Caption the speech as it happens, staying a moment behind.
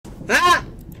Ah!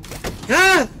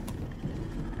 Ah!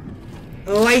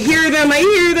 Oh, I hear them! I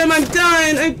hear them! I'm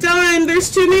done! I'm done!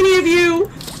 There's too many of you!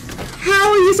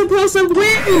 How are you supposed to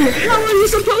win? How are you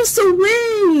supposed to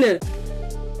win?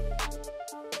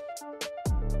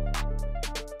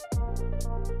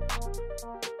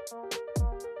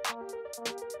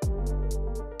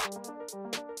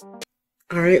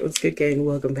 Alright, what's good, gang?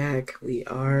 Welcome back. We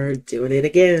are doing it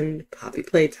again. Poppy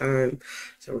playtime.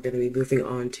 So we're going to be moving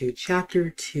on to Chapter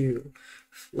 2,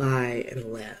 Fly in a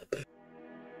Web.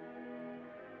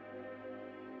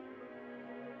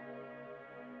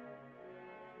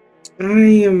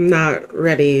 I am not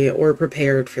ready or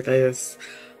prepared for this.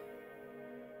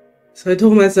 So I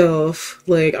told myself,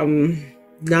 like, I'm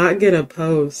not gonna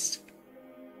post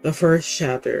the first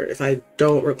chapter if I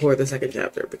don't record the second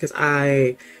chapter, because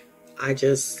I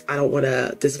don't want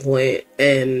to disappoint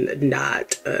and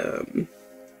not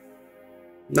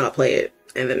play it.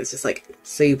 And then it's just like,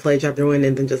 so you play chapter 1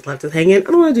 and then just left it hanging. I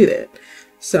don't want to do that.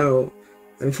 So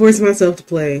I'm forcing myself to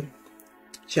play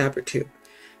chapter 2.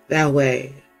 That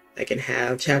way I can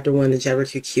have chapter 1 and chapter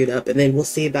 2 queued up, and then we'll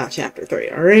see about chapter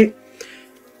 3, alright?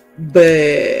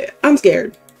 But I'm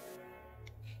scared.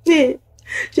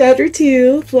 Chapter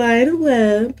 2, Fly in a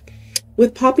Web.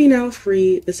 With Poppy now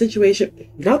free, the situation...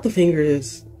 Not the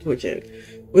fingers twitching.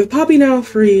 With Poppy now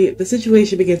free, the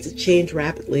situation begins to change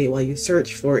rapidly while you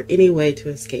search for any way to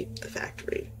escape the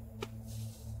factory.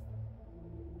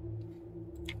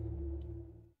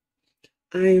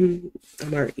 I'm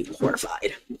already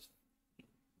horrified.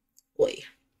 Boy.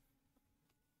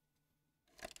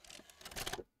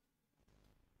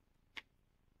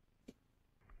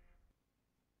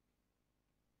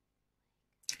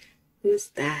 Who's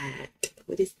that?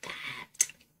 What is that?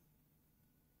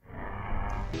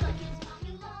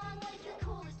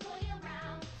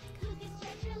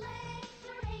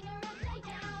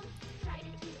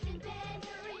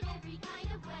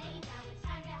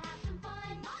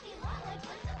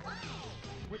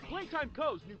 With Playtime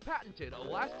Co's new patented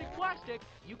elastic plastic,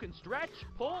 you can stretch,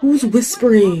 pull, Who's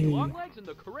whispering? long legs in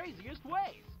the craziest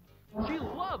ways. She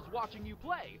loves watching you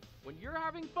play. When you're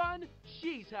having fun,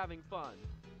 she's having fun.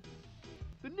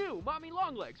 The new Mommy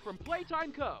Longlegs from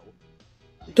Playtime Co.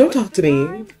 Don't talk to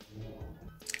me.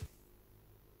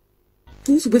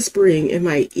 Who's whispering in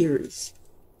my ears?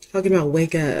 Talking about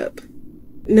wake up.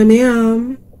 No,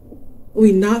 ma'am. What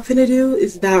we not finna do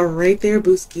is that right there,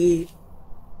 Booski.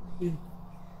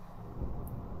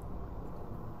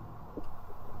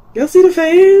 Y'all see the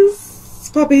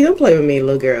face? Poppy, don't play with me,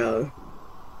 little girl.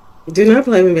 Do not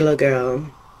play with me, little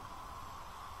girl.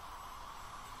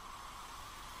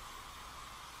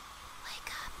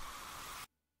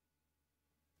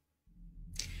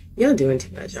 Y'all doing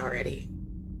too much already.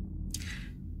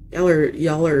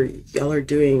 Y'all are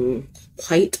doing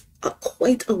quite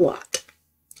a lot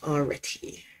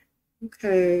already.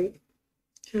 Okay.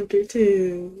 Chapter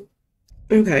 2.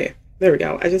 Okay, there we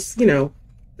go. I just,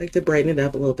 like to brighten it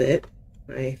up a little bit.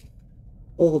 My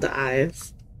old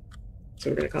eyes. That's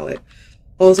what we're gonna call it.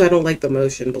 Also, I don't like the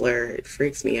motion blur. It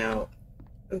freaks me out.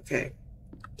 Okay.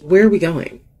 Where are we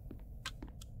going?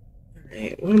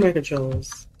 Alright, what are my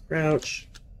controls? Crouch.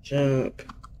 Jump.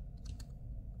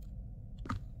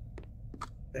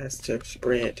 That's to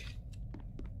sprint.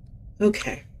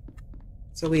 Okay.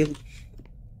 So we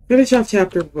finish off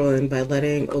chapter 1 by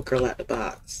letting old girl out the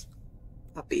box.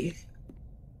 Poppy.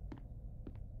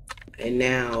 And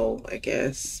now, I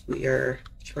guess, we are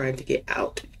trying to get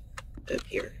out of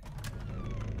here.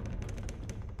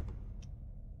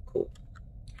 Cool.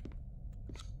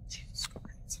 Jesus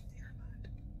Christ.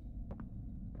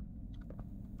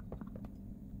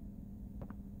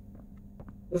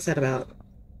 What's that about?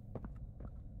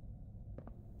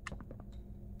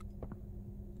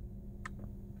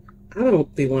 I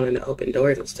don't be wanting to open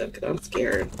doors and stuff because I'm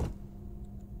scared.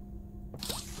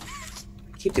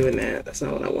 Keep doing that. That's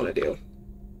not what I want to do.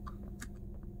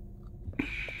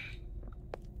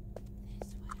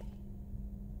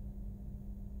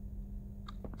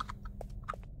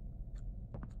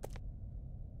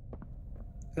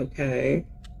 Okay.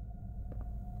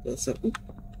 What's up?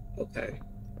 Okay.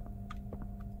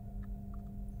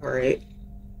 Alright.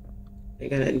 Ain't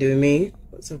got nothing to do with me.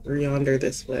 What's over yonder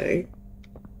this way?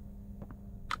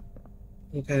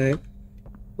 Okay.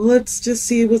 Well, let's just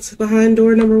see what's behind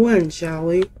door number 1, shall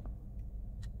we?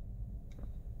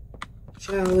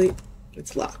 Shall we?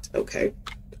 It's locked. Okay.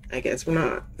 I guess we're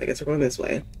not. I guess we're going this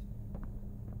way.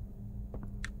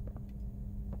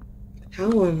 How,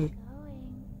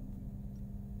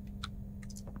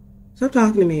 Stop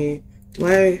talking to me.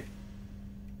 Why?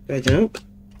 Do I jump?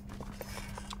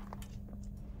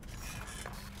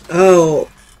 Oh,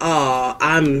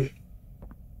 I'm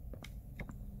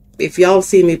if y'all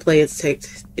see me play It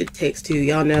Takes Two,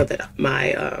 y'all know that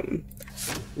my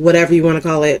whatever you want to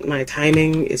call it, my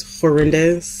timing is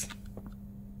horrendous.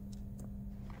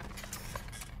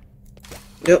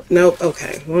 Nope.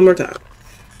 Okay, one more time.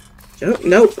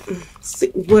 Nope. See,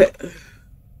 what?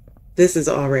 This is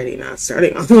already not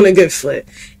starting off on a good foot.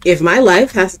 If my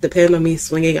life has to depend on me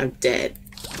swinging, I'm dead.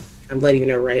 I'm letting you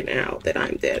know right now that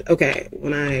I'm dead. Okay,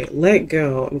 when I let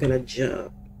go, I'm gonna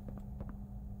jump.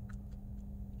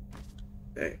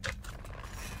 Okay.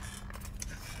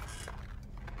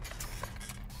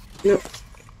 Nope.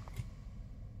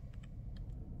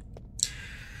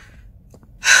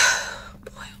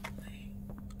 Boy, oh boy.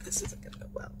 This isn't gonna go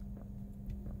well.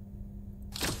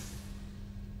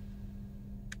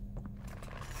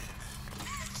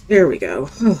 There we go.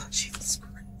 Oh, Jesus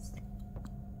Christ.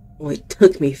 Well, it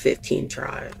took me 15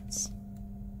 tries.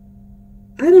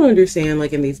 I don't understand,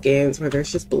 like, in these games where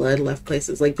there's just blood left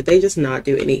places. Like, did they just not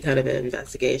do any kind of an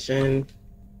investigation?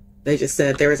 They just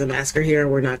said there was a massacre here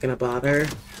and we're not gonna bother.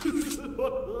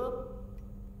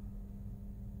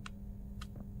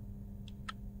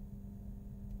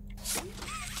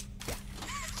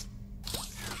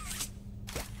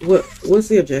 What's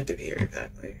the objective here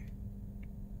exactly?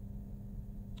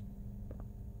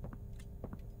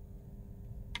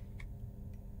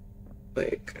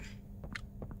 Like,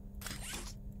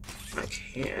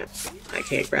 I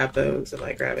can't grab those. Am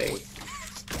I grabbing?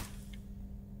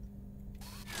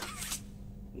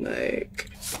 Like,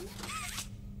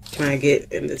 can I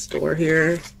get in this door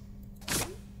here?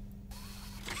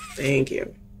 Thank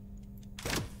you.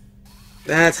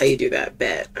 That's how you do that.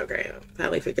 Bet. Okay,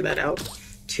 finally figured that out.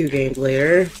 2 games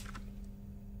later.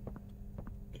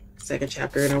 Second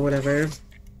chapter or whatever.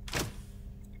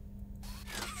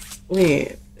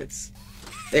 Wait,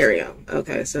 there we go.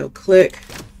 Okay, so click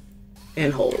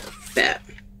and hold. Bet.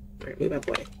 Alright, move out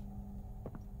the way.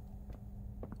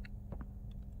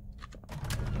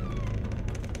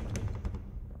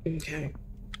 Okay.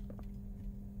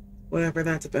 Whatever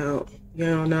that's about. You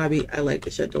know, no, I like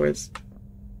the shut doors.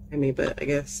 I mean, but I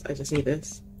guess I just need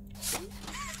this.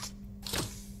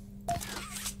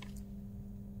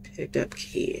 Picked up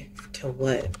key. To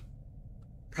what?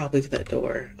 Probably to that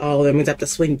door. Oh, that means I have to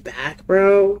swing back,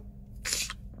 bro.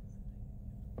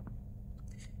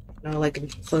 No,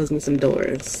 like, close me some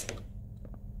doors.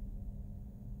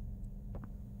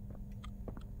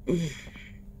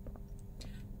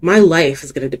 My life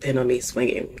is going to depend on me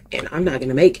swinging, and I'm not going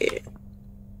to make it.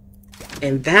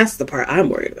 And that's the part I'm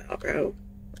worried about, bro.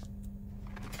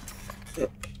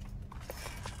 Yep.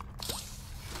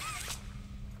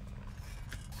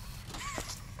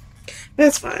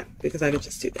 That's fine, because I can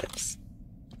just do this.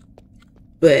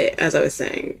 But, as I was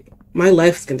saying, my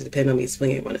life is going to depend on me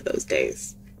swinging one of those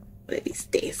days. One of these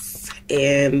days.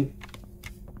 And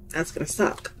that's going to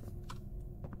suck.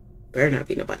 Better not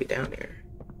be nobody down here.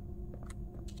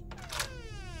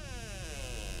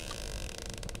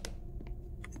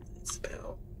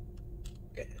 Spell.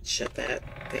 Good. Shut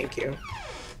that. Thank you.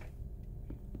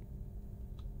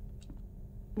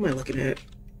 What am I looking at?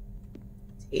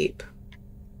 Tape.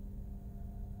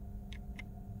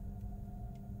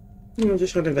 I'm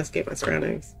just trying to investigate my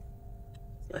surroundings.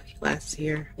 Lucky glass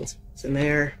here. What's in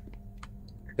there?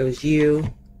 There goes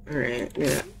you. Alright,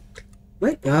 yeah.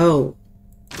 Let go.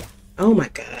 Oh my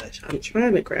gosh. I'm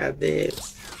trying to grab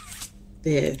this.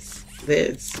 This.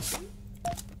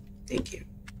 Thank you.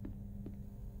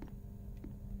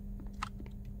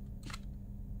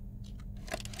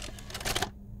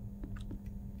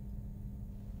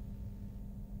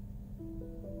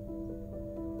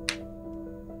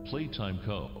 Playtime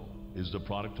Co. is the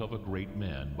product of a great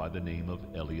man by the name of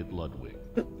Elliot Ludwig.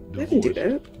 I can do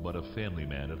that. But a family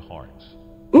man at heart.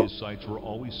 Ooh. His sights were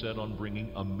always set on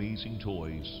bringing amazing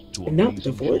toys to And not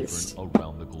amazing divorce. children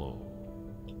around the globe.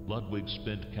 Ludwig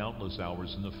spent countless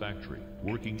hours in the factory,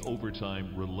 working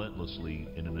overtime relentlessly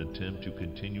in an attempt to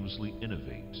continuously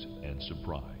innovate and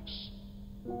surprise.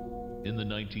 In the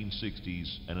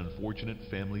 1960s, an unfortunate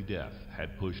family death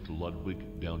had pushed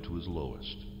Ludwig down to his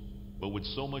lowest. But with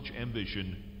so much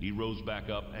ambition, he rose back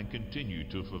up and continued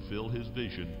to fulfill his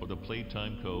vision for the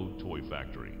Playtime Co. toy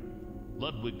factory.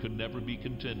 Ludwig could never be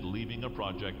content leaving a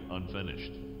project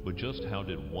unfinished. But just how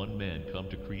did one man come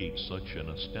to create such an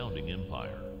astounding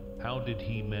empire? How did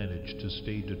he manage to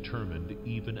stay determined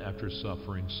even after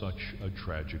suffering such a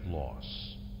tragic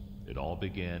loss? It all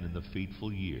began in the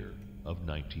fateful year of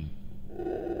 19...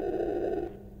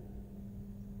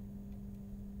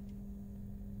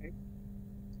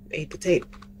 Ate the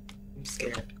tape. I'm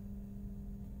scared.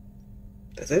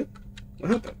 That's it?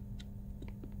 What happened?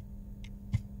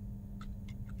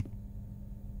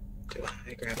 Do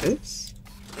I grab this?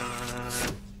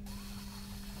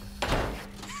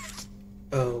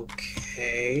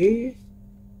 Okay.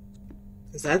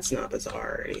 Because that's not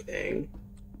bizarre or anything.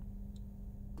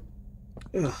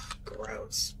 Ugh,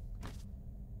 gross.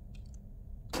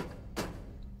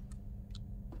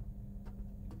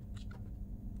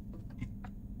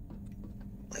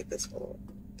 Like this whole,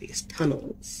 these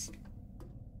tunnels.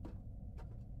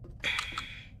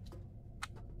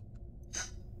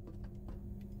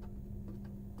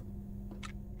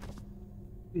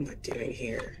 What am I doing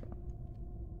here?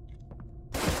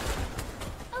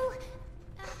 Oh,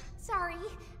 sorry.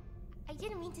 I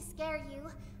didn't mean to scare you.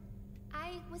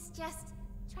 I was just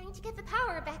trying to get the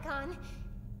power back on.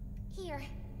 Here.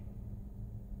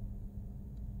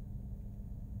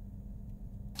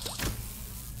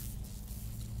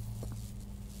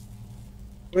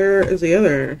 Where is the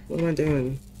other? What am I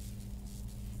doing?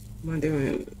 What am I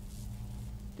doing?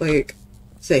 Like,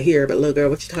 say here, but little girl,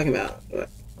 what you talking about? What?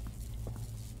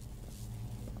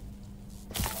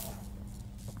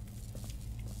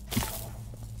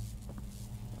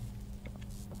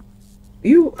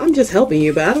 I'm just helping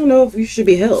you, but I don't know if you should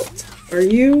be helped. Are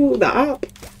you the op?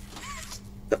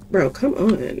 Bro, come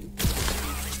on.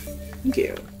 Thank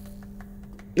you.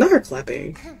 Not her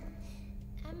clapping.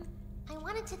 I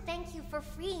wanted to thank you for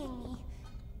freeing me.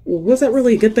 Was that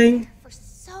really a good thing? For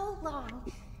so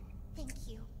long. Thank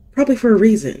you. Probably for a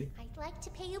reason. I'd like to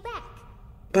pay you back.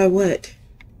 By what?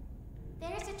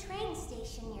 There's a train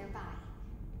station nearby.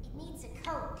 It needs a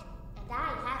code, and I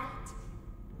have it.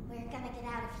 We're gonna get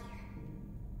out of here.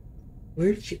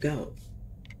 Where did you go?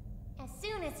 As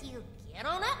soon as you get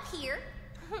on up here.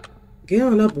 Get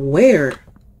on up where?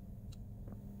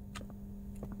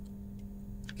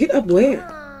 Get up where?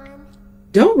 Come on.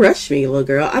 Don't rush me, little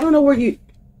girl. I don't know where you...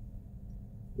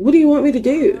 What do you want me to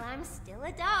do? Well, I'm still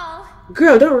a doll.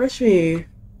 Girl, don't rush me.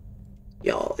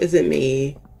 Y'all, is it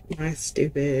me? Am I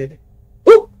stupid?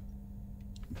 Ooh!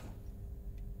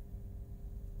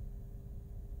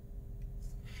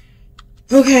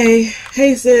 Okay.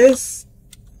 Hey, sis.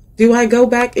 Do I go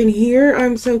back in here?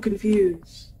 I'm so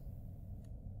confused.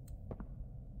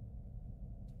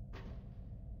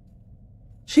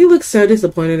 She looks so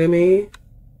disappointed in me.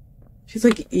 She's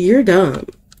like, you're dumb.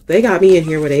 They got me in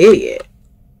here with an idiot.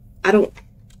 I don't...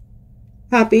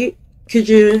 Poppy, could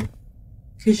you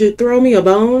throw me a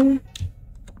bone?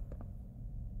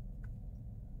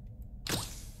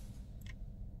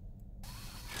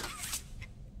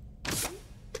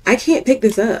 I can't pick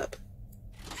this up.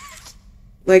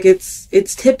 Like it's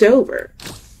tipped over.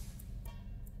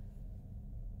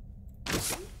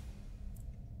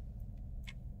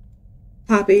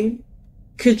 Poppy,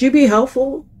 could you be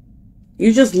helpful?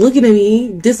 You're just looking at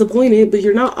me disappointed, but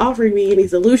you're not offering me any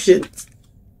solutions.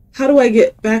 How do I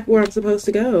get back where I'm supposed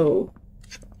to go?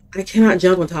 I cannot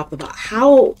jump on top of the box.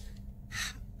 How?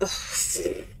 Ugh.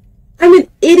 I'm an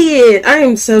idiot. I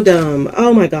am so dumb.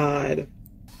 Oh my god.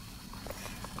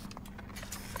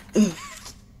 Ugh.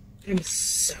 I'm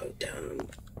so dumb.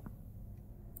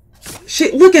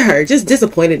 Look at her, just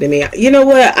disappointed in me. You know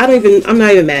what? I'm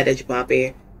not even mad at you,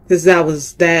 Poppy. Because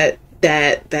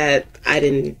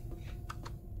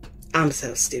I'm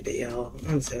so stupid, y'all.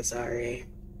 I'm so sorry.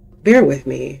 Bear with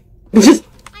me. I'm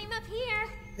up here.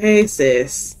 Hey,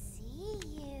 sis. See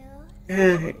you.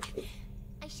 Hi.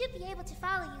 I should be able to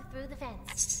follow you through the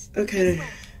fence. Okay.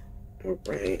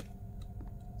 Alright.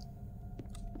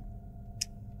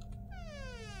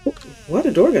 Why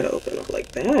the door gotta open up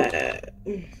like that?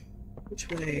 Which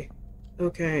way?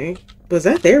 Okay. Was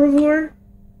that there before?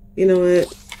 You know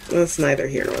what? That's neither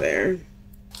here nor there.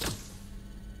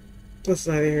 That's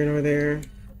neither here nor there.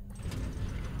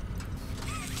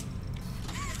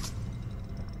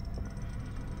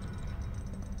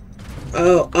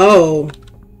 Oh.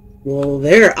 Well,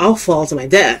 there, I'll fall to my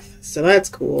death. So that's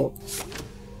cool.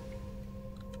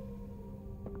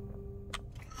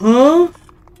 Huh?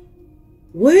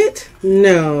 What?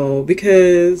 No,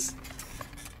 because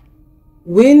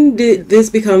when did this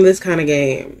become this kind of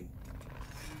game?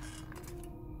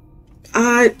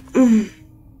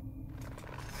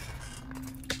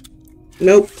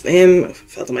 Nope, and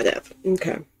fell to my death.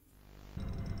 Okay.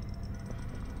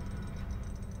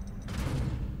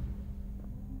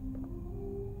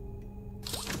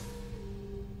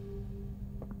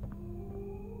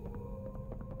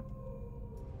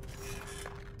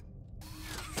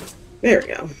 There we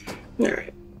go.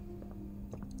 Alright.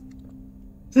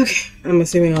 Okay, I'm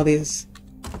assuming all these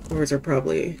doors are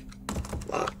probably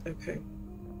locked. Okay.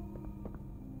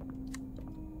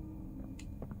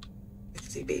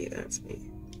 FCB, that's me.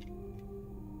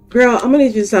 Girl, I'm gonna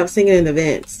need you to stop singing in the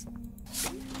vents.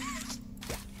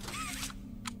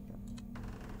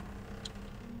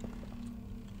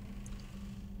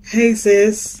 Hey,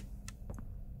 sis.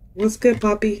 What's good,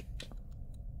 Poppy?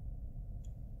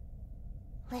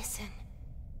 Listen,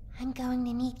 I'm going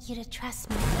to need you to trust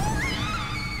me.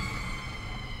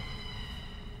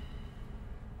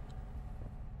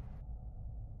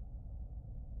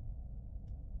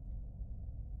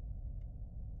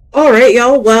 Alright,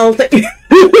 y'all. Well,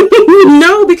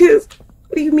 no, because...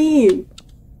 What do you mean?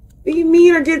 What do you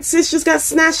mean our sis just got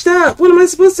snatched up? What am I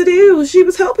supposed to do? She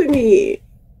was helping me.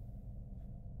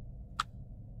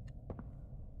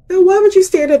 Now, why would you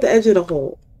stand at the edge of the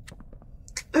hole?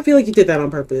 I feel like you did that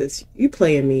on purpose. You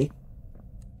playing me.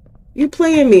 You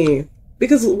playing me.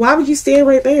 Because why would you stand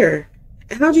right there?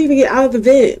 And how'd you even get out of the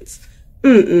vents?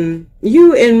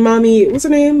 You and Mommy... What's her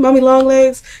name? Mommy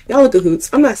Longlegs? Y'all are cahoots.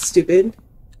 I'm not stupid.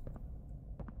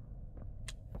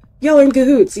 Y'all are in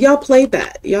cahoots. Y'all played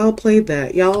that. Y'all played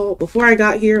that. Y'all, before I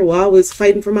got here, while I was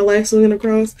fighting for my life swinging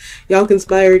across, y'all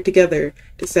conspired together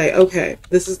to say, okay,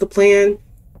 this is the plan.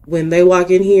 When they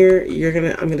walk in here,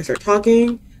 I'm gonna start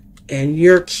talking, and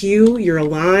your cue, your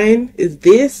line is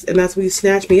this, and that's when you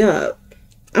snatch me up.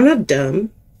 I'm not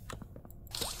dumb.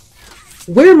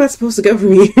 Where am I supposed to go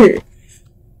from here?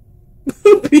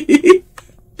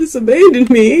 Just abandon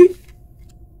me.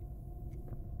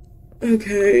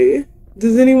 Okay.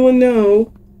 Does anyone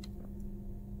know?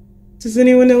 Does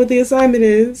anyone know what the assignment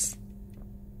is?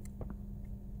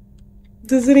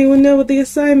 Does anyone know what the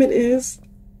assignment is?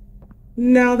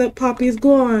 Now that Poppy's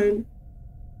gone.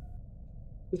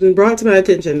 It's been brought to my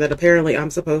attention that apparently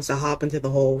I'm supposed to hop into the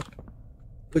hole.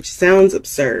 Which sounds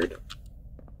absurd.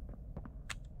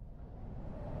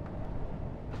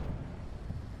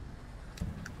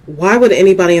 Why would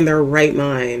anybody in their right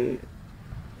mind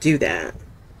do that?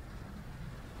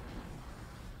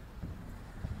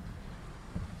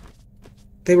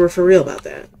 They were for real about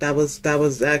that. That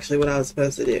was actually what I was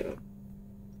supposed to do.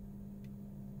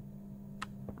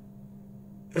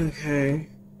 Okay.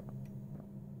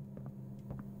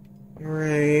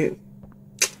 Alright.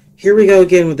 Here we go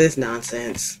again with this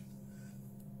nonsense.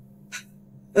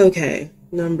 Okay.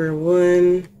 Number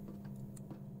 1.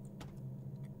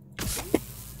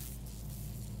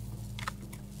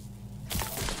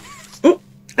 Oh,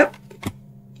 I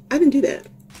didn't do that.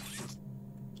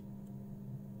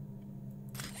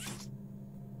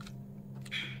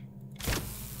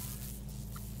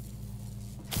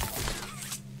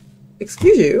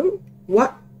 Excuse you?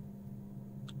 What?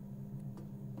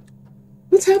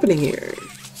 What's happening here?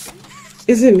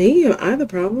 Is it me? Am I the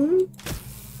problem?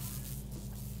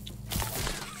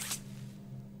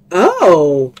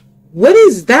 Oh, what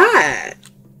is that?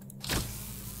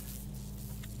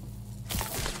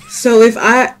 So if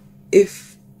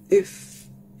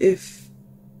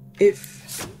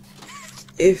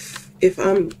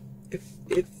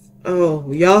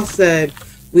oh, y'all said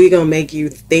we gonna make you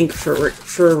think for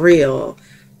real.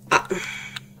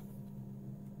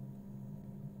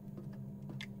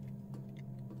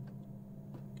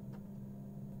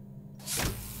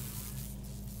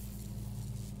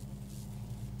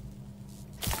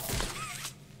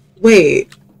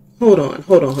 Wait, hold on.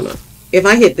 If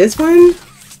I hit this one,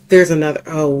 there's another.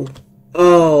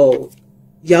 Oh,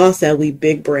 y'all said we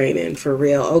big braining for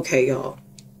real. Okay, y'all.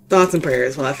 Thoughts and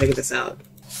prayers while I figure this out.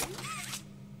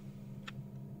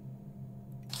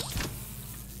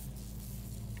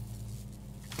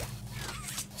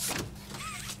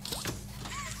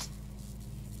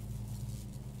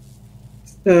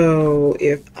 So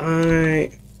if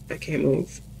I can't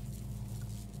move.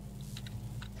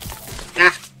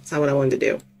 That's not what I wanted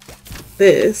to do.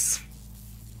 This.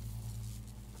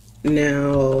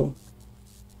 Now.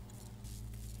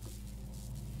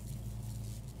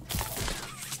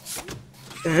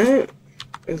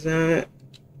 Is that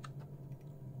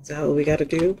what we gotta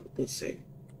do? Let's see.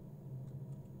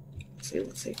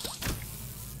 Let's see.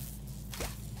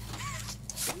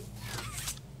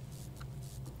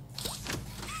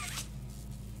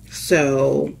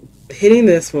 So hitting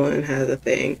this one has a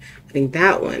thing. Hitting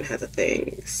that one has a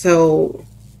thing. So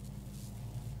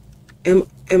am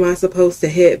I supposed to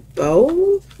hit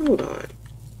both? Hold on.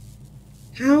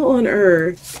 How on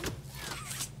earth?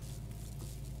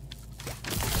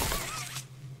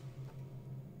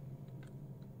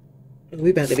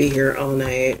 We about to be here all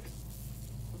night.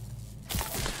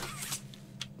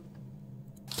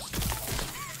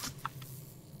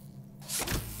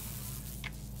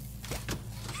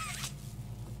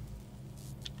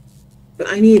 But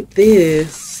I need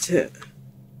this to...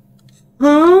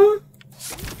 Huh?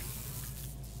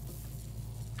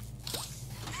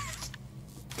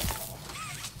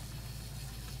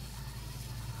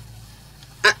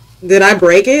 Did I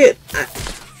break it?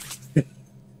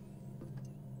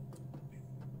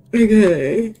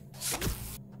 Okay.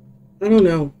 I don't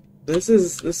know. This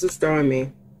is throwing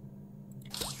me.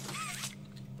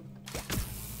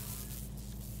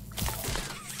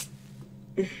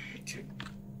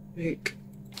 Like,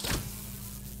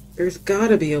 there's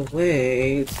gotta be a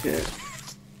way to...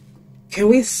 Can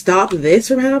we stop this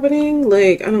from happening?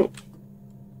 Like, I don't...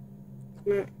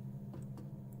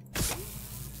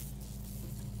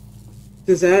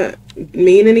 Does that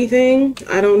mean anything?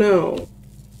 I don't know.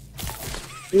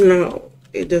 No,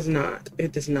 it does not.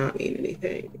 It does not mean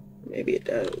anything. Maybe it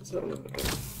does. I don't know.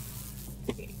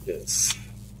 Just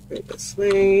go this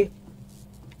way.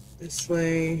 This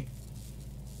way.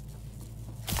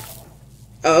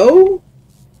 Oh?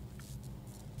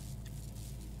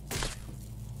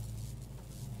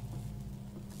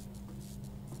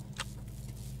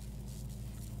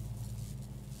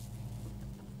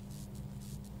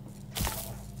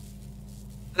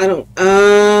 I don't...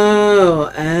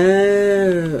 Oh.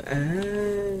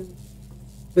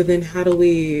 But then how do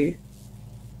we...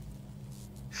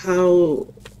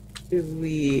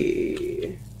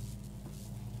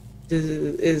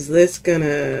 Is this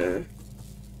gonna...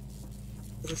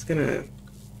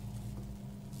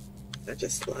 I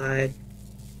just slide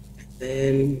and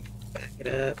then back it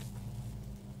up.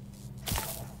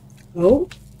 Oh,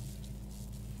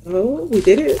 we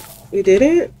did it. We did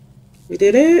it. We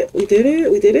did it. We did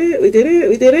it. We did it. We did it.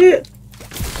 We did it.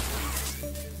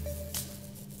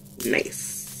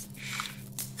 Nice.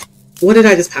 What did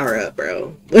I just power up,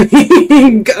 bro?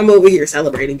 I'm over here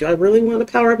celebrating. Do I really want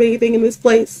to power up anything in this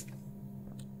place?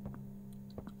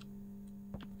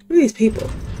 Who are these people?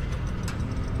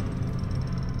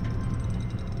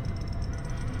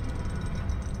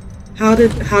 How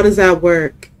does that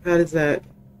work? How does that...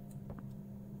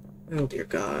 Oh dear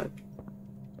God.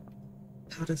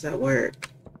 How does that work?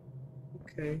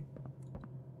 Okay.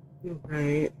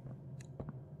 Alright.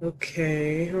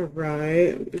 Okay,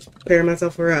 alright. Just prepare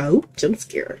myself for a jump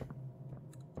scare.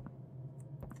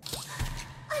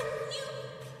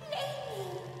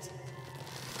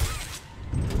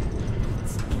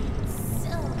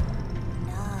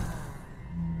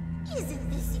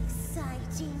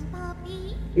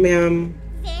 Ma'am.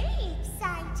 Very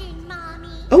exciting, Mommy.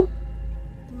 Oh.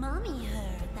 Mommy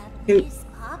heard that Miss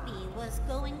Poppy was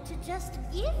going to just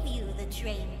give you the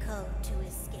train code to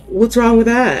escape. What's wrong with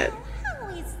that? How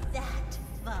is that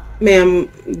fun? Ma'am,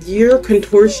 you're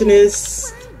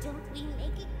contortionist. Why don't we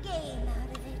make a game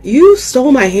out of it? You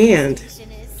stole my hand. The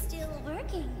station is still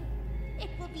working. It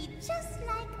will be just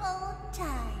like old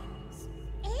times.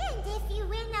 And if you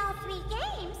win all 3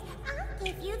 games, I'll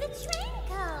give you the train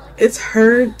code. It's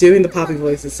her doing the Poppy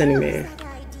voice that's sending me. That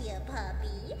idea,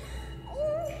 Poppy.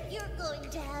 Oh, you're going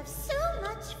to have so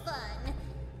much fun.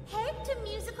 Head to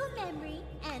musical memory,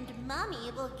 and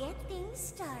Mommy will get things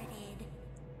started.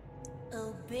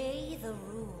 Obey the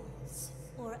rules,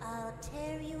 or I'll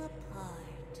tear you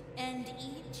apart and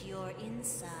eat your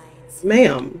insides.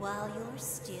 Ma'am. While you're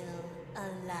still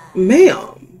alive.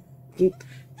 Ma'am.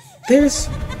 There's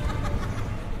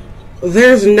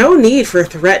no need for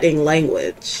threatening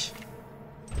language.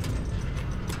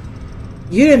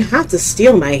 You didn't have to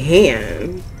steal my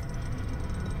hand.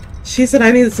 She said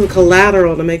I needed some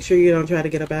collateral to make sure you don't try to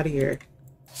get up out of here.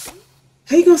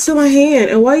 How you gonna steal my hand?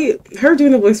 And why her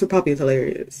doing the voice for Poppy is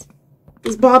hilarious.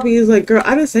 This Poppy is like, girl,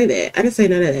 I didn't say that. I didn't say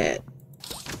none of that.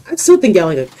 I still think y'all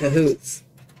in cahoots.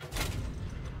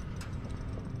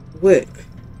 What?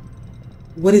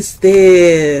 What is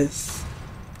this?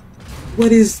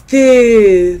 What is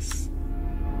this?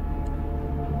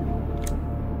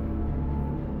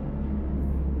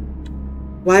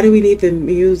 Why do we need the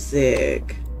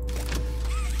music?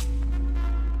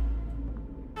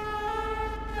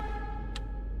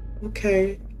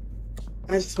 Okay.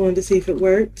 I just wanted to see if it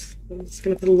worked. I'm just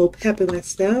gonna put a little pep in my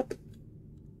step.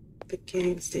 The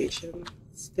game station.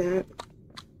 Stat.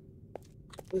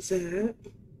 What's that?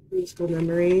 Musical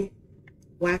memory.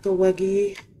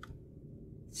 Whack-a-wuggy.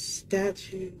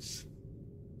 Statues.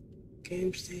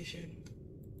 Game station.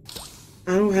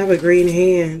 I don't have a green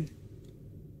hand.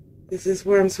 Is this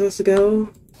where I'm supposed to go?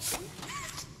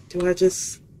 Do I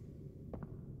just...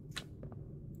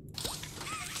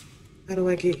 How do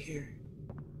I get here?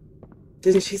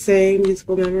 Didn't she say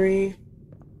musical memory?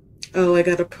 Oh, I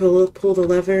gotta pull the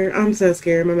lever. I'm so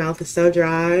scared. My mouth is so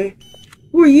dry.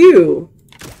 Who are you?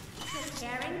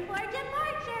 Preparing for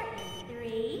departure.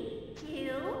 3,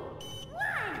 2,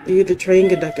 1. You're the train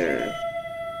conductor.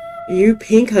 You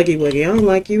pink huggy wuggy. I don't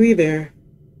like you either.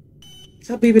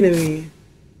 Stop beeping at me.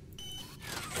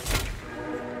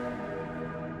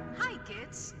 Hi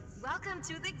kids, welcome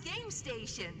to the game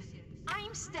station.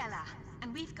 I'm Stella,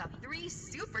 and we've got 3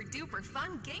 super duper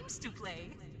fun games to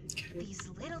play. These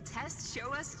little tests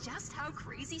show us just how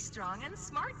crazy strong and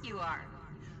smart you are.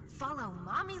 Follow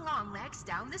Mommy Longlegs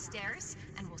down the stairs,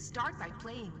 and we'll start by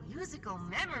playing musical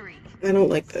memory. I don't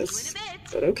like See you this, in a bit.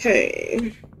 but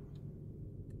okay.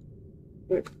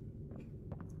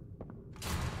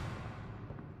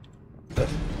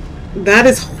 That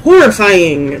is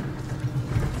horrifying.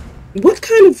 What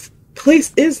kind of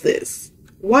place is this?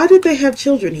 Why did they have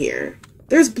children here?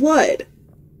 There's blood.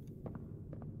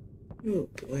 Oh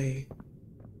boy.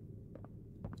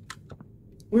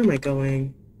 Where am I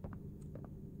going?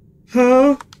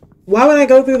 Huh? Why would I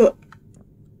go through the...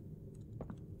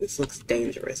 This looks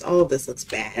dangerous. All of this looks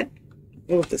bad.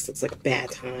 All of this looks like a bad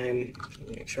time.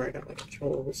 Make sure I got my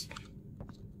controls.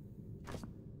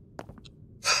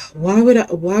 Why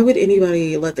would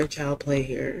anybody let their child play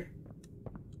here?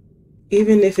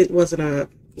 Even if it wasn't a,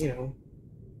 you know,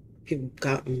 people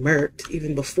got murked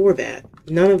even before that.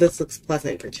 None of this looks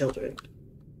pleasant for children.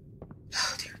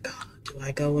 Oh dear God. Do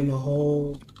I go in the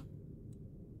hole?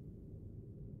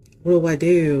 What do I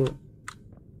do?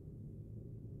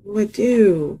 What do I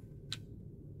do?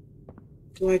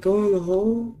 Do I go in the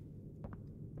hole?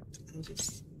 I'll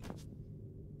just...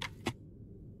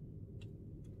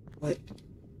 What?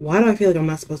 Why do I feel like I'm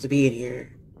not supposed to be in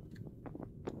here?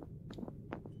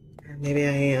 Or maybe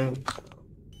I am.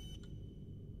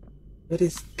 What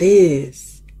is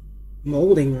this?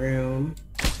 Molding room?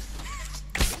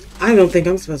 I don't think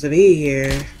I'm supposed to be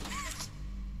here.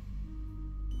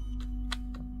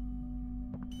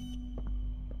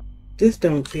 This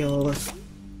don't feel...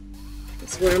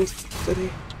 That's where I'm supposed to be.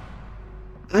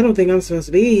 I don't think I'm supposed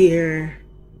to be here.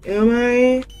 Am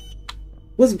I?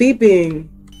 What's beeping?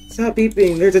 Stop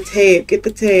beeping. There's a tape. Get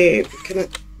the tape. Can I...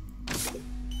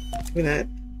 Give me that.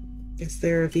 Is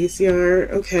there a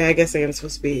VCR? Okay, I guess I am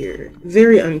supposed to be here.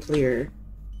 Very unclear.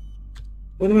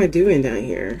 What am I doing down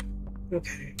here?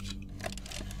 Okay.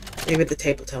 Maybe the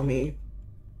tape will tell me.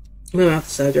 My mouth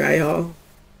is so dry, y'all.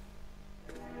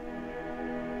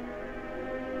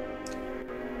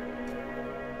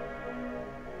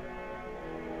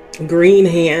 Green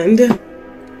hand.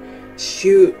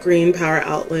 Shoot green power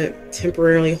outlet.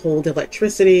 Temporarily hold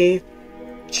electricity.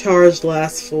 Charge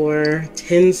lasts for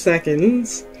 10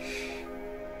 seconds.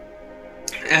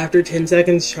 After 10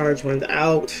 seconds, charge runs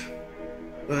out.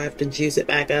 I have to juice it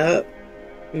back up.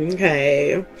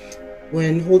 Okay.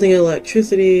 When holding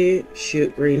electricity,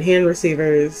 shoot green hand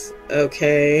receivers.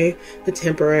 Okay. To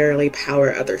temporarily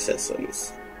power other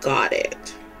systems. Got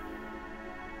it.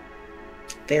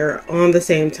 They're on the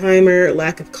same timer.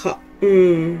 Lack of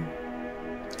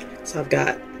So I've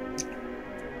got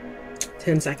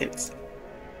 10 seconds.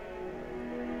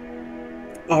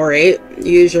 Alright,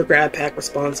 use your GrabPack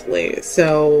responsibly.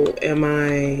 So, am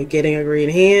I getting a green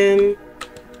hand?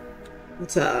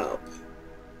 What's up?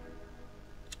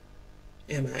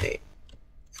 How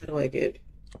do I get...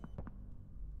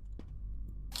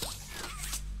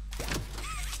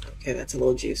 Okay, that's a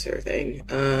little juicer thing.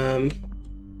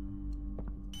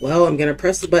 Well, I'm gonna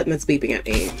press the button that's beeping at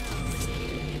me.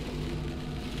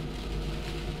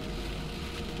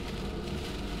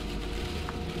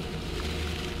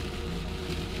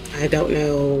 I don't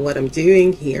know what I'm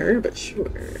doing here, but sure.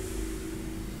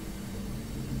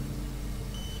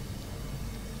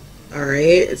 Alright,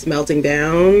 it's melting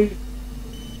down.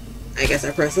 I guess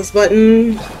I press this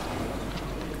button.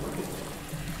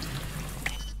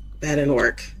 That didn't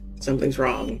work. Something's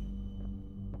wrong.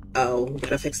 Oh,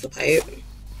 gotta fix the pipe.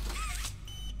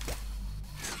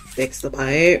 Fix the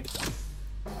pipe.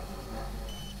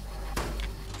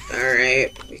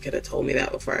 Alright, you could have told me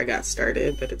that before I got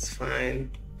started, but it's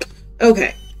fine.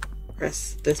 Okay.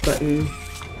 Press this button.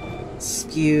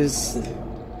 Spews.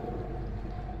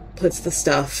 Puts the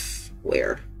stuff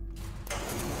where?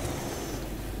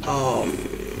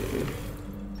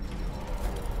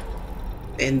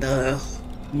 In the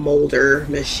molder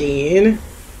machine.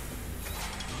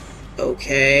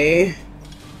 Okay.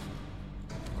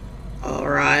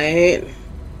 Alright.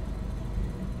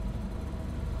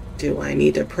 Do I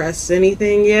need to press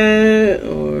anything yet?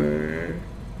 Or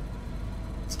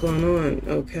what's going on?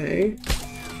 Okay.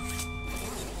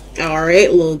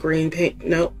 Alright, little green paint.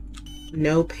 Nope.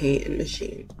 No paint in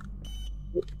machine.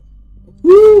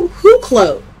 Who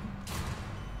closed?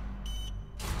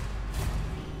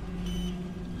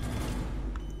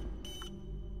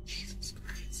 Jesus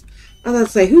Christ. I was about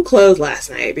to say, who closed last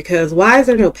night? Because why is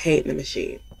there no paint in the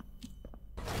machine?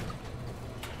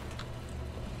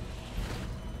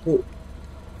 Ooh.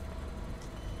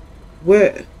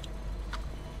 Where's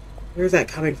that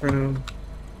coming from?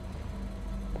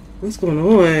 What's going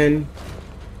on?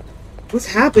 What's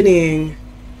happening?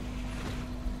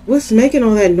 What's making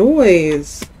all that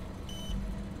noise?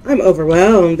 I'm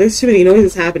overwhelmed. There's too many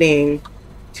noises happening.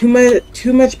 Too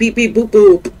much beep beep boop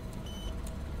boop.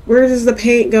 Where does the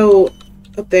paint go?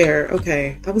 Up there.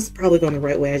 Okay. I was probably going the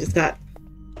right way. I just got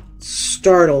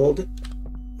startled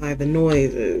by the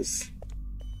noises.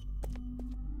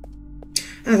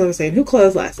 As I was saying, who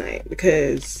closed last night?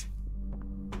 Because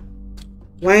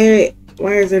why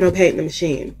is there no paint in the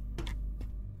machine?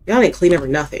 Y'all didn't clean up or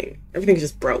nothing. Everything's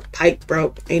just broke. Pipe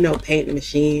broke. Ain't no paint in the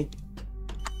machine.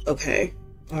 Okay.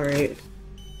 Alright.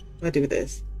 What do I do with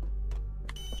this?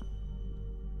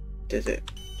 Does it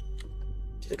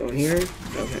go in here?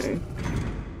 Okay.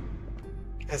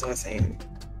 That's what I was saying.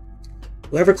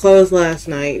 Whoever closed last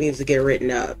night needs to get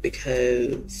written up,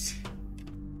 because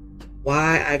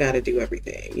why I gotta do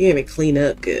everything? You didn't even clean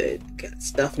up good. Got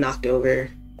stuff knocked over.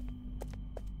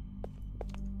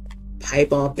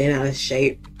 Pipe all bent out of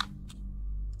shape.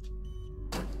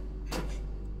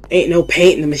 Ain't no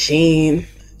paint in the machine.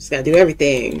 Just gotta do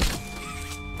everything.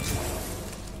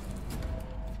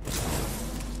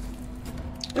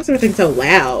 Why's everything so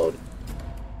loud?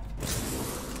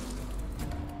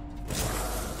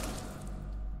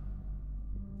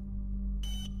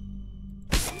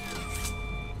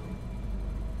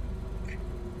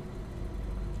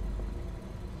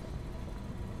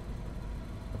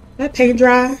 That paint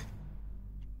dry?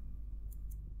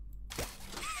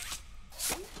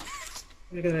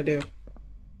 What are you gonna do?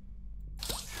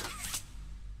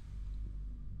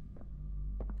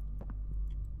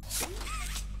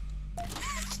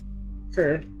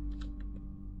 Sure.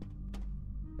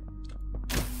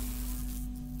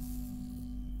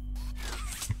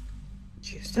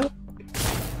 Juiced up.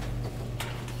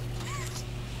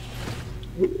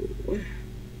 Ooh.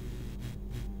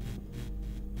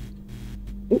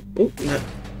 Ooh,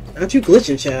 not you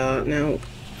glitching, child. Now,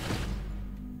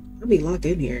 I'll be locked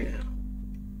in here now.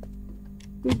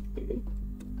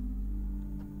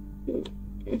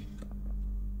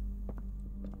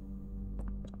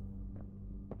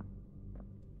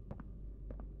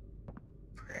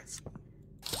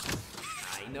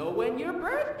 I know when your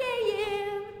birthday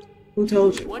is. Who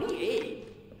told you? 28.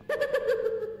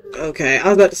 Okay, I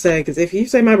was about to say, because if you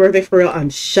say my birthday for real, I'm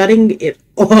shutting it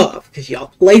off, because y'all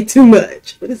play too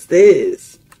much. What is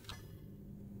this?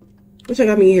 What y'all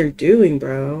got me here doing,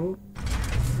 bro?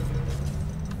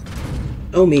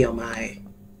 Oh me, oh my.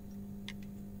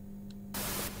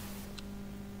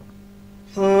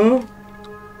 Huh?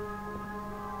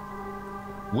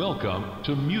 Welcome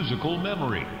to Musical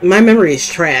Memory. My memory is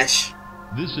trash.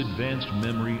 This advanced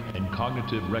memory and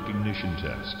cognitive recognition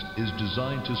test is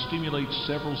designed to stimulate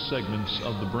several segments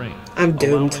of the brain, I'm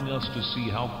doomed. allowing us to see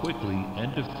how quickly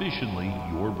and efficiently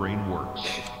your brain works.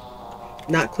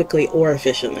 Not quickly or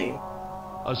efficiently.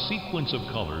 A sequence of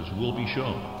colors will be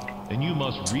shown, and you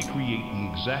must recreate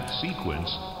the exact sequence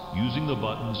using the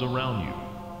buttons around you.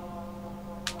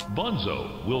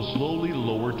 Bunzo will slowly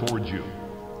lower towards you.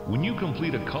 When you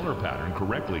complete a color pattern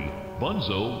correctly,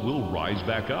 Bunzo will rise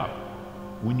back up.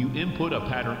 When you input a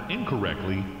pattern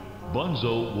incorrectly,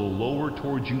 Bunzo will lower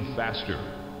towards you faster.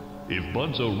 If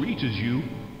Bunzo reaches you,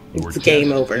 your It's test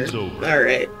game over. is over.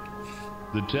 Alright.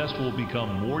 The test will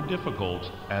become more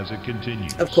difficult as it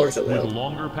continues. Of course it will. With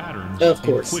longer patterns Of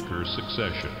course. in quicker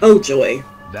succession. Oh joy.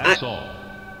 That's all.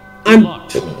 I'm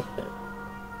Good luck.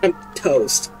 I'm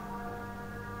toast.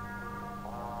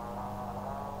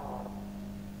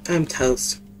 I'm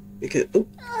toast. Because oh,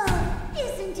 Oh,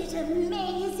 isn't it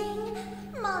amazing?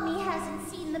 Mommy hasn't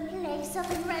seen the place up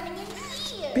and running in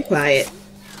years. be quiet.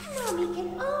 Mommy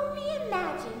can only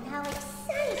imagine how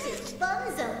excited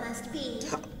Bunzo must be.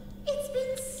 It's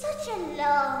been such a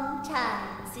long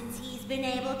time since he's been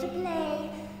able to play,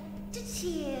 to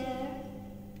cheer,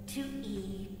 to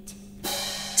eat.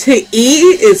 To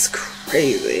eat is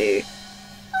crazy.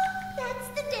 Oh, that's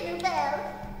the dinner bell.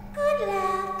 Good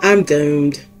luck. I'm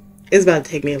doomed. It's about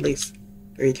to take me at least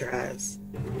 3 tries.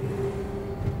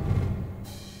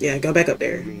 Yeah, go back up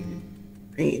there.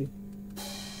 Green.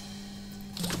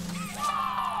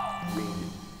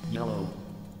 Yellow.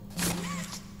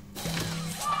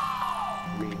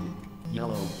 Green.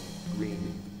 Yellow.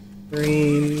 Green.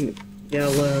 Green,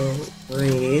 yellow,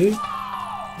 green.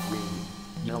 Green.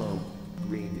 Yellow.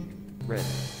 Green. Red.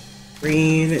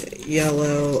 Green,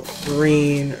 yellow,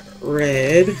 green,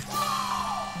 red.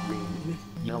 Green.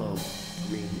 Yellow.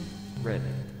 Green. Red.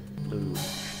 Blue.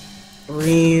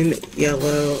 Green,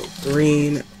 yellow,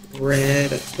 green,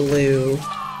 red, blue.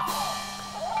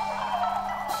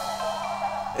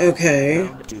 Okay.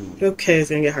 Round 2. Okay, it's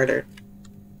gonna get harder.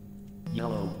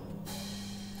 Yellow.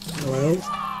 Hello?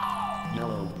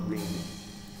 Yellow. Green.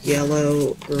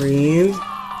 Yellow, green.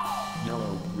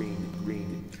 Yellow. Green.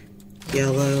 Green.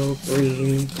 yellow,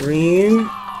 green, green.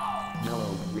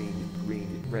 Yellow, green,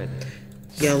 green, red.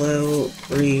 Yellow,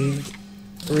 green,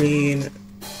 green,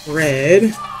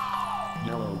 red.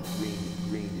 Yellow, green,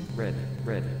 green, red,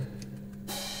 red.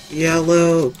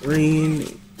 Yellow,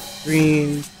 green,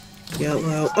 green,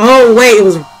 yellow. Oh wait, it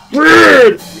was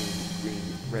red! Green, green,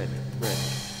 red, red.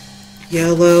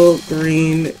 Yellow,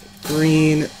 green,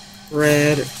 green,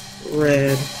 red,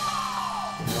 red.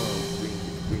 Yellow, green,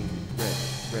 green,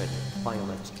 red, red.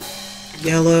 Violet.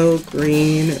 Yellow,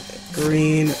 green,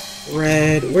 green,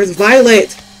 red. Where's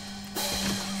Violet?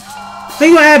 How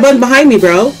you gonna add a button behind me,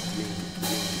 bro? Green,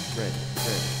 green, red,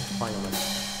 red. Violet.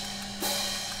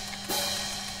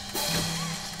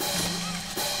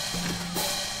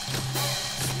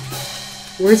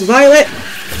 Where's Violet?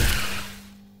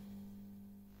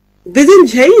 They didn't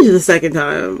change the second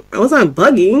time. I was not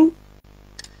bugging.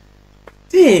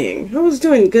 Dang, I was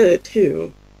doing good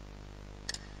too.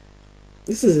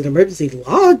 This is an emergency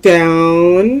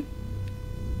lockdown.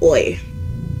 Boy.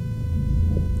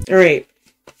 Alright.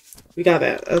 We got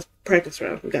that. That was practice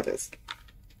round. We got this.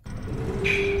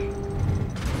 Blue.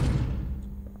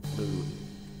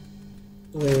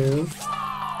 Blue.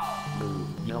 Blue.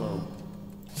 Yellow.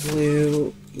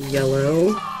 Blue.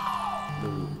 Yellow.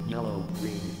 Blue. Yellow.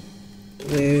 Green.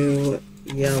 Blue.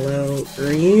 Yellow.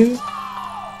 Green.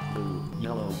 Blue.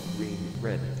 Yellow. Green.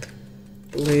 Red.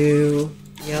 Blue.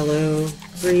 Yellow.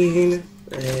 Green.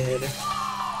 Red.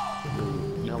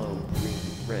 Blue. Yellow.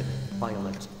 Green. Red.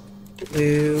 Violet.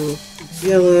 Blue,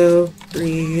 yellow,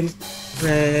 green,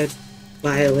 red,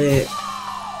 violet.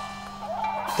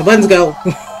 The buttons go.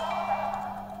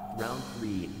 Round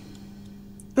 3.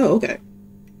 Oh, okay.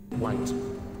 White.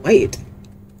 White,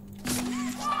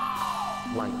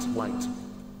 White. White.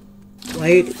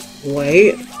 white, white, White.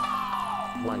 White. Red.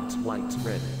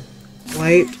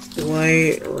 white,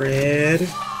 white, red,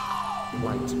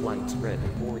 White. White. Red.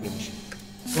 Orange.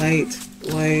 white,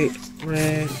 white,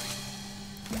 red.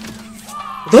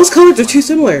 Those colors are too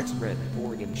similar. Red.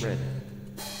 Orange. Red.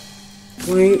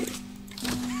 White.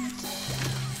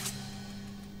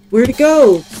 Where'd it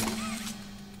go?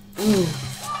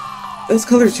 Oh. Those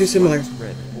colors are too similar.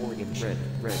 Red. Orange. Red.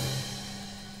 Red.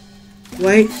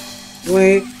 White,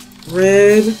 white,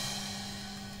 red,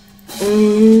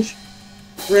 orange,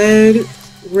 red,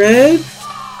 red.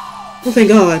 Oh, thank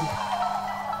God.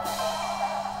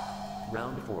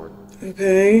 Round 4.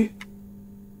 Okay.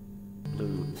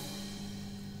 Blue.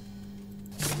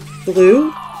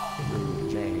 Blue?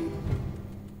 Blue. J.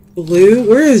 Blue?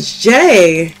 Where is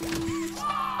J?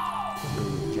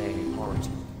 Blue. J. Heart.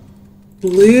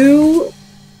 Blue?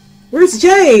 Where's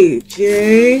J?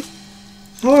 J.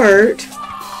 Heart.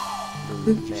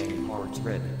 Blue. J. Heart.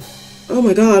 Red. Oh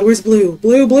my God, where's blue?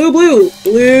 Blue, blue, blue.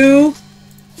 Blue.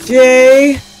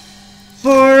 J.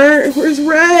 Heart. Where's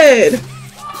red?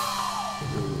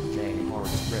 Blue. J. Heart.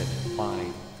 Red.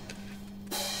 5.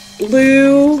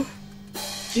 Blue.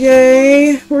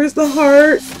 J. Where's the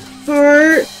heart?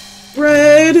 Heart.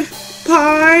 Red.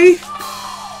 Pie.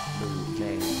 Blue.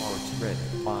 J. Heart. Red.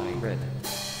 5. Red.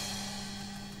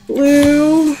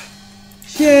 Blue.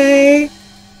 J.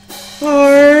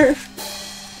 Heart.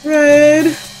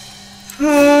 Red.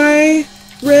 Pie.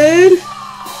 Red.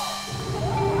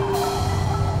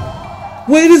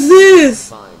 What is this?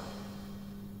 5.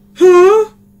 Huh?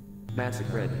 Magic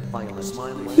red. Violet.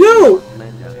 Smiling. No.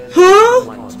 Lenda. Huh?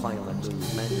 White. Violet.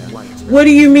 Lenda. White. What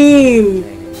do you mean?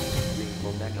 Green.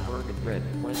 Omega. Burgundy. Red.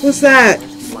 What's that?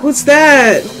 What's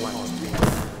that?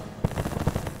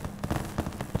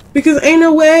 Because ain't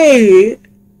no way.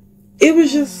 It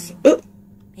was just...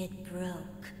 It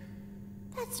broke.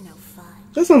 That's no fun.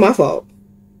 that's not my fault.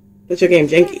 That's your game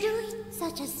You're janky. doing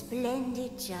such a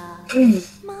splendid job.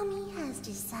 Mommy has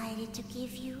decided to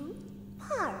give you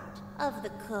part of the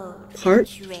code. for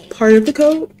trade. Part of the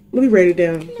code? Let me write it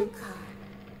down. Look up.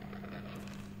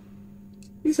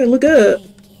 You said look up.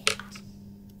 Take it.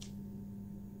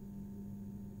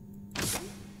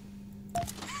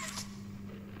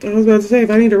 I was about to say,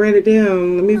 if I need to write it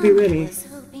down, let me be I ready. was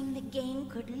hoping the game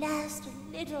could last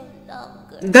a little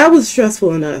longer. That was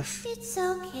stressful enough. It's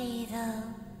okay though.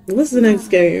 What's the next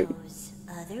game? Knows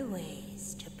other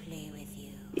ways to play with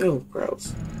you. Oh,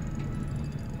 gross.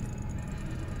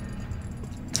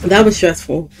 That was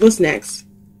stressful. What's next?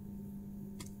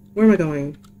 Where am I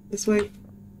going? This way?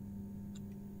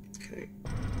 Okay.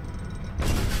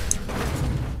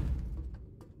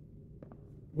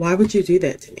 Why would you do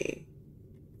that to me?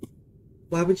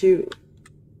 Why would you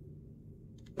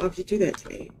do that to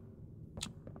me?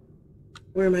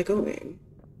 Where am I going?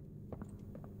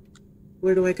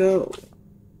 Where do I go?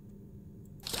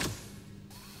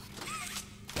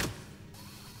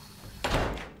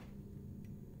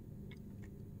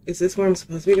 Is this what I'm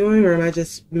supposed to be doing, or am I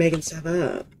just making stuff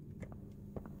up?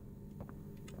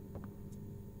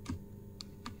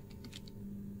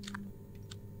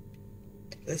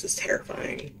 This is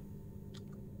terrifying.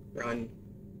 Run.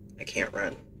 I can't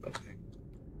run. Okay.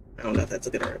 I don't know if that's a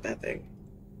good or a bad thing.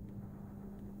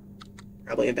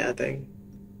 Probably a bad thing.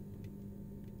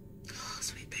 Oh,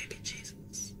 sweet baby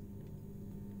Jesus.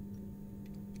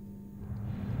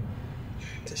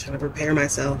 Just trying to prepare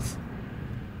myself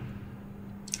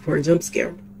for a jump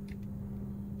scare.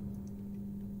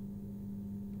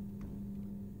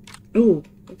 Oh,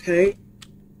 okay.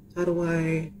 How do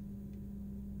I...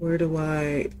 Where do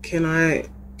I... Can I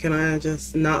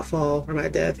just not fall for my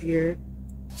death here?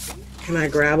 Can I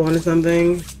grab onto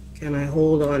something? Can I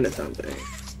hold on to something?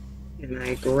 Can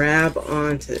I grab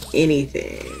onto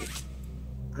anything?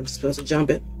 I'm supposed to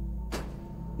jump it.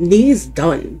 Knee's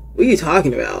done. What are you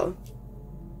talking about?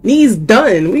 Knee's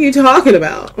done. What are you talking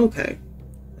about? Okay.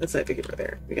 That's I figured right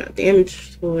there. We got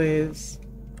damaged toys.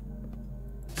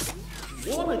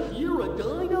 Wanna hear a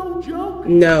dino joke?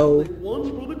 No. Click once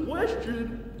for the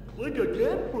question. Click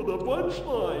again for the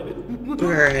punchline.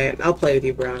 Alright, I'll play with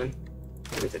you, Brian.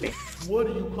 Give it to me. What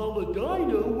do you call a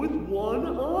dino with one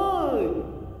eye?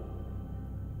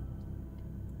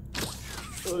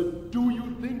 Do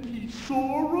you think he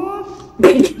saw us?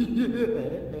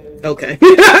 Okay.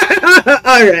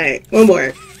 Alright, one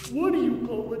more. What do you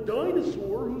call a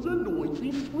dinosaur who's a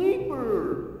noisy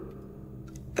sleeper?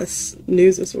 A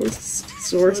snoozosaurus. A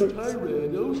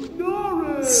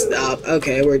Tyrannosaurus. Stop.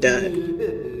 Okay, we're done.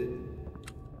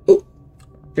 Oh,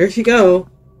 there she go.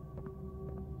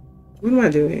 What am I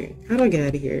doing? How do I get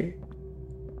out of here?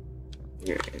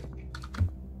 Alright.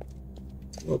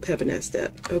 A little pep in that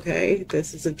step. Okay,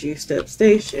 this is a juice step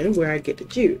station where I get the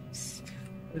juice.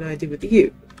 What do I do with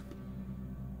you?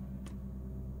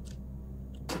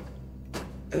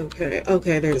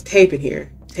 Okay, there's tape in here.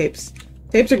 Tapes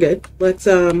are good. Let's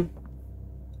go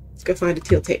find a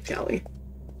teal tape, shall we?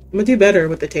 I'm gonna do better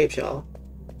with the tape, y'all.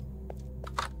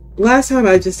 Last time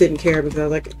I just didn't care because I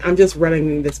was like, I'm just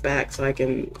running this back so I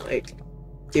can like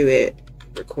do it,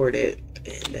 record it,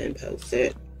 and then post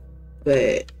it.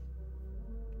 But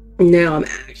now I'm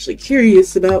actually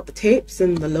curious about the tapes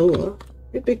and the Lola.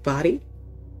 Your big body.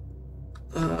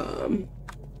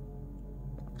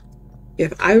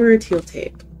 If I were a teal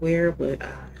tape, where would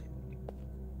I?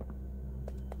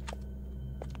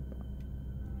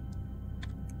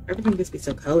 Everything must be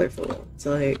so colorful. It's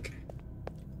like,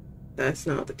 that's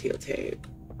not the teal tape.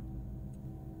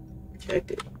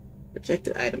 Rejected.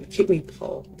 Rejected item. Kick me,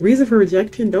 Paul. Reason for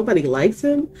rejection, nobody likes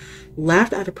him.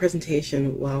 Laughed at a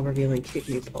presentation while revealing Kick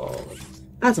me, Paul.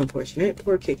 That's unfortunate.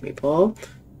 Poor Kick me, Paul.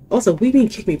 Also, we mean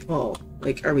Kick me, Paul.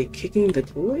 Like, are we kicking the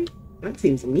toy? That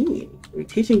seems mean. Are we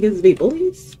teaching kids to be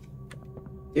bullies?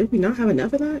 Did we not have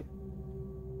enough of that?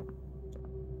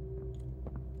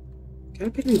 Can I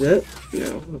pick these up?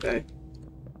 No, okay.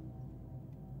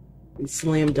 And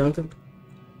slam dunk them.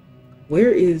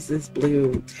 Where is this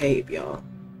blue tape, y'all?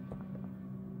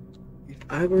 If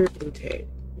I were blue tape,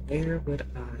 where would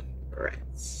I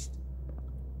rest?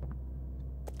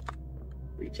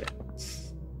 Rejects.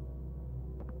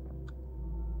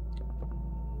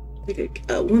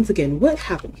 Once again, what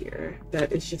happened here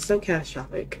that is just so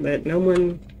catastrophic that no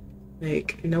one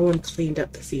cleaned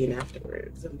up the scene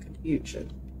afterwards? I'm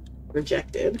confused.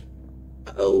 Rejected.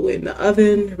 Oh, in the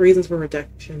oven. Reasons for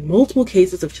rejection. Multiple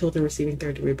cases of children receiving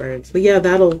third-degree burns. But yeah,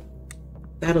 that'll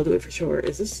do it for sure.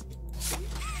 Is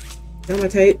that my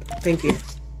tape? Thank you.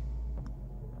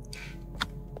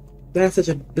 That's such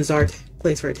a bizarre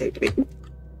place for a tape to be.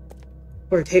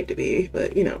 Or a tape to be,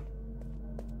 but you know.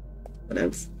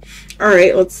 Whatever.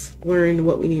 Alright, let's learn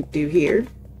what we need to do here.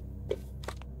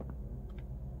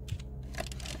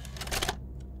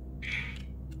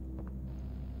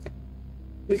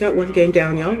 We got one game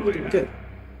down, y'all. We're doing good.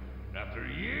 After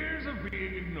years of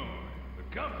being ignored, the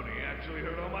company actually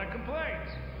heard all my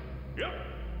complaints. Yep,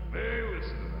 they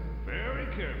listened to them very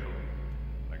carefully.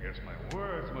 I guess my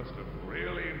words must have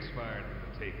really inspired them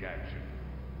to take action.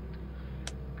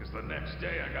 Because the next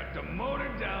day I got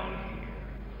demoted down here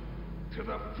to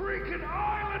the freaking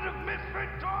island of misfit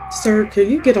toys! Sir, can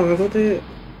you get on with it?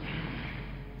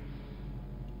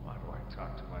 Why do I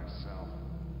talk to myself?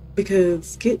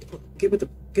 Because get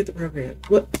the program.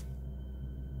 What?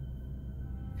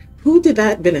 Who did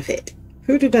that benefit?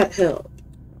 Who did that help?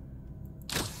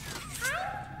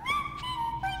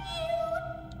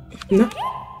 Not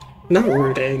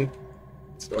wording.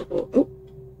 Oh.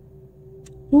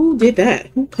 Who did that?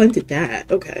 Who punted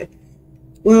that? Okay.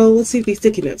 Well, let's see if these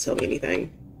sticky notes tell me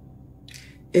anything.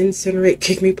 Incinerate,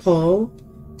 kick me, Paul.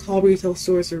 Call retail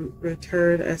stores to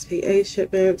return SPA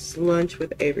shipments. Lunch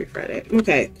with Avery Friday.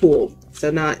 Okay, cool.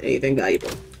 So not anything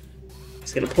valuable.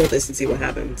 Just gonna pull this and see what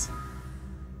happens.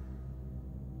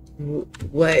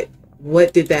 What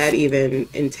did that even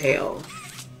entail?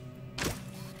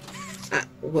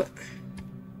 What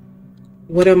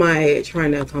am I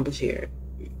trying to accomplish here?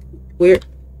 Where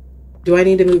do I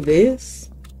need to move this?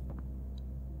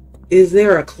 Is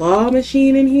there a claw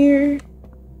machine in here?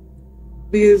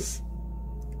 Because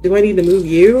do I need to move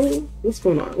you? What's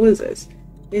going on? What is this?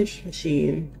 Inch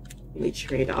machine. Only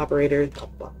trained operator. Blah,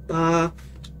 blah, blah.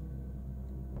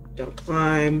 Don't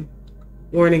climb.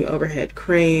 Warning, overhead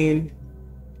crane.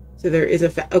 So there is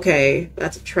a okay,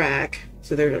 that's a track.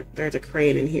 So there's a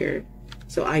crane in here.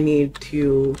 So I need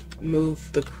to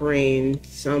move the crane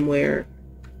somewhere.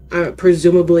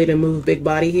 Presumably to move Big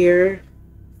Body here.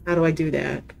 How do I do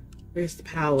that? Where's the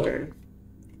power?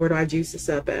 Where do I juice this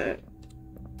up at?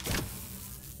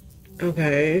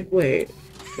 Okay, wait.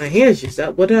 My hand's juiced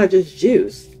up. What did I just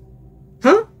juice?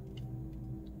 Huh?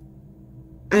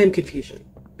 I am confusion.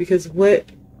 Because what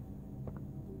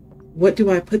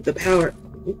do I put the power?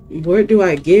 Where do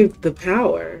I give the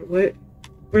power? Where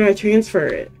do I transfer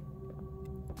it?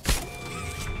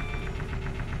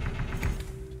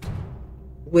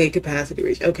 Weight capacity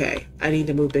reach. Okay, I need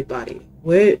to move Big Body.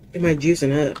 What am I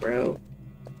juicing up, bro?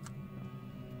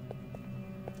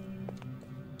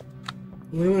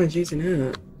 What am I juicing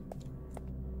up?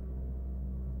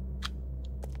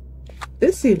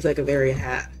 This seems like a very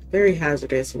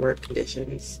hazardous work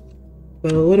conditions.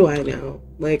 But what do I know?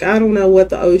 Like, I don't know what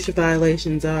the OSHA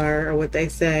violations are or what they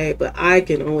say, but I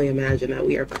can only imagine that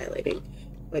we are violating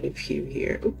quite a few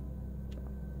here.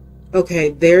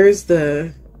 Okay, there's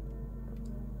the...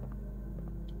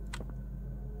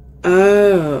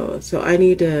 Oh, so I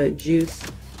need to juice.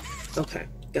 Okay,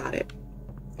 got it.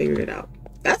 Figured it out.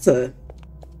 That's a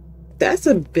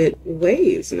bit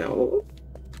ways, no?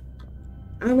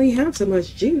 I only have so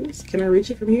much juice. Can I reach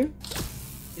it from here?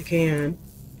 I can.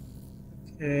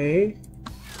 Okay.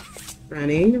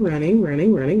 Running.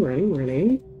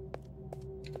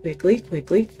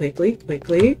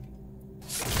 Quickly.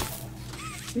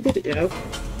 We did it, Joe.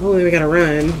 Oh, we gotta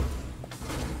run.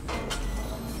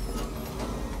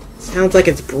 Sounds like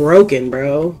it's broken,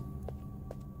 bro.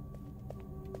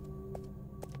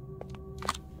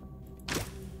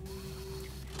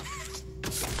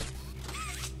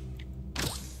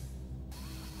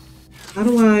 How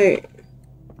do I...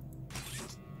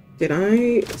 Did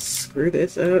I screw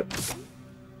this up?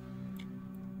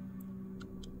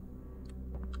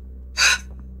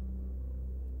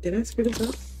 Did I screw this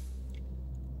up?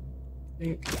 I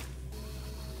think...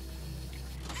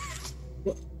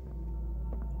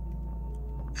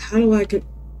 How do I get...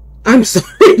 I'm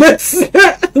sorry, that's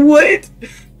not... What?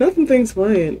 Nothing's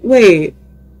playing. Wait,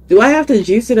 do I have to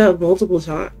juice it up multiple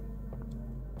times?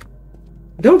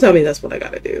 Don't tell me that's what I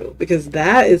gotta do, because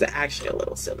that is actually a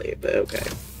little silly, but okay.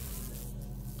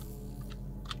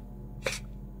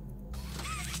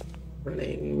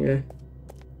 Running.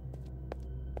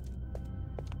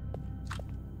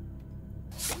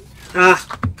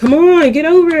 Ah, come on, get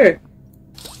over!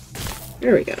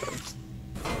 There we go.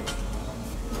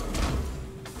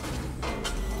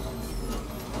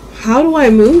 How do I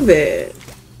move it?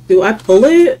 Do I pull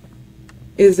it?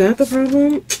 Is that the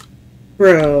problem?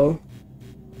 Bro.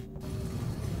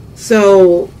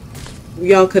 So,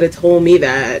 y'all could have told me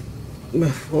that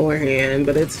beforehand,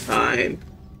 but it's fine.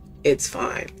 It's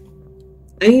fine.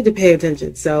 I need to pay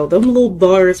attention. So, them little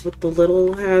bars with the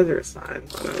little hazard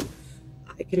signs on them,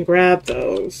 I can grab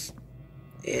those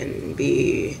and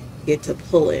get to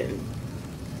pulling.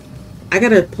 I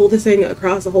gotta pull this thing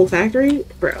across the whole factory?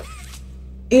 Bro.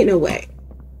 Ain't no way.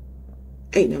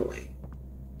 Ain't no way.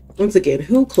 Once again,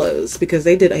 who closed? Because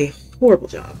they did a horrible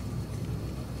job.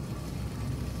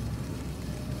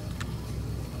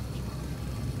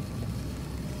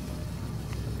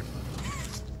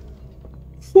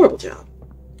 Horrible job.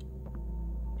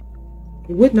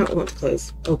 Would not want to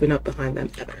open up behind them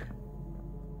ever.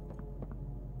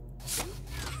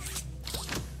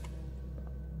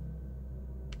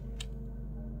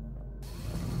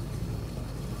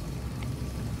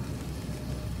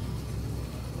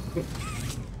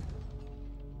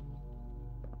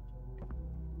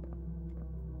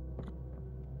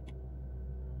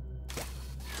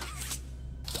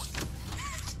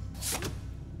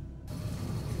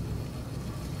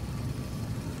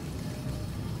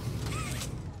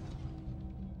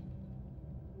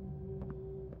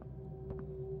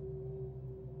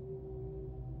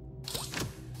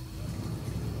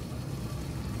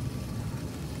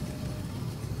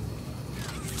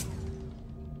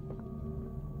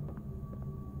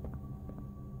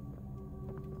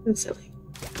 That's silly.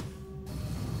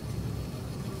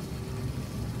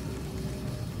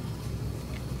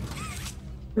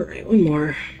 Alright, one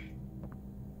more.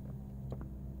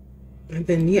 And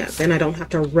then, yeah, then I don't have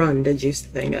to run to juice the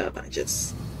thing up. I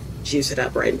just juice it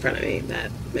up right in front of me.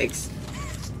 That makes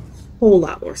a whole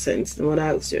lot more sense than what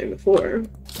I was doing before.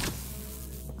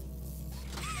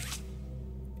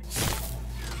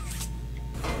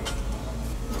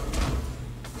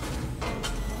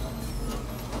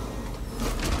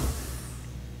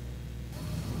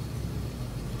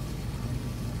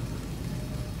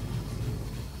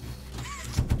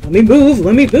 Let me move,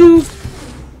 let me move.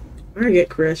 I get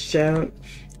crushed out.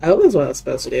 Oh, that's what I was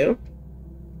supposed to do.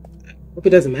 Hope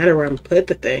it doesn't matter where I'm put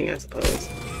the thing, I suppose.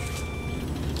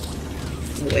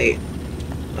 Wait.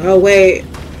 Oh, wait.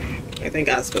 I think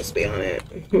I was supposed to be on it.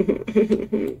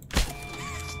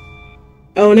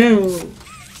 Oh, no.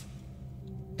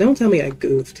 Don't tell me I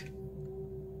goofed.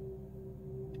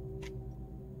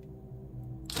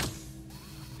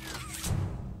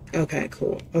 Okay,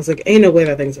 cool. I was like, ain't no way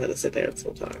that thing's gonna sit there this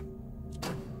whole time.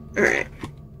 Alright.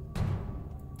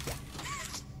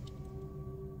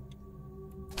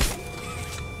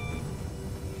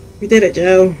 You did it,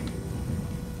 Joe.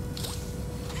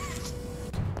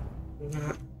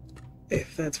 Not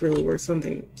if that's really worth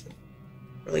something.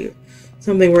 Really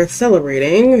something worth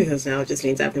celebrating, because now it just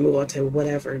means I have to move on to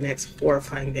whatever next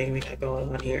horrifying thing we got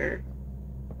going on here.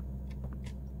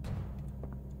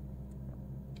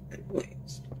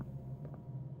 Anyways.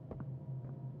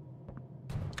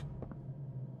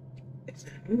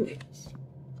 Anyways.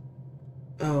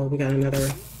 Oh, we got another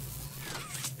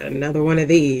one of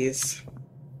these.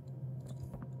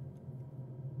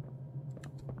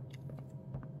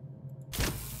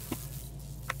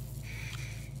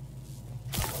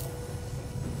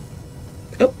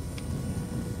 Oh.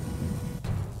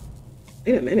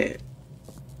 Wait a minute.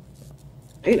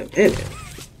 Wait a minute.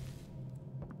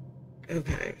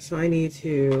 Okay, so I need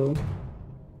to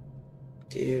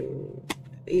do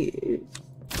these.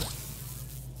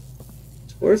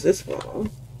 Where's this wall?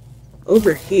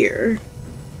 Over here.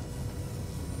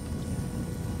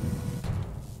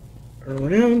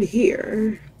 Around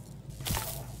here.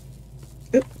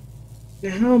 Oop.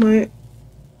 Now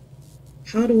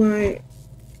how do I...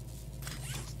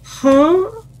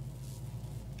 Huh?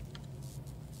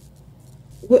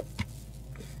 What?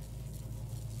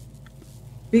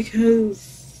 Because...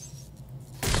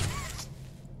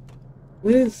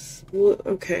 What,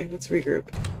 okay, let's regroup.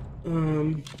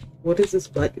 What does this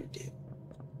button do?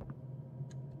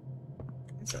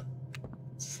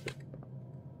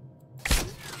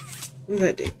 What does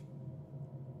that do?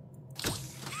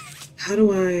 How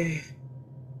do I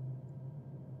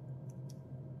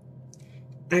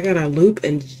gotta loop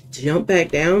and jump back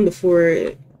down before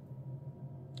it...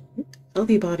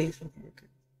 Healthy bodies.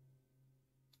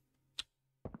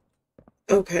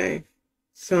 Okay.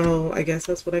 So I guess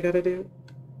that's what I gotta do.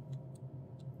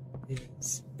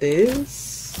 This.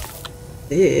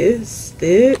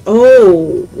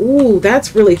 Oh, ooh,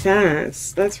 that's really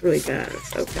fast. That's really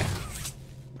fast. Okay.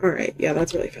 All right. Yeah,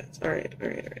 that's really fast. All right.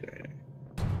 Okay.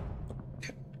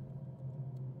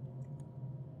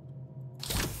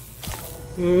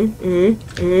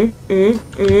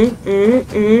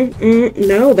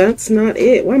 No, that's not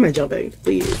it. Why am I jumping?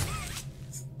 Please.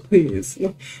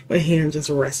 My hand just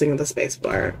resting on the space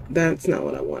bar. That's not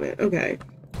what I wanted. Okay.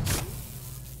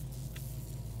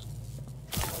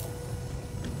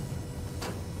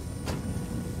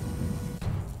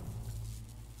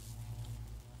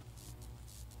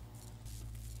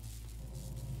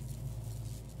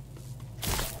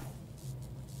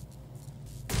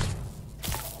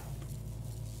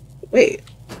 Wait,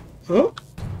 huh?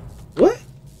 What?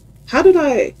 What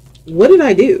did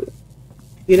I do?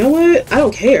 You know what? I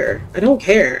don't care. I don't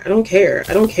care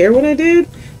what I did,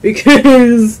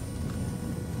 because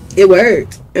it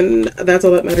worked, and that's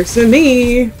all that matters to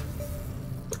me.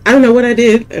 I don't know what I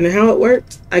did and how it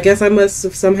worked. I guess I must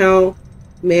have somehow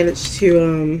managed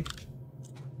to,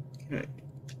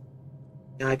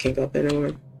 now I can't go up there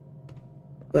anymore.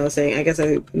 What I was saying, I guess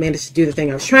I managed to do the thing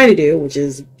I was trying to do, which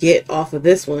is get off of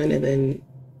this one, and then,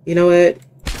 you know what?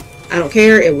 I don't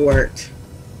care, it worked.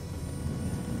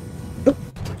 Oh,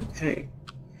 okay.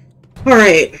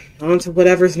 Alright, on to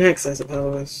whatever's next, I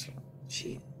suppose.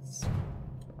 Jeez.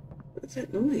 What's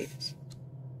that noise?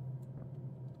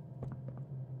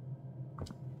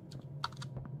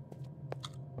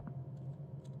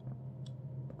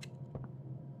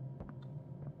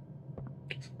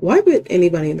 Why would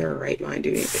anybody in their right mind do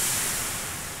anything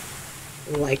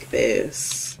like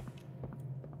this?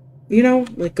 You know,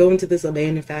 like go into this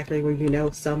abandoned factory where you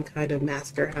know some kind of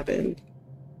massacre happened.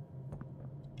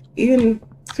 even,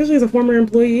 especially as a former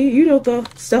employee, you know the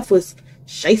stuff was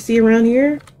shicey around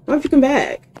here. Why don't you come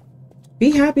back?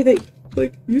 Be happy that,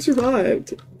 like, you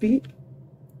survived. Be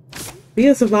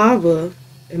a survivor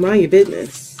and mind your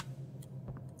business.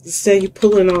 Instead, you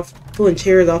pulling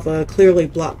chairs off of clearly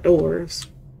blocked doors.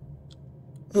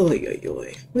 Oh, yo.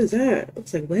 What is that?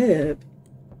 Looks like web.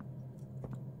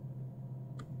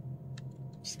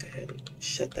 Just go ahead and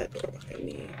shut that door behind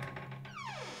me.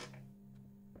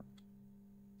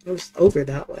 I was over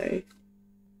that way.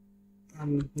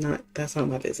 That's not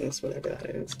my business, whatever that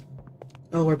is.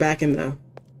 Oh, we're back in the...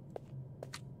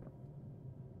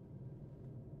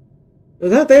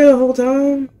 Was that there the whole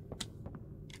time?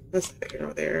 That's there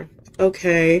or there.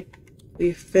 Okay.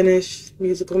 We finished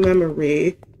musical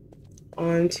memory.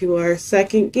 On to our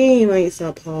second game, I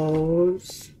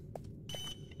suppose.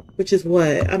 Which is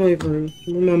what? I don't even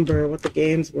remember what the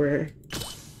games were.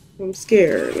 I'm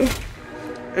scared.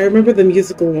 I remember the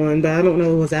musical one, but I don't know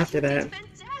what was after that.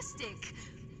 Fantastic!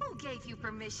 Who gave you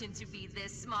permission to be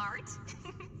this smart?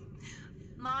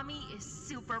 Mommy is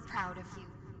super proud of you,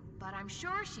 but I'm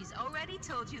sure she's already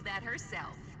told you that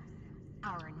herself.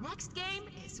 Our next game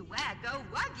is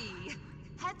Whack-A-Wuggy.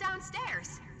 Head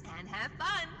downstairs and have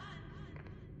fun.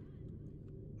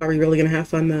 Are we really gonna have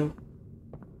fun though?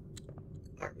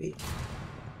 Are we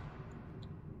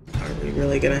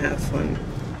really gonna have fun?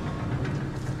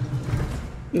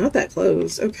 Not that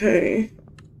close. Okay.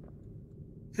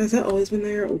 Has that always been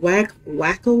there?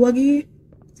 Whack-A-Wuggy?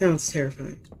 Sounds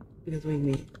terrifying. Because what do you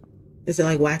mean? Is it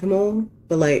like whack-a-mole?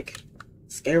 But like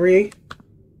scary?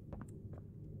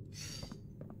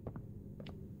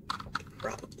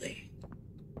 Probably.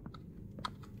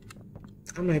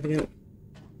 I'm not even gonna...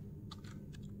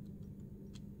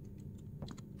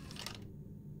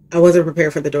 I wasn't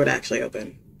prepared for the door to actually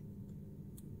open.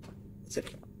 What's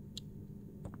it?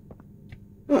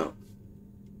 Oh.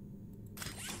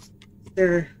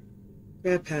 They're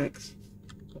GrabPacks.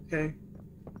 Okay.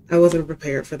 I wasn't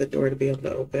prepared for the door to be able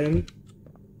to open.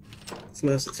 So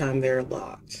most of the time they're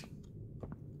locked.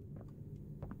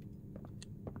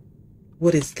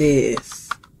 What is this?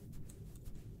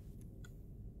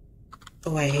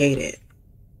 Oh, I hate it.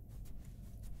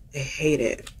 I hate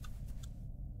it.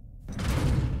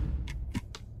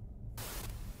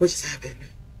 What just happened?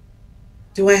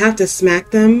 Do I have to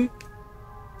smack them?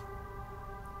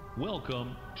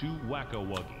 Welcome to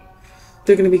Whack-A-Wuggy.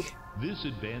 They're gonna be... This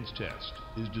advanced test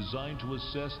is designed to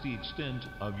assess the extent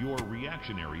of your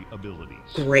reactionary abilities.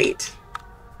 Great.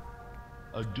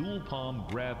 A dual palm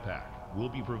GrabPack will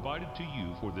be provided to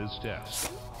you for this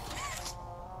test.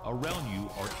 Around you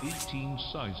are 18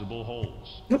 sizable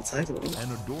holes. Not sizable.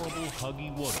 An adorable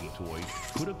Huggy Wuggy toy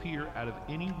could appear out of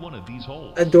any one of these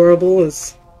holes. Adorable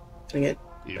is... Dang it.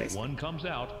 If Nice. one comes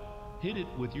out, hit it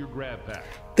with your GrabPack.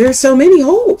 There's so many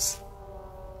holes.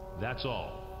 That's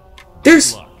all.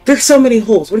 There's so many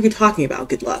holes. What are you talking about?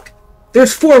 Good luck.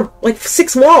 There's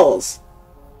 6 walls.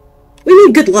 We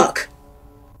need good luck.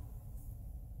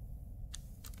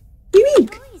 What do you mean?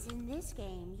 Toys in this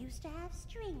game used to have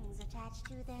strings attached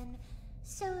to them,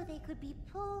 so they could be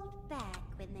pulled back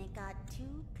when they got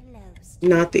too close.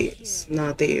 Not these.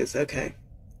 Not these. Okay.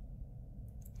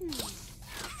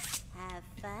 Have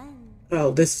fun.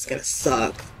 Oh, this is gonna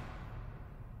suck.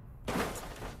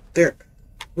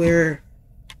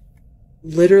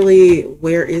 Literally,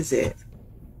 where is it?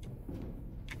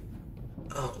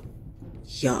 Oh,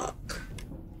 yuck.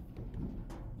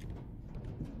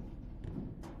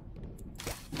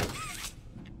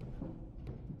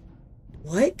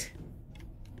 What?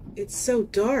 It's so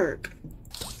dark.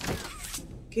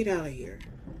 Get out of here.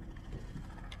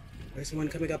 There's one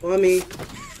coming up on me.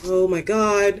 Oh my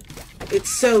god. It's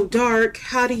so dark.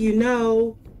 How do you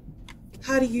know?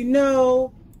 How do you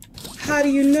know? How do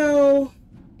you know?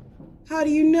 How do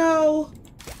you know?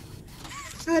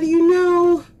 How do you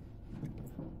know?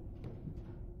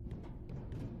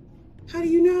 How do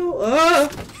you know? Ah!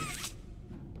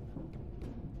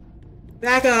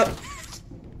 Back up.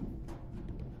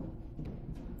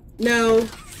 No.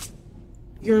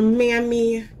 You're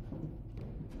mammy.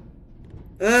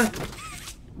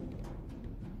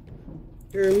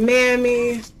 You're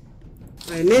mammy.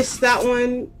 I missed that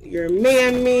one. You're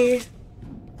mammy.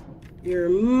 Your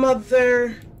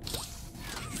mother.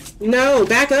 No,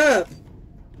 back up.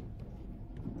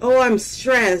 Oh, I'm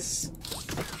stressed.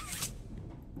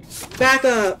 Back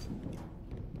up.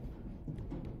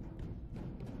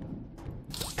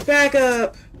 Back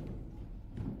up.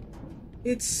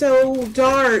 It's so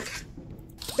dark.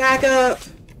 Back up.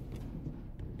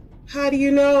 How do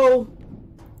you know?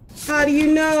 How do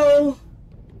you know?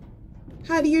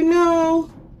 How do you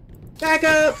know? Back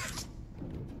up.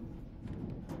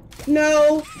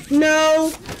 No,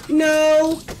 no,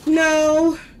 no,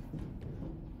 no.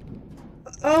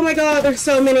 Oh my god, there's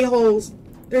so many holes.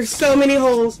 There's so many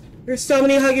holes. There's so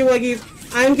many Huggy Wuggies.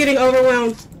 I'm getting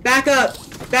overwhelmed. Back up.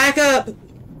 Back up.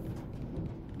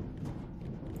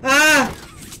 Ah.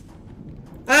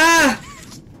 Ah.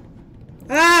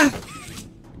 Ah.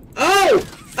 Oh.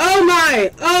 Oh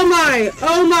my. Oh my.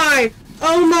 Oh my.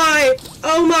 Oh my.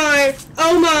 Oh my.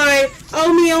 Oh my.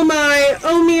 Oh me. Oh my.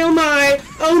 Oh me. Oh my.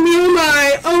 Oh me. Oh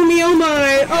my. Oh me. Oh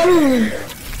my. Oh.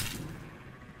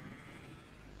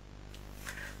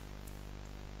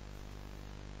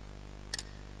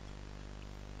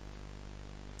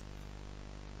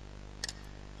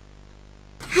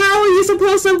 How are you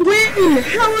supposed to win?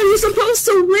 How are you supposed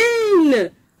to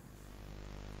win?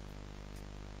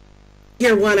 I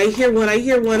hear one, I hear one, I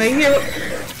hear one, I hear one.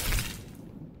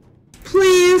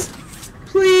 Please,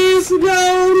 please, no,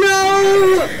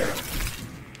 no.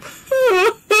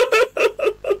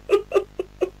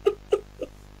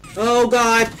 Oh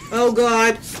God, oh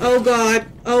God, oh God,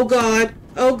 oh God,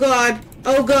 oh God,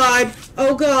 oh God,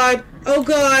 oh God, oh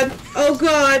God, oh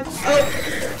God,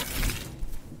 oh.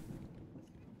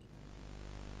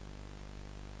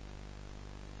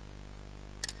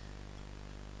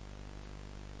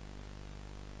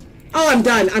 Oh, I'm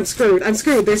done. I'm screwed. I'm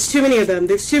screwed. There's too many of them.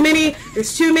 There's too many.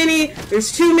 There's too many.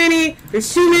 There's too many.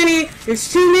 There's too many.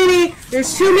 There's too many.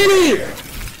 There's too many.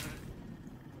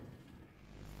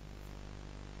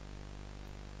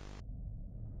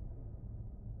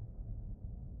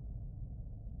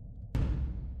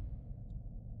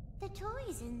 The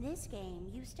toys in this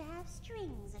game used to have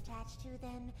strings attached to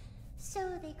them,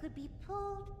 so they could be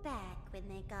pulled back when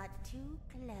they got too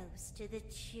close to the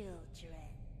children.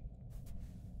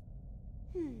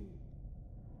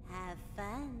 Have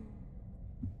fun.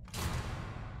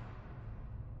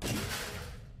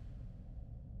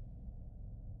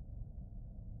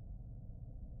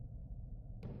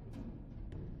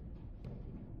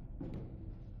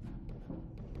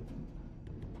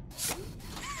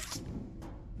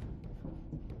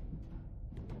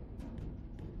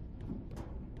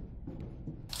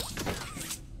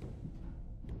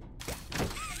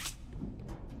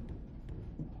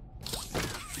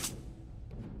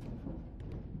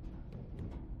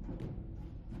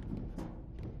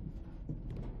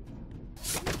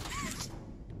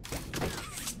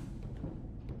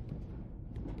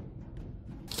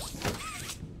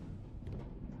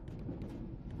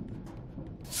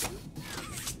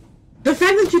 The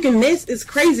fact that you can miss is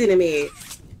crazy to me.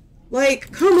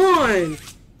 Like, come on.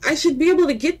 I should be able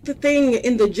to get the thing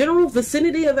in the general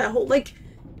vicinity of that hole. Like,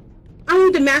 I don't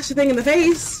need to mash the thing in the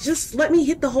face. Just let me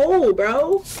hit the hole,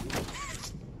 bro.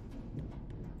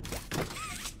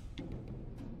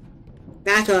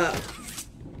 Back up.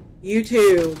 You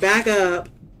too. Back up.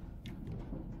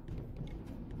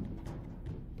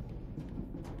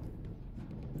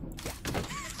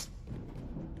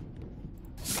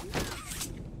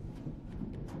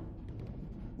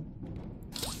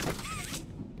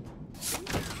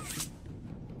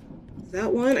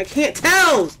 That one? I can't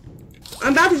tell!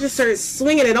 I'm about to just start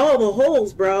swinging at all the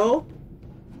holes, bro.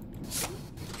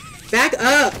 Back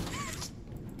up!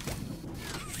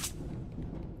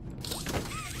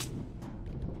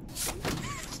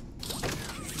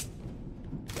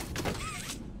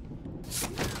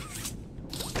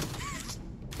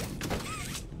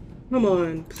 Come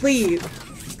on, please.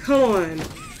 Come on.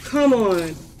 Come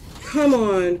on. Come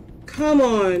on. Come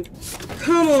on.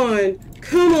 Come on.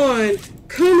 Come on.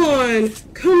 Come on,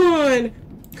 come on,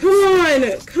 come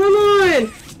on, come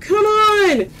on, come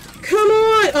on, come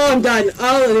on. Oh, I'm done.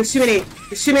 Oh, there's too many.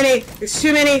 There's too many. There's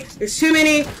too many. There's too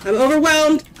many. I'm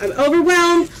overwhelmed. I'm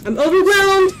overwhelmed. I'm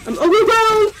overwhelmed. I'm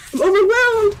overwhelmed. I'm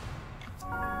overwhelmed.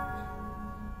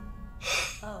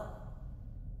 Oh,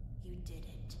 you did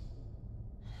it.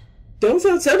 Don't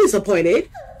sound so disappointed.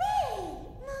 Hooray!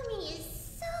 Mommy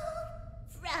is so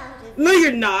proud of No,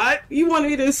 you're not. You wanted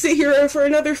me to sit here for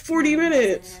another 40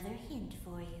 minutes. Another hint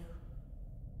for you.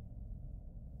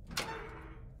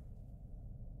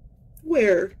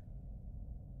 Where?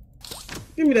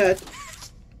 Give me that.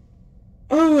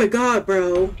 Oh my god,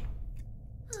 bro.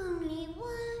 Only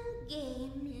one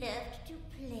game left to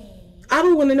play. I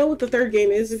don't want to know what the third game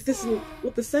is. If this is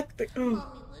what the second. Oh. Mommy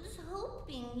was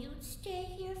hoping you'd stay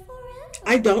here forever.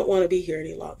 I don't want to be here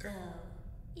any longer. Oh,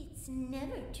 it's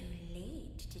never too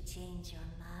late to change your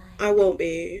mind. I won't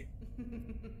be.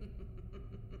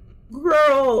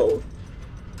 Girl.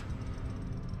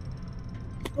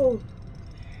 Oh.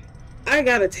 I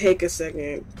gotta take a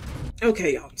second.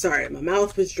 Okay, y'all. I'm sorry. My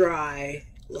mouth was dry.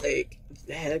 Like,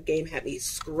 that game had me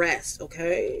stressed,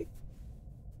 okay?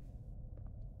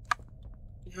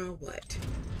 Now what?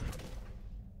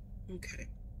 Okay.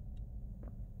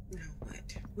 Now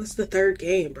what? What's the third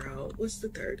game, bro? What's the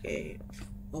third game?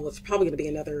 Oh, it's probably gonna be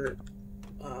another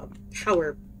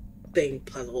power thing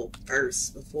puzzle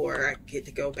first before I get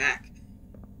to go back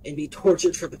and be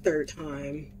tortured for the third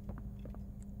time.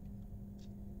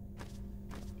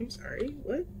 I'm sorry,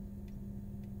 what?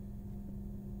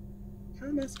 How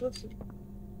am I supposed to...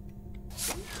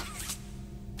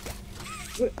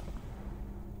 What?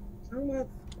 How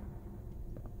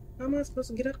am I supposed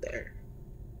to get up there?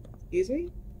 Excuse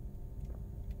me?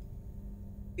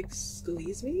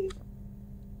 Excuse me?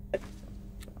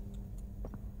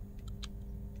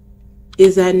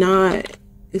 Is that not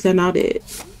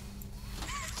it?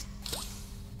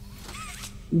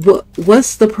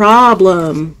 What's the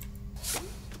problem?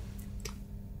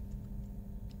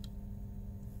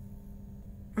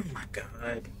 Oh my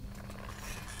god.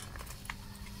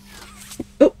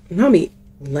 Oh, not me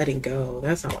letting go.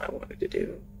 That's all I wanted to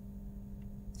do.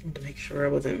 I wanted to make sure I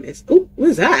wasn't missing. Oh, what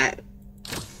is that?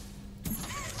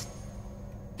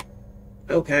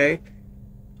 Okay.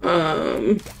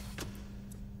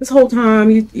 This whole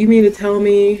time you mean to tell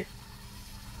me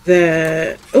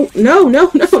that... Oh, no.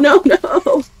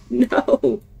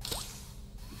 No.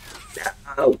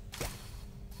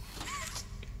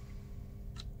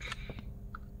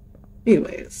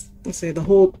 Anyways, let's say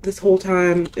this whole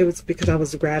time it was because I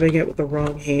was grabbing it with the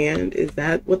wrong hand. Is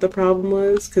that what the problem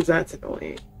was? Because that's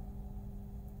annoying.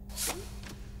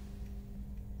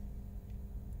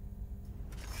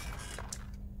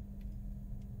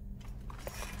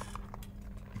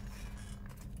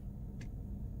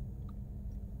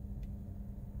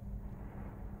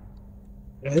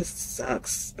 This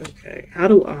sucks. Okay, how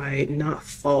do I not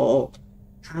fall?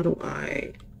 How do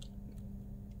I...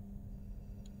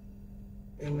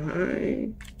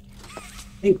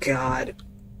 Thank God.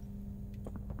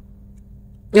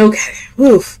 Okay,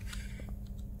 woof.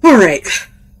 Alright.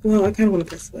 Well, I kind of want to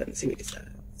press the button and see what he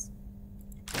says.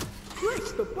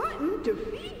 Press the button to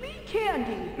feed me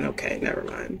candy. Okay, never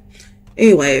mind.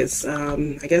 Anyways,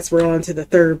 I guess we're on to the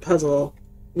third puzzle.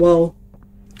 Well...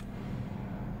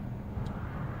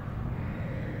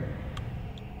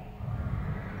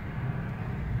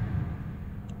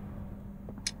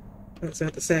 I was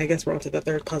about to say, I guess we're on to the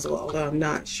third puzzle, although I'm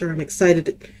not sure I'm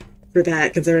excited for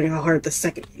that, considering how hard the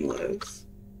second one was.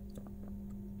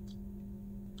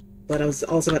 But I was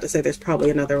also about to say there's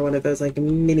probably another one of those, like,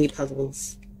 mini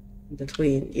puzzles in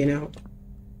between, you know?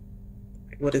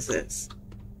 What is this?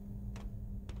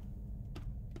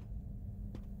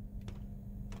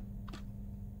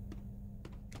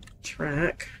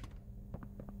 Track.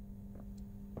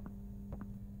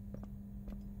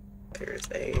 There's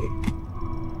a...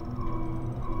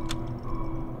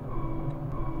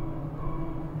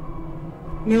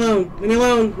 Leave me alone. Leave me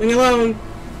alone. Leave me alone.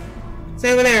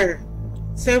 Stay over there.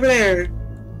 Stay over there.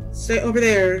 Stay over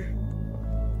there.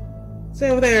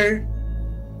 Stay over there.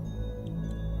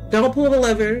 Don't pull the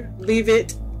lever. Leave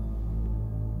it.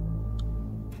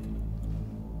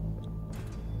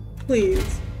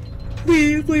 Please.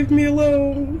 Please leave me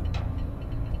alone.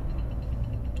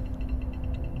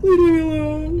 Leave me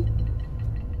alone.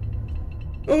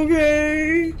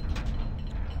 Okay.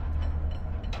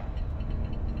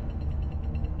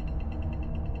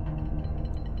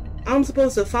 I'm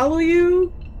supposed to follow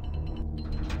you?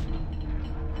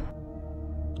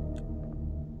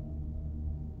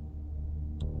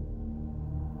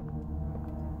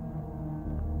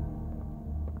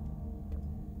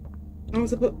 I'm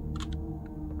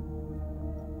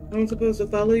supposed to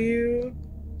follow you?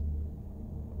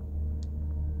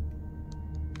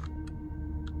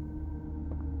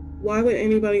 Why would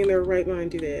anybody in their right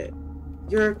mind do that?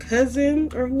 Your cousin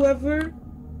or whoever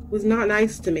was not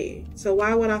nice to me, so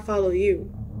why would I follow you?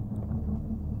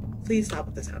 Please stop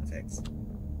with the sound effects.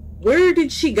 Where did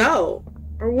she go?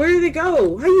 Or where did it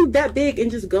go? How are you that big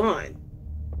and just gone?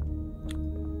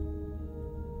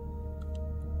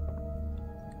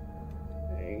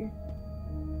 Okay.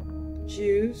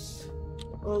 Juice.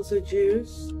 Also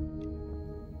juice.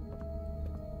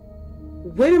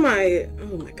 When am I...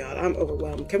 Oh my god, I'm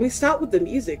overwhelmed. Can we stop with the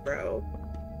music, bro?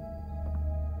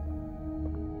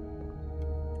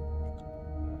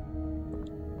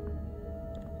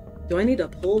 Do I need to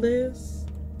pull this?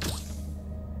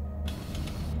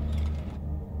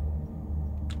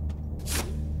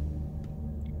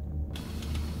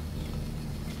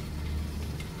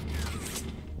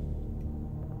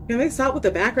 Can they stop with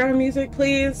the background music,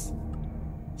 please?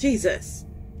 Jesus.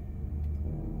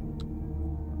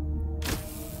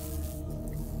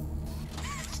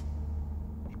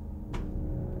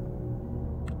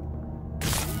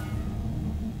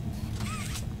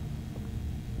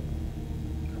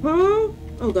 Huh?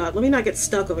 Oh god, let me not get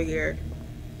stuck over here.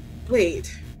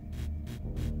 Wait.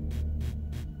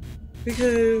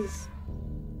 Because...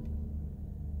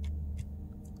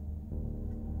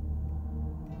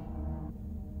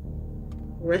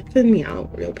 ripping me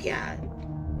out real bad.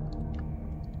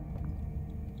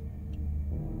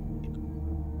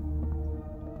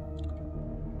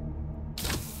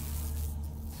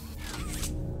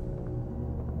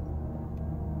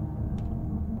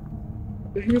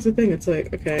 But here's the thing, it's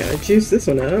like, okay, I juice this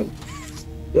one up,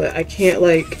 but I can't,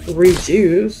 like,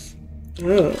 rejuice.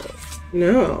 Oh,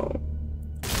 no.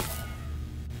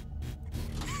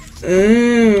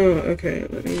 Oh, okay,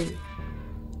 let me...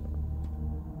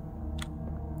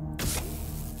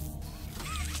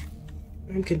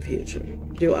 I'm confused.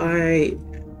 Do I...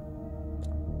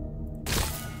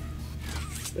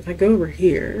 If I go over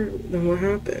here, then what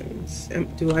happens?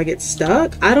 Do I get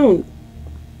stuck? I don't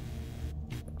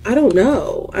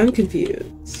know. I'm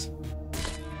confused.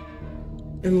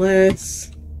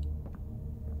 Unless...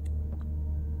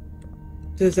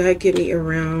 Does that get me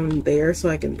around there so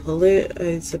I can pull it?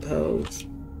 I suppose.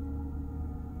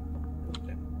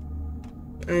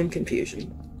 I'm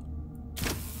confusion.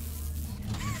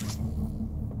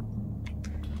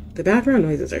 The background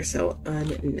noises are so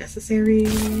unnecessary.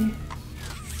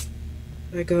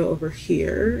 I go over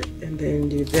here and then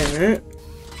do that.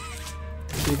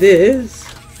 Do this.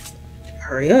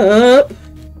 Hurry up.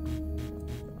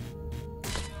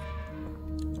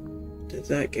 Does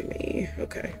that give me...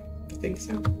 Okay, I think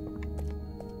so.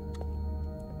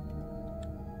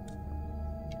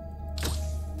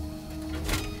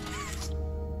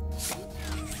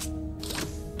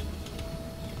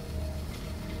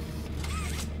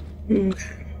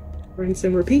 Okay. Rinse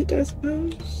and repeat, I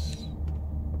suppose.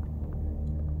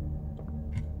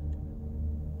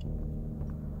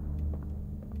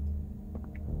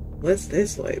 What's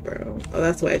this way, bro? Oh,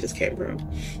 that's the way I just came from.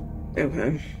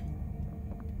 Okay.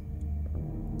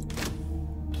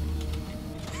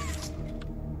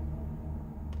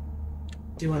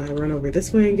 Do I run over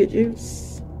this way and get juice?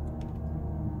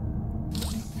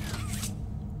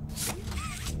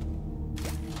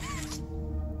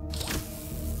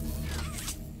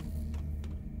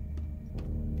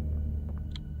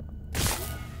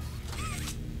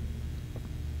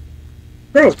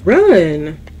 Bro,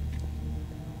 run!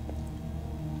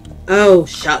 Oh,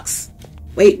 shucks.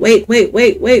 Wait. Oh,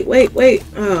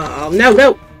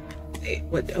 no. Wait,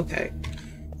 what? Okay. I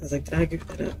was like, did I give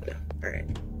that up? No.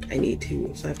 Alright. I need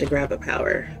to, so I have to grab a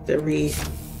power to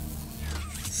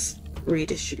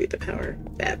redistribute the power.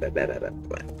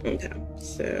 Okay,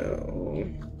 so...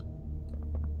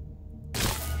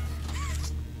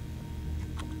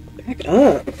 Back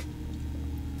up.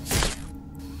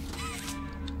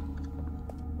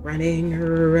 Running.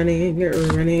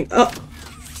 Oh!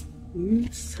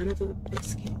 You son of a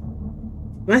biscuit.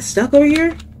 Am I stuck over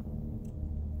here?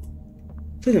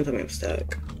 Please don't tell me I'm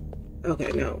stuck.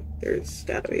 Okay, no. There's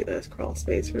gotta be this crawl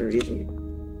space for a reason.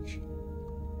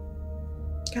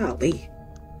 Golly.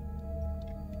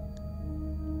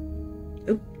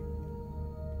 Oop.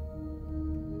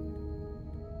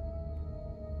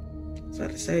 I was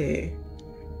about to say,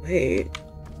 wait.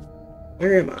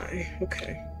 Where am I?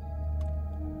 Okay.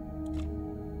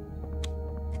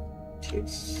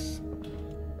 Juice.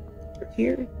 Over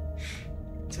here.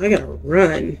 So I gotta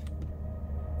run.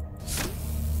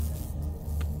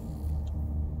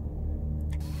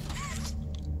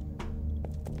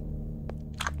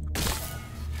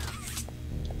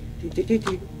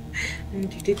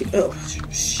 Oh,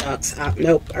 shucks.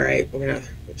 Nope. Alright, we're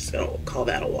just gonna call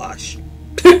that a wash.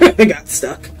 I got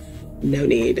stuck. No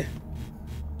need.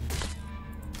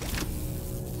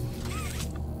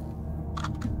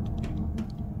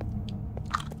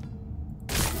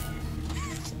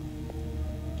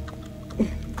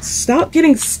 Stop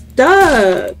getting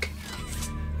stuck!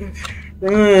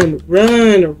 Run.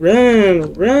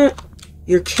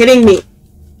 You're kidding me.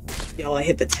 Y'all, I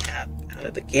hit the tab out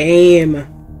of the game.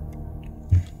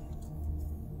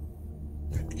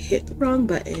 Hit the wrong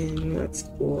button. That's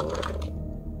cool.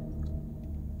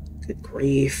 Good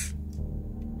grief.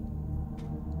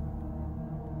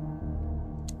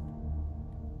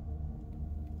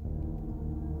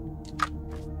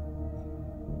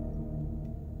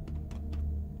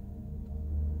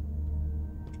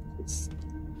 It's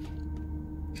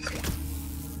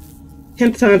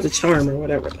 10th time's a charm, or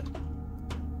whatever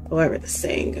the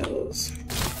saying goes.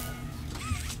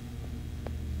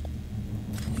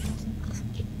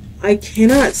 I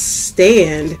cannot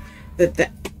stand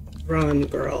that. Run,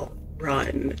 girl,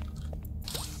 run.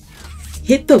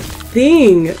 Hit the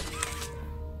thing.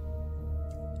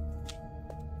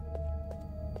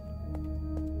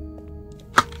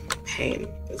 pain.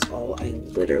 That's all I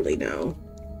literally know.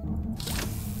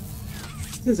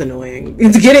 This is annoying.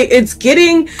 It's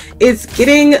getting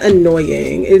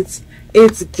annoying.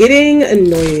 It's getting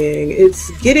annoying.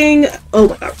 It's getting, oh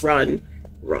my god, run.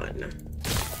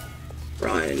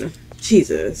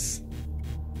 Jesus.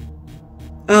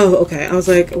 Oh, okay. I was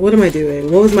like, what am I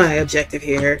doing? What was my objective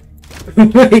here?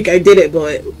 Like, I did it,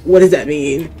 but what does that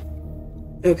mean?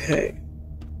 Okay.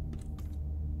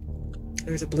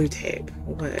 There's a blue tape.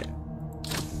 What?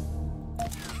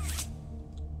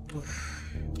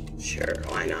 Sure,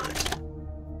 why not?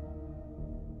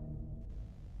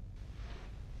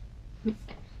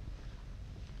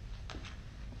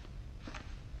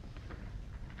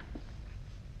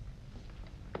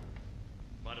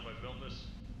 Mind if I film this?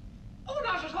 Oh,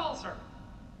 not at all, sir.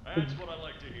 That's what I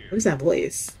like to hear. Who's that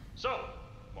voice? So,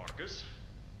 Marcus,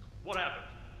 what happened?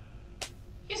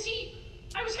 You see,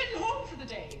 I was heading home for the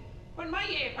day when my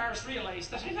afars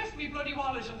realized that I left me bloody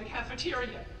wallet in the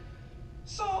cafeteria.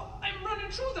 So I'm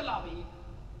running through the lobby,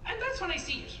 and that's when I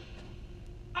see it.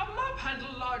 A mob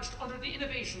handle lodged under the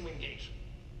innovation wing gate.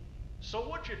 So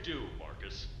what'd you do,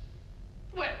 Marcus?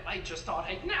 Well, I just thought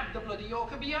I'd nab the bloody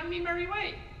yoke and be on me merry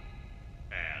way.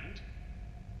 And?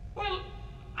 Well,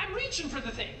 I'm reaching for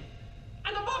the thing,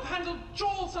 and the mob handle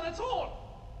jolts on its own.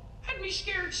 Had me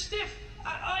scared stiff.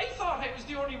 I thought I was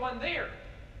the only one there.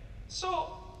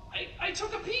 So I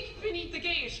took a peek beneath the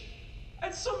gate,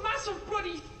 and some massive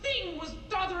bloody thing was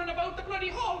dothering about the bloody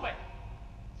hallway.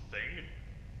 Thing?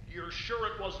 You're sure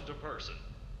it wasn't a person?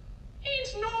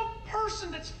 Ain't no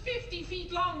person that's 50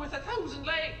 feet long with 1,000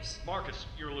 legs. Marcus,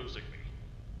 you're losing me.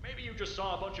 Maybe you just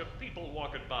saw a bunch of people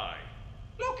walking by.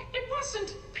 Look, it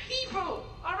wasn't people,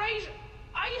 alright?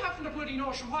 I haven't a bloody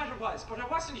notion what it was, but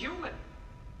it wasn't human.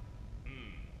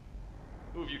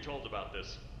 Who have you told about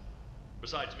this?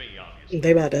 Besides me, obviously.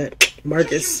 They about to Marcus.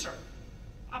 Just you, sir.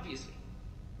 Obviously.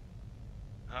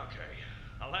 Okay.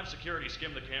 I'll have security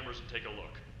skim the cameras and take a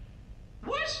look.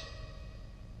 What?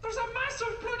 There's a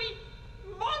massive bloody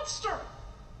monster!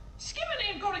 Skimming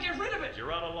ain't gonna get rid of it!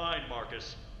 You're out of line,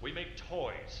 Marcus. We make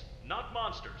toys, not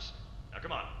monsters. Now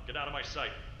come on, get out of my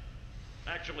sight.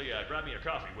 Actually, grab me a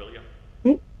coffee, will you?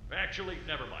 Actually,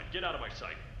 never mind. Get out of my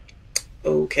sight.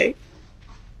 Okay.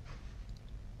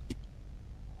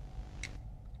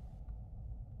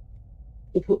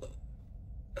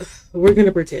 We're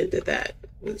gonna pretend that that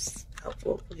was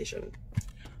helpful information.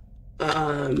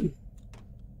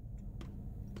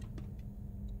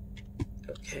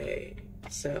 Okay,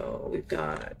 so we've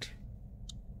got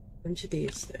a bunch of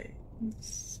these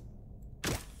things.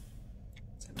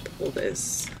 Let's pull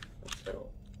this a little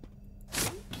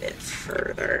bit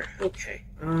further. Okay.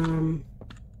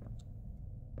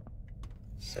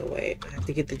 So wait, I have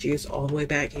to get the juice all the way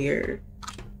back here.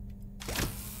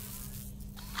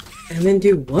 And then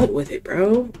do what with it,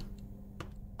 bro?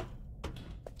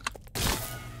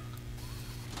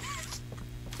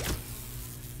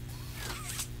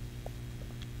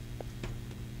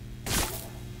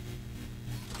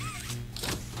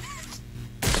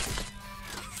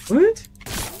 What?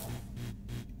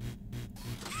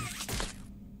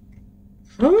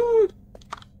 Huh?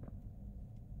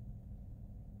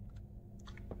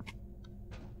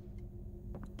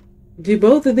 Do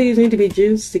both of these need to be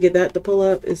juiced to get that to pull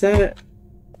up? Is that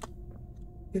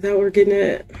what we're getting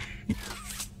at?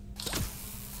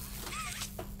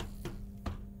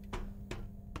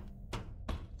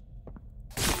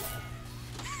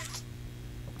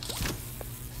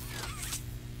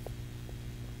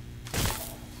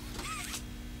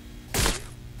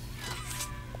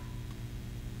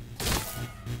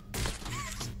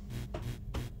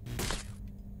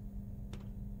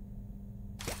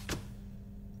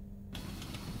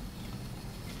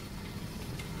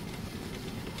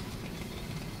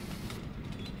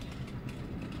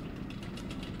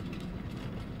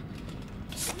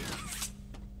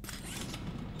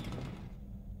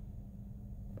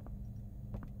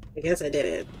 I guess I did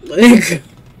it. Like,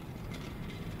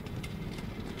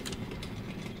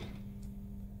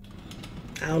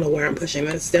 I don't know where I'm pushing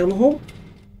this. Down the hole?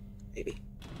 Maybe.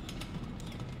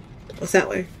 What's that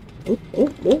way? Oh, oh,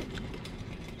 oh.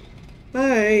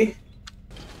 Bye.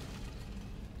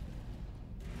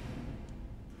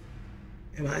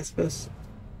 Am I supposed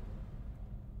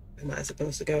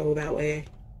to go that way?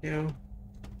 No.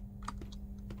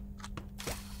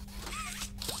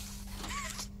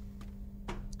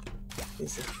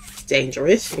 This is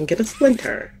dangerous. You can get a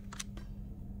splinter.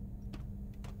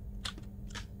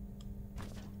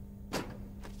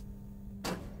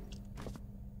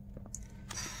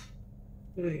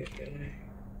 I'm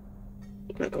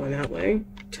not going that way.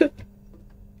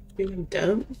 Being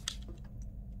dumb.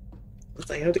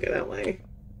 I have to go that way.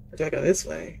 Or do I go this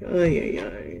way? Oh, yeah.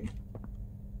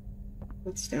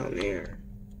 What's down there?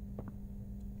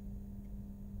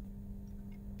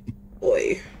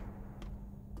 Boy.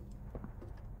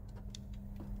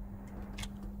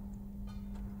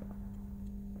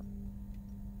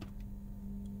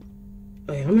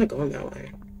 Oh yeah, I'm not going that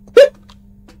way.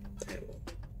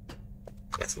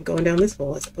 Guess I'm going down this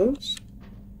hole, I suppose.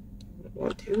 I don't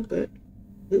want to, but...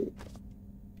 Ooh.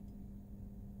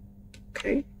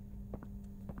 Okay.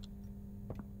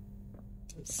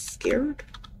 I'm scared.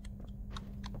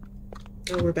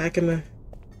 Oh, we're back in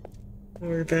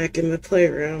the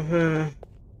playroom, huh?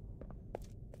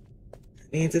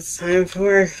 That means it's time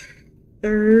for our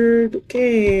third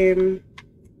game.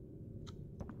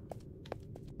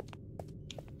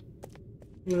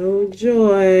 Oh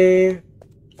joy.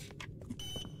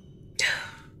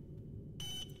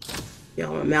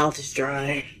 Y'all, my mouth is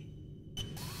dry.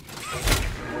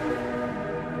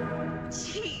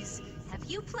 Jeez, have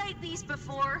you played these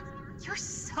before? You're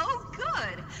so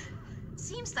good.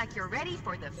 Seems like you're ready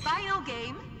for the final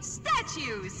game,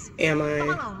 statues. Am I?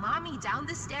 Follow Mommy down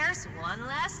the stairs one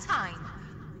last time.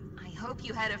 I hope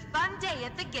you had a fun day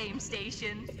at the game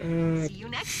station. See you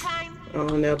next time. I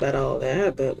don't know about all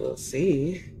that, but we'll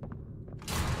see.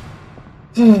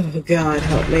 Oh, God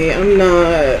help me. I'm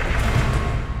not...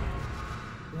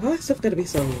 Why is stuff gotta be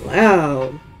so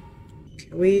loud?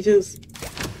 Can we just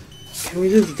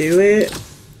do it?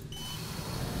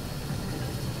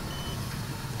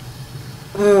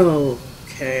 Oh,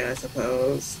 okay, I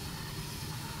suppose.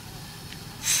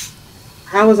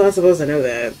 How was I supposed to know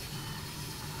that?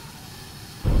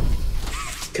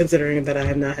 Considering that I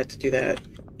have not had to do that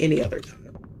any other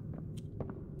time.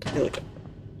 I feel like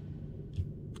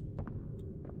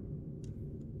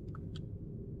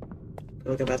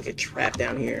I'm about to get trapped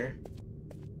down here.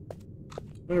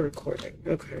 I'm recording.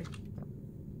 Okay.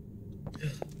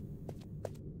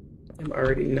 I'm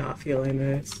already not feeling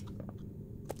this.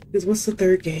 Because what's the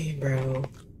third game, bro?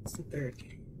 What's the third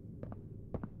game?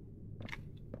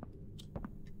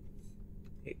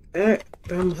 That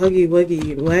dumb huggy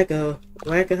wuggy wacka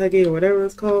huggy or whatever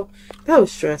it's called. That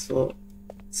was stressful.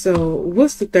 So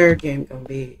what's the third game gonna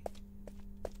be?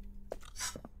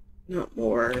 Not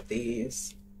more of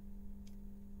these.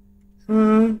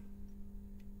 Huh?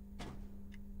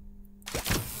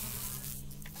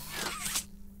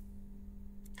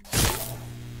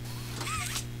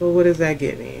 Well, what does that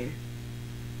get me?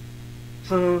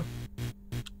 Huh?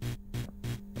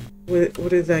 What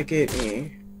does that get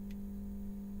me?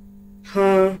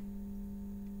 Huh?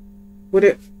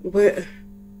 What?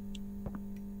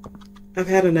 I've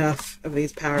had enough of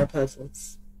these power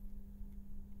puzzles.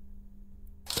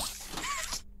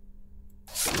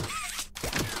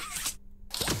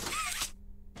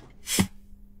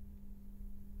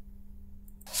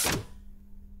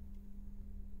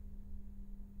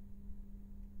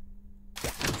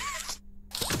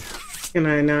 Can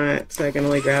I not? So I can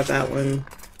only grab that one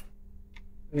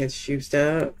when it's juiced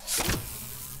up.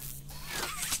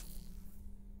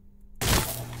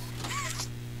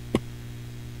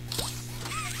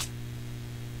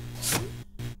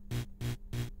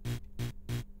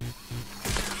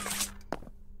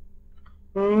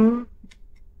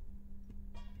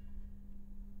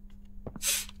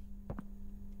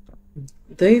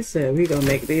 They said we gonna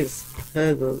make these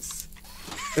puzzles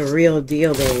the real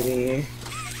deal, baby.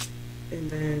 And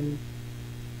then,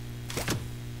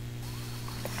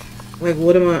 like,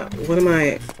 what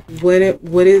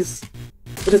is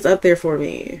up there for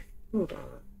me? Hold on.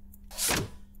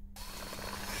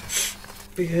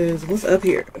 Because what's up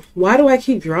here? Why do I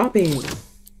keep dropping?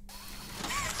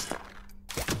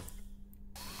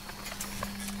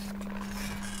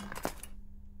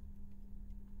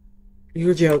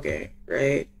 You're joking,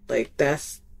 right? Like,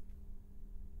 that's...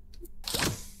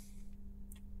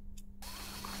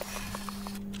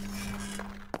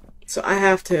 So I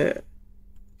have to...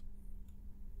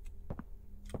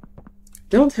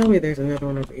 Don't tell me there's another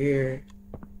one over here.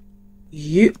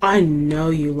 I know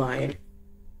you lying.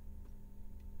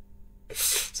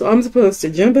 So I'm supposed to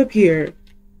jump up here,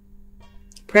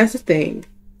 press a thing,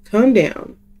 come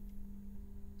down,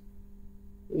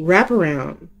 wrap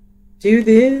around, do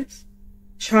this,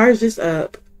 charge this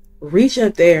up, reach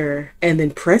up there, and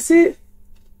then press it?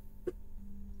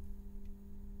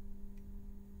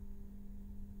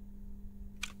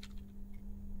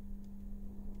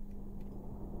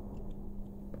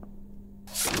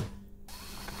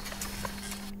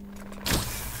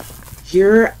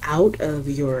 You're out of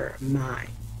your mind.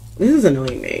 This is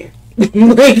annoying me.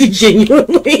 Like,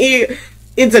 genuinely,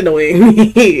 it's annoying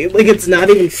me. Like, it's not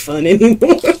even fun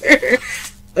anymore.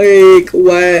 Like,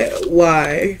 what?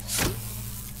 Why?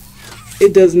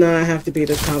 It does not have to be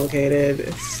this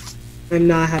complicated. I'm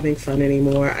not having fun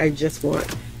anymore. I just want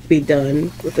to be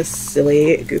done with this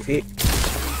silly, goofy.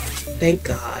 Thank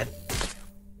God.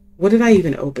 What did I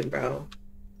even open, bro?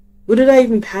 What did I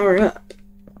even power up?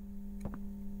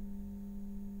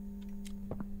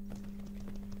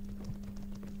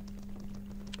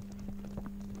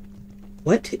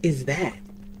 What is that?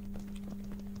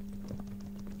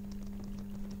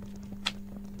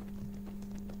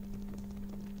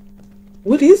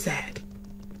 What is that?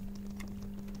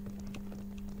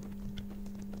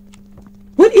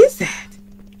 What is that?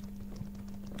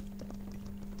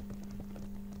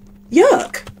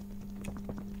 Yuck!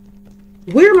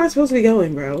 Where am I supposed to be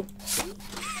going, bro?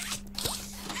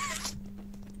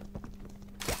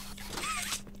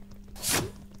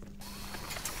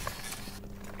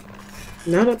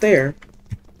 Not up there.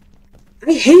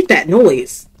 I hate that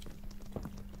noise.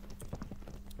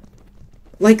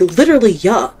 Like, literally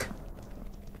yuck.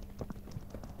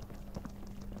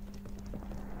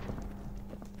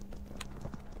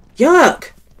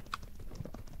 Yuck!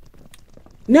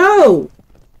 No!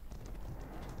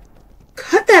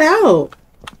 Cut that out!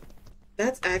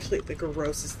 That's actually the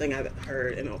grossest thing I've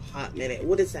heard in a hot minute.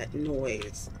 What is that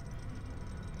noise?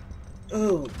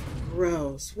 Oh,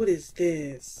 gross. What is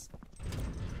this?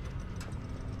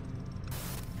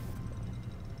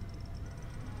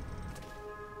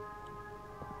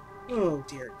 Oh,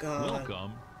 dear God.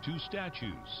 Welcome to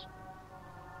Statues.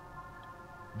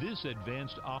 This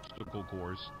advanced obstacle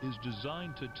course is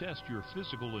designed to test your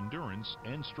physical endurance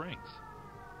and strength.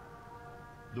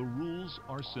 The rules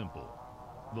are simple.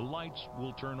 The lights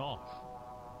will turn off.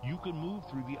 You can move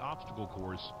through the obstacle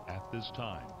course at this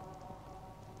time.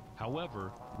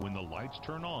 However, when the lights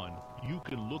turn on, you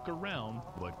can look around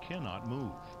but cannot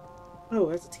move. Oh,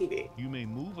 that's a TV. You may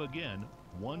move again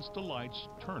once the lights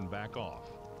turn back off.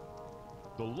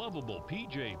 The lovable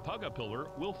PJ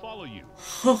Pugapillar will follow you.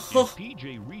 If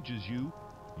PJ reaches you,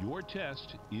 your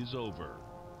test is over.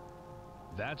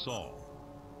 That's all.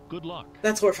 Good luck.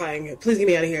 That's horrifying. Please get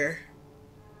me out of here.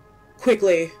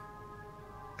 Quickly.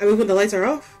 I move when the lights are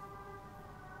off?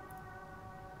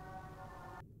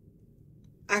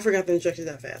 I forgot the instructions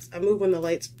that fast. I move when the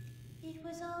lights... It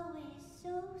was always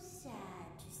so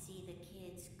sad to see the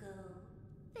kids go.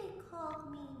 They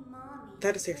called me Mommy.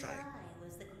 That is terrifying. I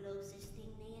was the closest thing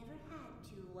they ever had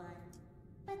to one.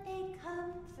 But they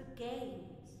come for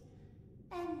games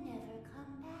and never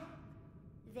come back.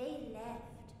 They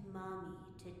left Mommy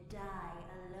to die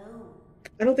alone.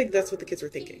 I don't think that's what the kids were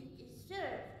thinking. You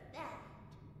deserve that.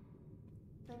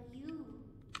 But you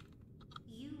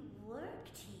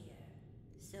worked here.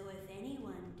 So if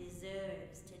anyone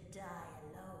deserves to die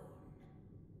alone,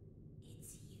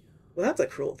 it's you. Well, that's a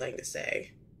cruel thing to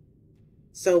say.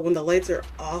 So when the lights are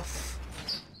off,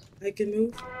 I can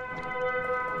move?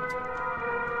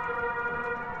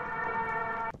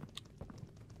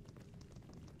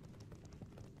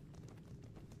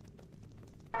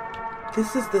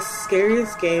 This is the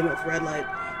scariest game of red light,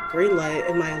 green light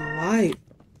in my life.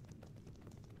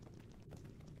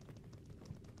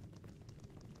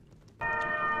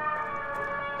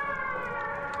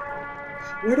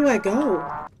 Where do I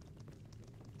go?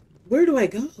 Where do I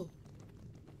go?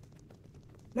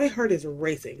 My heart is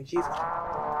racing. Jesus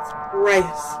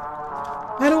Christ.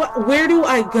 Where do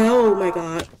I go? Oh my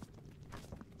God.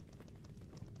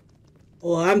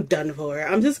 Well, I'm done for.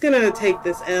 I'm just gonna take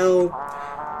this L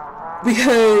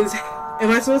because am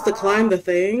I supposed to climb the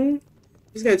thing?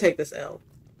 I'm just gonna take this L.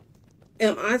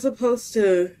 Am I supposed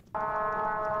to?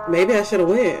 Maybe I should have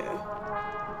went.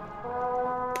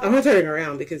 I'm not turning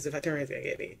around because if I turn, it's gonna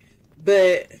get me.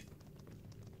 But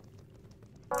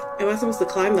am I supposed to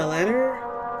climb the ladder?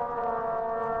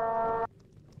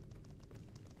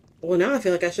 Well, now I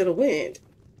feel like I should have went.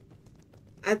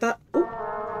 I thought. Ooh.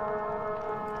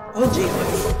 Oh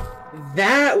Jesus,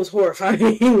 that was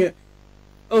horrifying.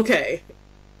 Okay.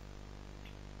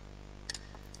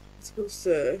 I'm supposed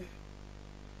to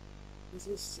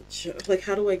like,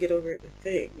 how do I get over the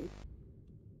thing?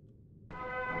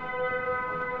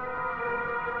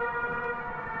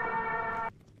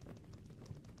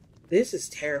 This is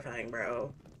terrifying,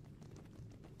 bro.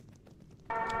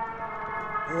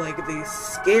 Like the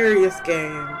scariest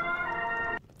game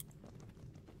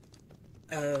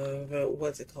of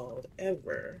what's it called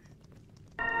ever.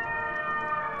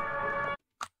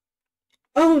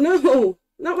 Oh no,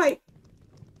 not my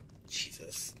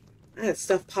Jesus. I had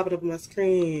stuff popping up on my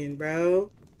screen,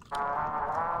 bro.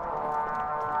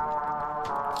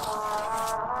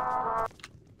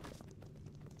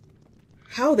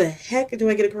 How the heck do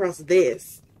I get across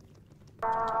this?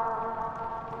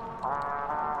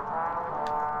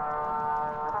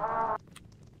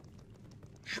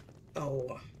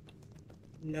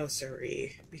 No,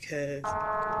 sorry. Because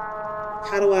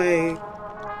how do I...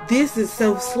 This is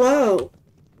so slow.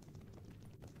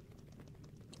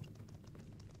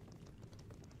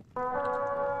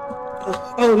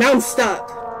 Oh, now I'm stuck.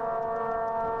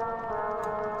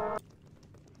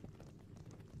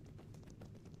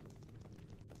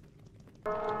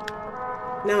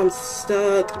 Now I'm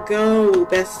stuck. Go,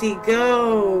 bestie,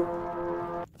 go.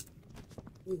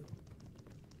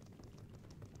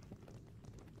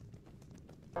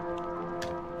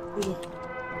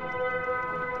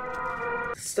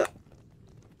 Stop.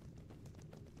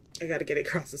 I gotta get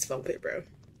across this foam pit, bro.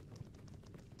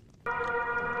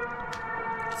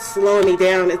 It's slowing me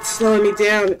down. It's slowing me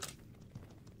down.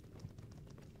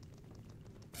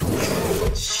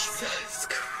 Jesus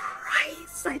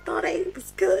Christ. I thought I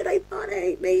was good. I thought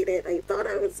I made it. I thought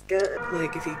I was good.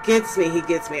 Like, if he gets me, he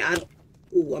gets me.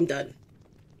 Ooh, I'm done.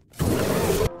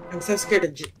 I'm so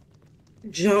scared to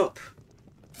jump.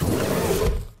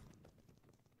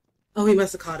 Oh, he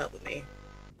must have caught up with me.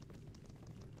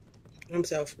 I'm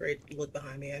so afraid to look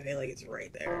behind me. I feel like it's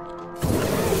right there.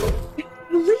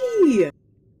 Lee!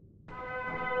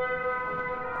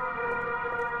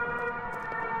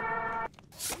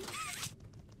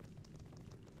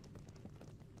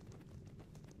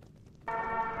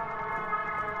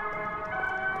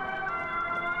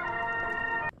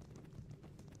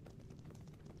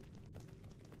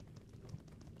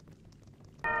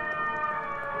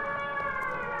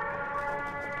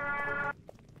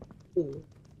 Ooh.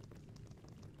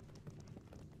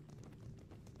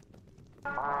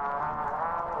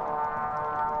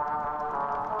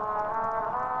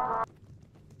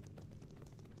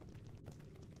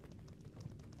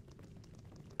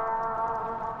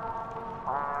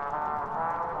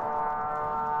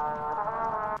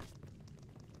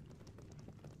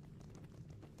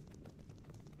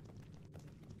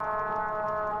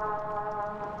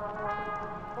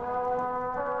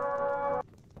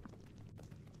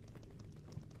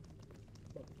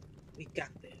 We got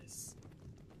this.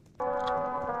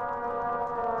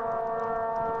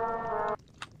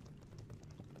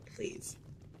 Please.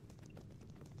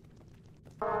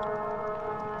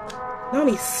 Now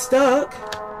he's stuck.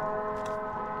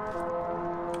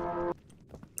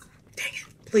 Dang it.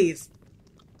 Please.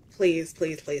 Please,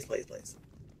 please, please, please, please.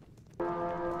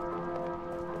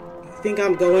 You think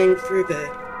I'm going through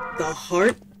the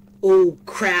heart? Oh,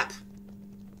 crap.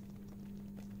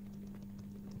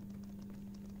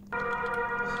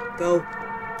 Go.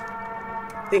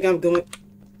 I think I'm going...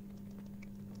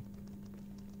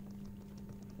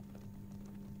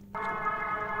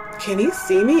 Can he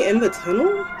see me in the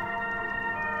tunnel?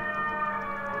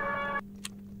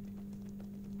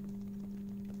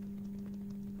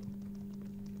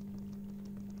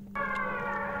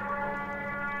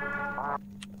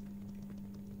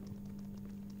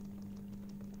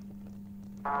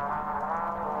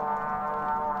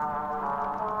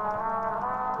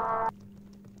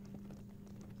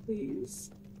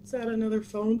 Please. Is that another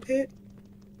foam pit?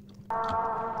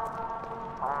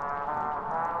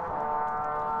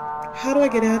 How do I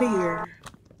get out of here?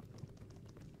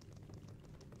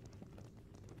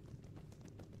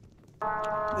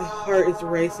 My heart is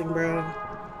racing, bro.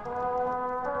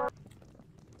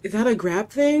 Is that a grab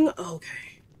thing? Oh,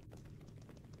 okay.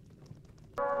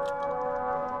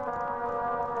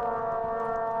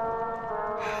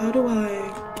 How do I...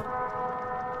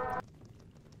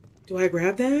 Do I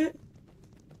grab that?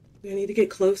 Do I need to get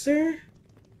closer?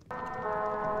 I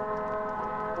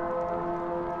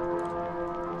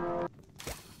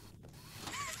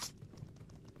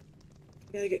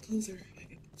gotta get closer. I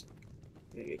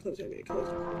gotta get closer. I gotta get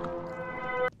closer.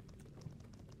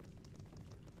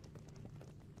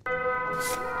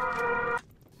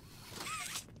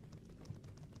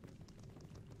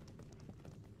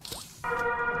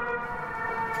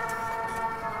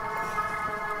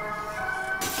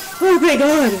 Oh, thank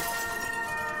God!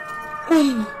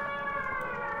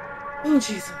 Oh,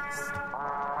 Jesus.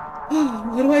 Oh,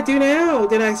 what do I do now?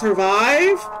 Did I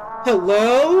survive?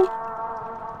 Hello?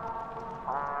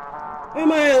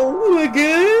 Am I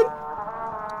good?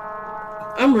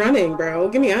 I'm running, bro.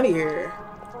 Get me out of here.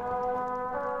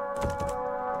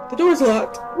 The door's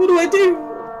locked. What do I do?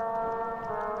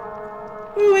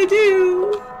 What do I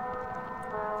do?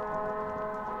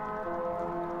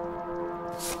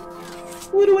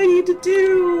 What do I need to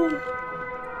do?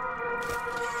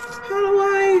 How do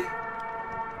I...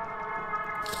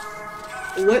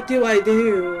 What do I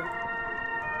do?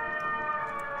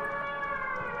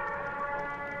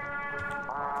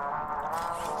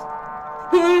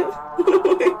 What do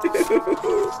I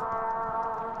do?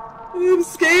 I'm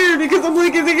scared because I'm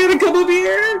like, is it gonna come up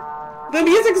here? The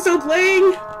music's still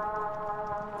playing.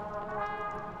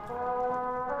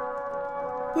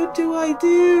 What do I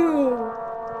do?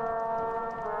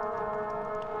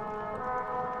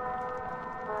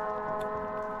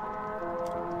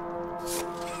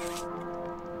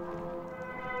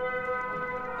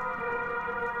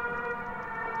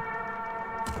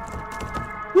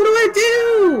 What do I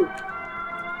do?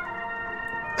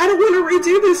 I don't want to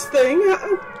redo this thing.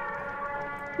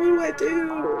 What do I do?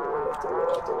 What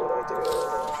do I do?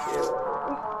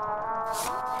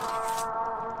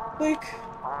 Like,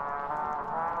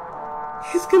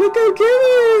 he's gonna go get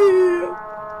it.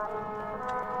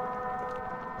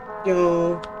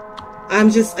 Yo, I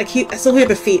still hear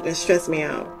the feet and it stressed me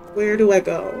out. Where do I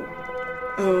go?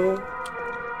 Oh,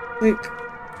 like,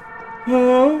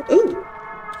 oh, ooh,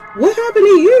 what happened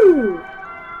to you?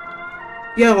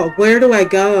 Yo, where do I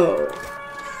go?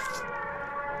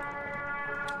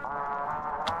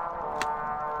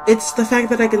 It's the fact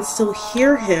that I can still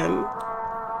hear him.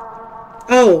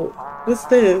 Oh, what's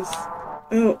this?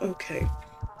 Oh, okay.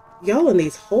 Y'all in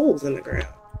these holes in the ground.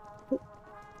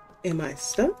 Am I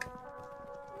stuck?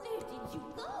 Where did you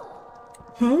go?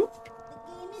 Huh? The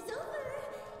game is over.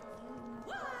 You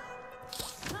won.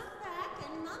 Come back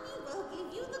and Mommy will give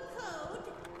you the code.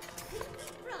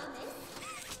 Promise.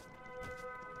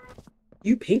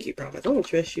 You pinky promise. I don't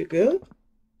trust you, girl.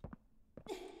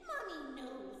 Mommy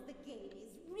knows the game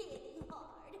is really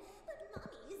hard, but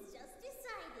Mommy's just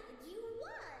decided you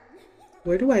won.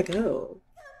 Where do I go?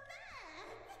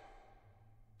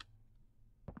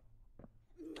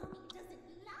 Mommy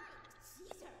doesn't like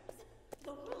cheaters.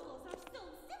 The rules are so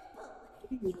simple.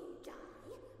 You die,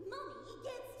 Mommy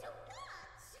gets to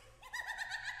watch.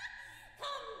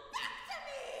 Come back to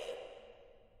me!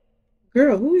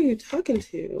 Girl, who are you talking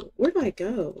to? Where do I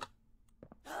go?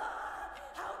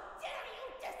 How dare you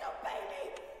disobey me!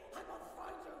 I will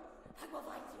find you. I will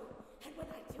find you. And when I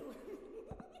do...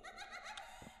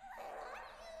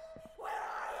 Where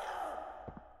are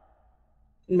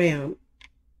you? Ma'am.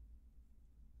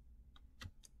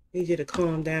 I need you to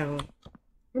calm down.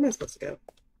 Where am I supposed to go?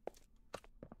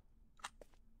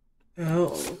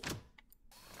 Oh.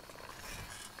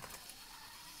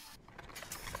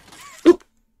 Oop.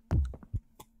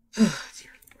 Oh,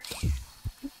 dear Lord.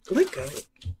 Let go.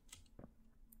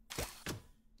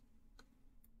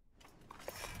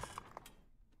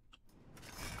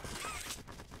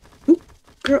 Oop.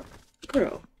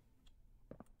 Girl.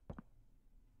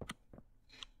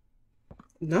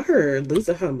 Not her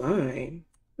losing her mind.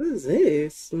 What is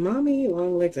this? Mommy,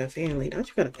 long legs, and family. Now you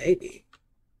got a baby.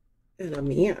 And a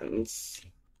man's.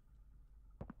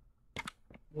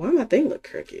 Why my thing look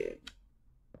crooked?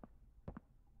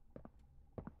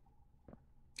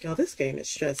 Y'all, this game has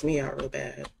stressed me out real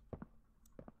bad.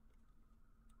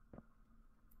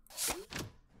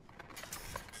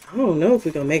 I don't know if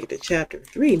we're gonna make it to chapter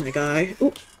 3, my guy.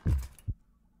 Ooh.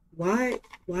 Why?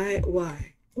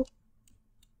 Ooh.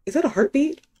 Is that a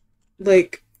heartbeat?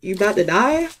 Like, you about to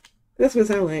die? That's what it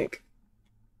sounds like.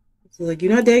 It's like,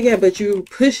 you're not dead yet, but you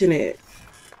pushing it.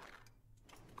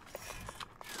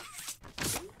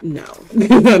 No.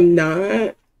 I'm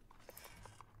not.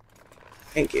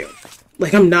 Thank you.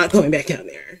 Like, I'm not going back down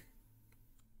there.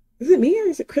 Is it me or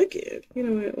is it crooked? You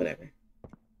know what? Whatever.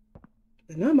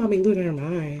 But not Mommy losing her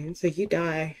mind. So you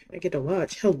die. I get to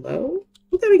watch. Hello?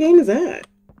 What type of game is that?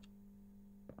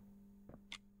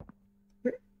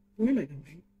 Where am I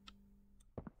going?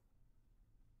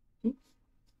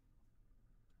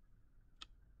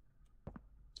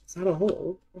 It's not a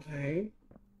hole. Okay.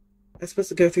 I'm supposed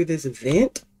to go through this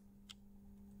vent?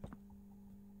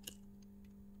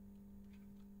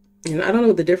 And I don't know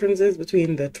what the difference is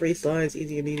between the 3 slides,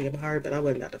 easy and medium hard, but I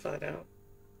wasn't about to find out.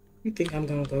 You think I'm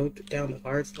gonna go down the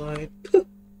hard slide? Puh.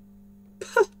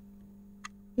 Puh.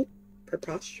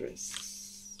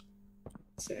 Preposterous.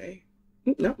 Say.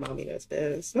 Not Mommy does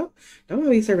this. No, don't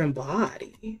Mommy serving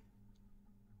body.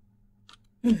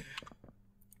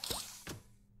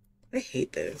 I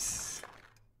hate this.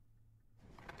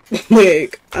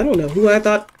 Like, I don't know who I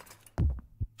thought.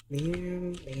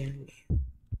 Man.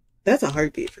 That's a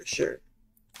heartbeat for sure.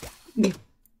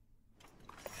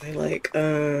 I like,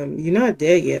 you're not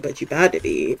dead yet, but you about to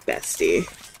be, bestie.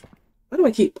 Why do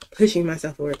I keep pushing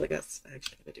myself forward like that's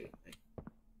actually gonna do anything?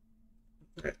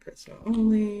 Alright, personal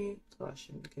only.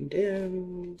 Caution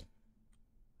condemned.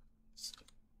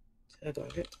 Tag on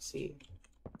it to see.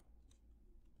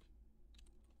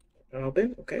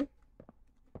 Open, okay.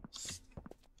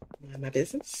 Mind my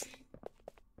business.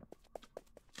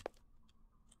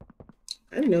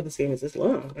 I didn't know this game was this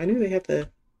long. I knew they had the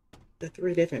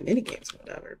 3 different mini games or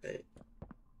whatever, but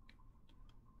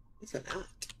it's a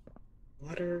lot.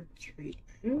 Water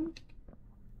treatment.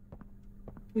 What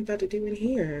are we about to do in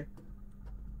here?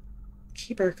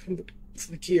 Keep our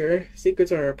secure.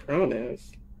 Secrets are a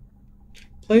promise.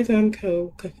 Playtime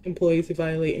Co. employees who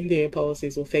violate NDA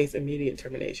policies will face immediate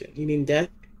termination. You mean death?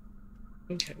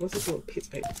 Okay, what's this little piece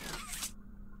of paper?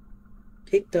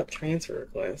 Picked up transfer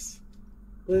request.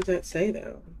 What does that say,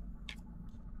 though?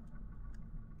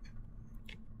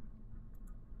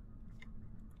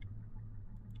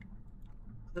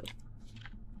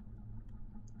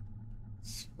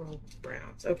 Scroll to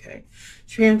browse. Okay.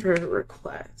 Transfer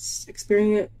request.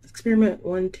 Experiment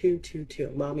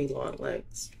 1222. Mommy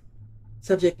Longlegs.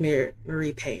 Subject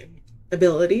Marie Payne.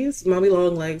 Abilities. Mommy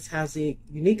Longlegs has the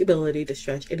unique ability to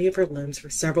stretch any of her limbs for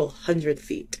several hundred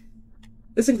feet.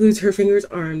 This includes her fingers,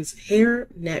 arms, hair,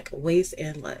 neck, waist,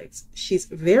 and legs. She's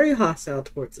very hostile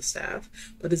towards the staff,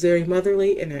 but is very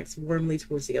motherly and acts warmly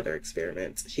towards the other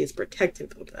experiments. She is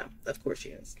protective of them. Of course she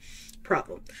is.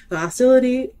 Problem. The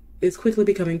hostility is quickly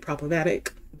becoming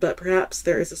problematic, but perhaps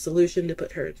there is a solution to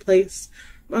put her in place.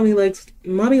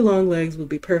 Mommy Longlegs would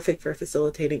be perfect for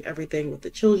facilitating everything with the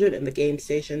children in the game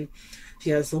station. She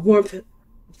has the warmth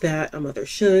that a mother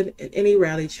should, and any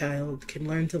rowdy child can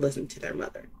learn to listen to their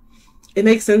mother. It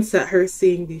makes sense that her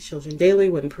seeing these children daily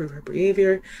would improve her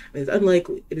behavior. It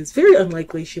is very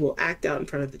unlikely she will act out in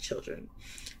front of the children.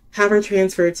 Have her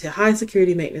transferred to high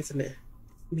security maintenance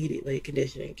immediately.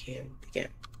 Conditioning can begin.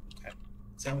 Okay.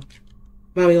 So,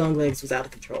 Mommy Longlegs was out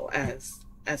of control as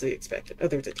we expected. Oh,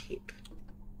 there's a tape.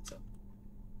 So,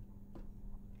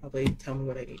 probably tell me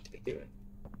what I need to be doing.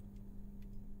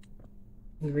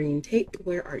 Green tape,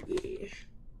 where are you?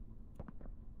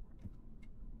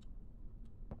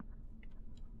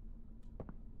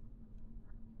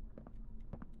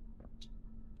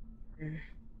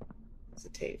 It's a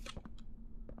tape.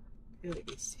 I feel like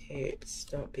these tapes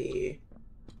don't be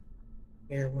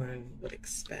where one would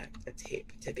expect a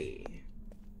tape to be.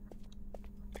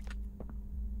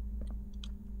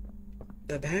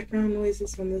 The background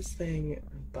noises on this thing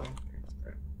are bonkers,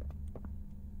 bro.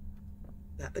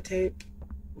 Is that the tape?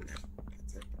 No,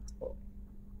 that's it. That's cool.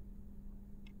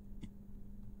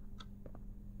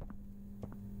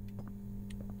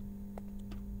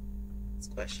 It's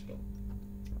questionable,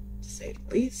 to say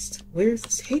the least. Where's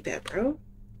this tape at, bro?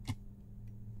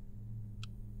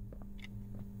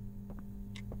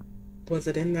 Was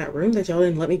it in that room that y'all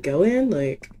didn't let me go in?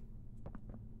 Like,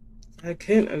 I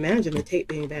couldn't imagine the tape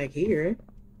being back here.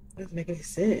 That doesn't make any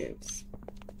sense.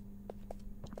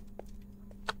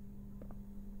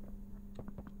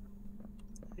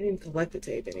 I didn't collect the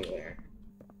tape anywhere.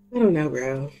 I don't know,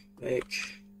 bro. Like,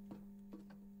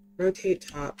 rotate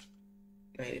top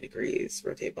 90 degrees,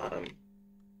 rotate bottom.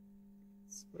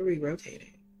 What are we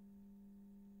rotating?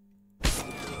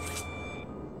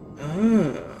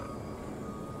 Ah.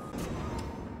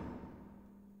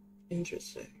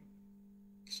 Interesting.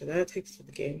 So that takes us to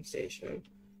the game station.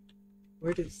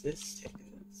 Where does this take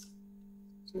us?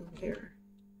 It's over here.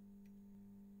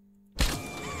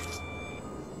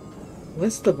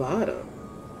 What's the bottom?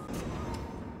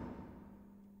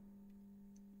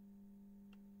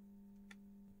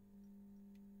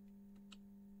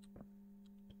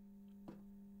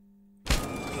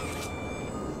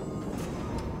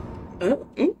 Oh,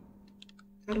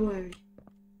 how do I?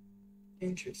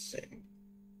 Interesting.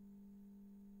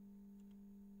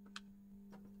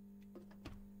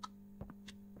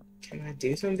 Can I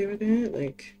do something with it?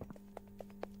 Like,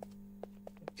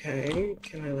 okay,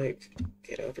 can I like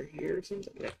get over here or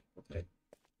something? No, okay.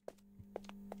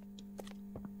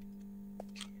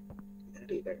 Can't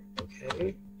do that either.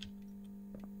 Okay.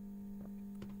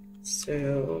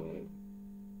 So,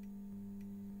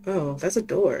 oh, that's a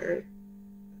door.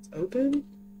 It's open?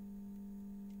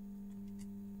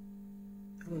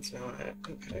 Oh, it's not.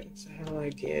 Okay, so how do I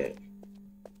get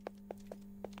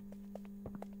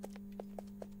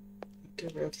to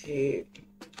rotate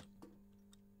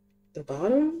the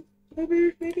bottom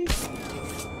over, maybe?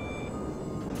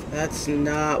 That's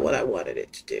not what I wanted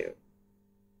it to do.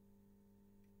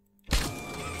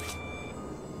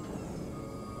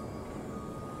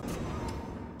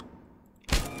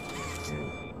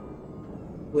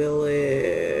 Will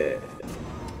it?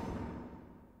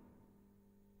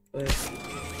 But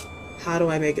how do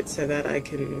I make it so that I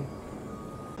can?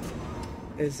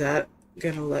 Is that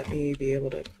gonna let me be able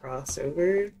to cross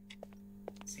over?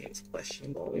 Seems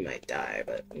questionable. We might die,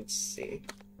 but let's see.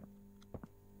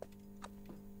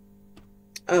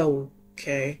 Oh,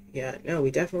 okay. Yeah, no,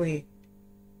 we definitely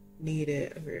need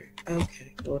it over.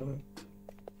 Okay, hold on.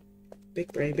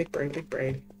 Big brain, big brain, big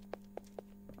brain.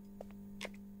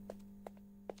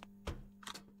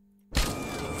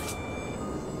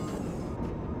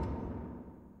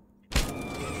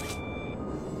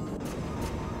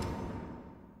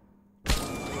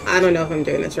 I don't know if I'm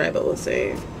doing this right, but we'll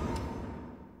see.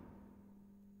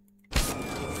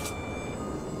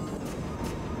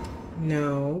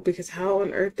 No, because how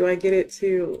on earth do I get it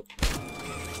to...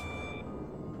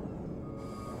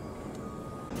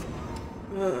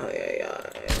 Oh, yeah.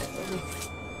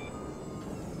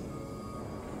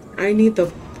 I need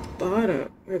the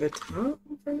bottom or the top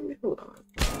in front of me. Hold on.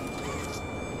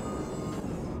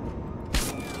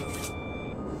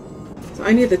 So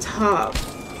I need the top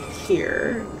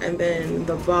here and then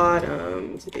the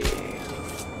bottom to be...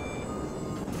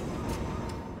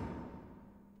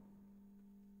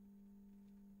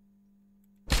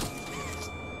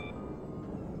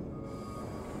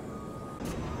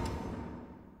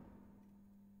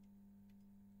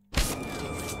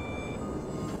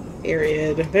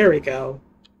 Period. There we go.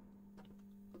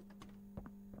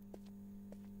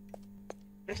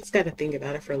 I just gotta think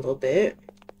about it for a little bit.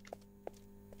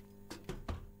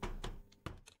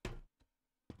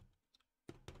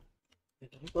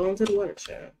 Don't go into the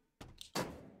watershed. Okay.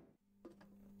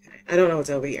 I don't know what's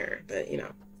over here, but you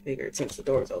know, figured since the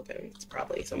door's open, it's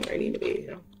probably somewhere I need to be,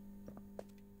 you know.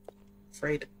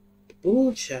 Afraid.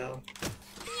 Ooh, show.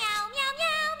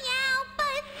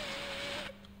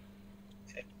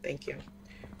 Okay, thank you.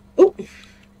 Oh,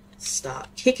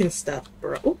 stop kicking stuff,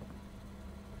 bro. Ooh.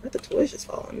 The toys just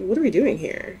falling. What are we doing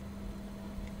here?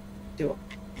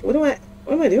 What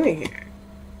am I doing here?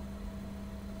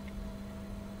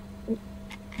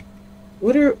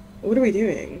 What are we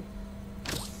doing?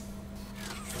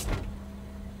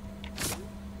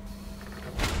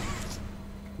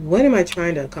 What am I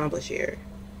trying to accomplish here?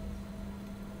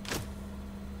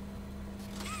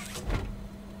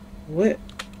 What?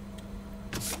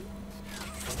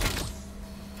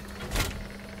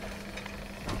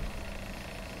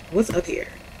 What's up here?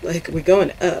 Like, we're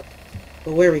going up,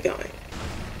 but where are we going?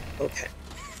 Okay.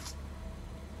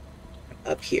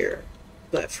 Up here,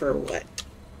 but for what?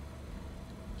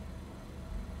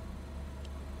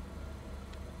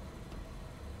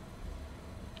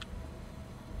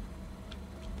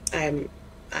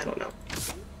 I don't know.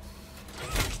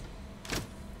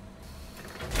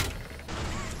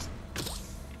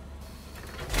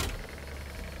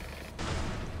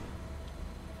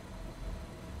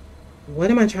 What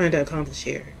am I trying to accomplish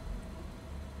here?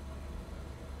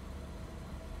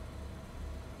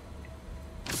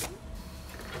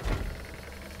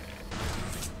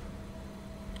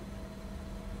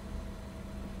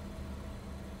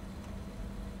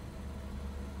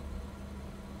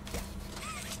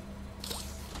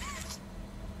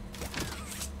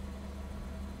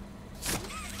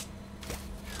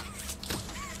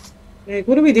 Like,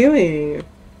 what are we doing?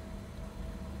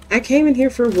 I came in here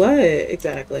for what,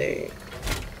 exactly?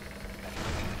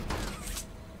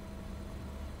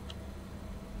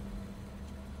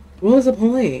 What was the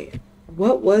point?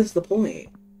 What was the point?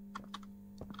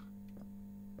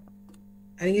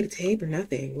 I didn't get a tape or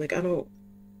nothing. Like, I don't...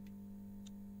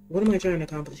 What am I trying to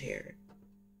accomplish here?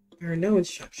 There are no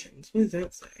instructions. What does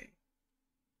that say?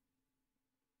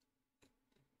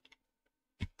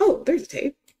 Oh, there's a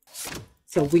tape.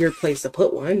 It's a weird place to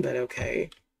put one, but okay.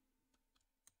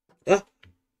 Ah,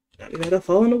 not even to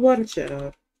fall in the water,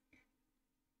 child.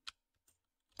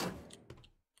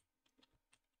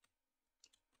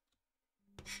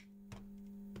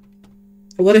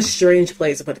 What a strange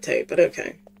place to put a tape, but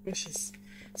okay. Let's just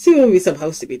see what we're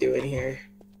supposed to be doing here.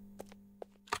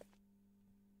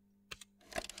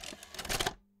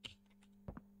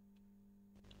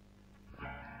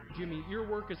 Jimmy, your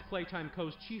work as Playtime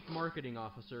Co's chief marketing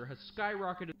officer has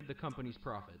skyrocketed the company's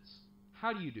profits.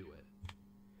 How do you do it?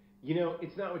 You know,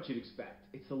 it's not what you'd expect.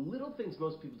 It's the little things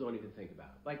most people don't even think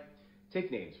about. Like,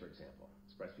 take names, for example.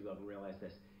 Express people haven't realized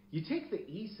this. You take the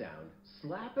E sound,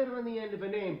 slap it on the end of a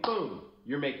name, boom,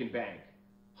 you're making bank.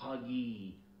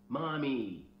 Huggy,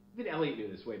 Mommy. Even Elliot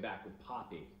knew this way back with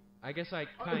Poppy. I guess I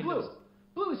kind blue. of...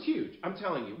 Blue is huge, I'm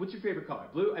telling you. What's your favorite color?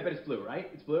 Blue? I bet it's blue,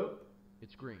 right? It's blue?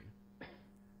 It's green.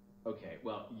 Okay,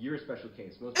 well, you're a special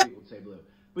case. Most people would say blue.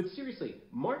 But seriously,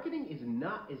 marketing is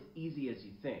not as easy as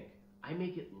you think. I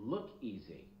make it look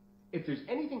easy. If there's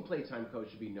anything Playtime Co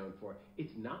should be known for,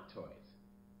 it's not toys.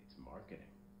 It's marketing.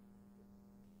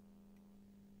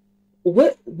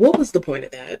 What was the point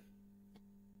of that?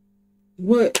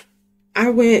 What?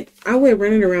 I went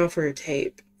running around for a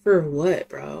tape. For what,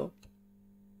 bro?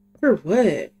 For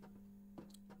what?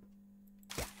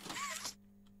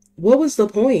 What was the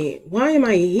point? Why am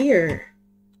I here?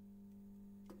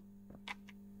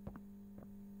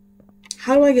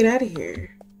 How do I get out of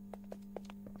here?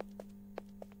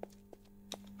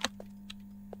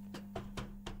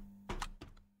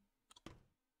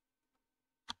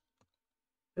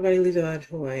 Everybody leave a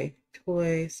toy.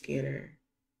 Toy scanner.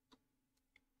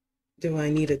 Do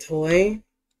I need a toy?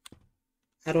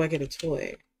 How do I get a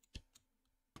toy?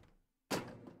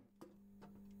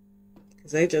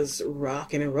 Because they just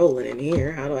rocking and rolling in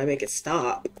here. How do I make it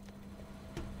stop?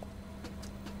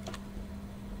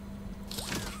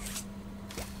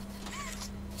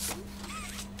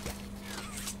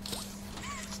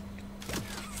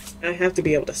 I have to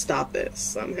be able to stop this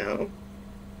somehow.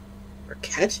 Or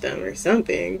catch them or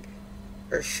something.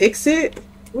 Or fix it?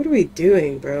 What are we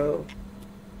doing, bro?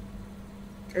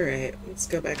 Alright, let's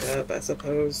go back up, I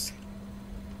suppose.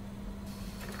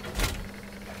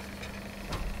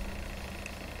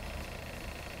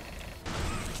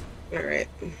 Alright.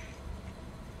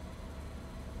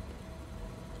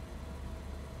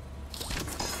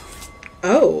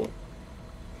 Oh!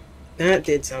 That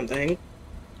did something.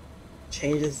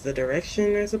 Changes the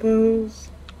direction, I suppose?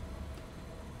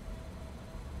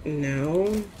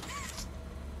 No.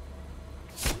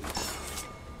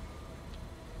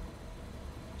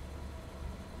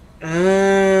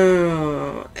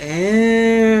 Oh.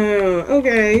 Oh.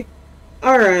 Okay.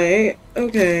 Alright.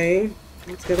 Okay.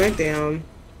 Let's go back down.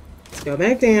 Let's go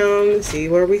back down, see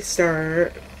where we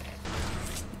start.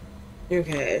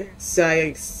 Okay. So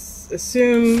I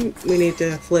assume we need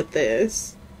to flip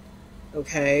this.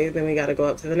 Okay, then we gotta go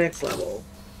up to the next level.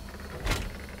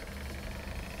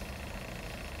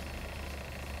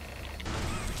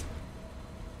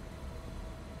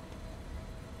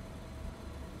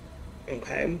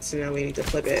 Okay, so now we need to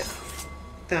flip it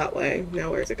that way.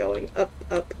 Now where's it going? Up,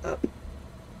 up, up.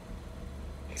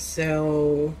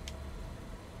 So,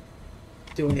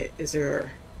 is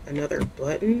there another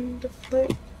button to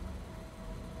flip?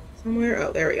 Somewhere?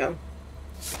 Oh, there we go.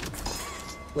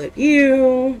 Flip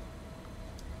you.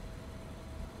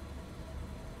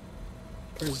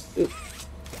 Oop.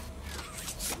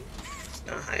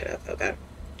 Not high enough, okay.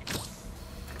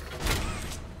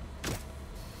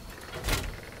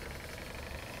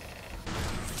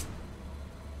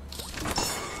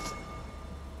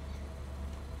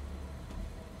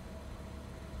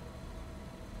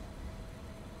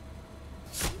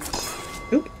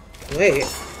 Oop, wait.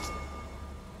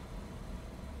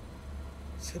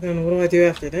 So then what do I do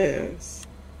after this?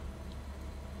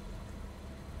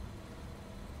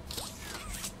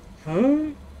 Huh?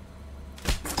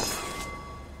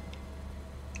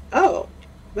 Oh,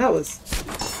 that was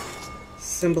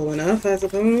simple enough, I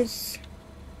suppose.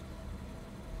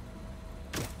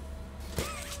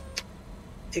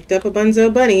 Picked up a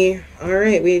Bunzo bunny.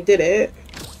 Alright, we did it.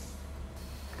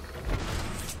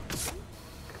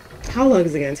 How long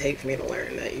is it going to take for me to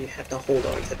learn that you have to hold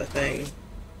on to the thing?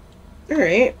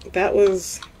 Alright, that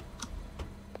was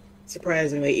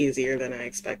surprisingly easier than I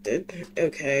expected.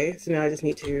 Okay, so now I just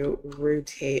need to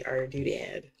rotate our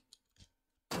doodad.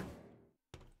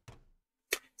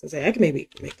 So say I can maybe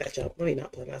make that jump. Let me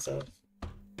not play myself.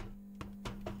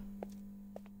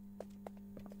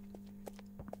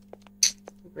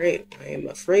 Great. I am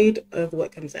afraid of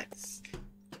what comes next.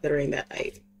 Considering that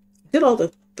I did all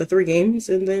the 3 games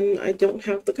and then I don't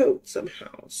have the code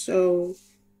somehow. So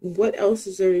what else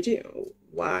is there to do?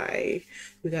 Why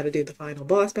we gotta do the final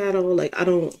boss battle? Like I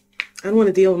don't want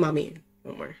to deal with mommy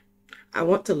no more. I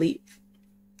want to leave.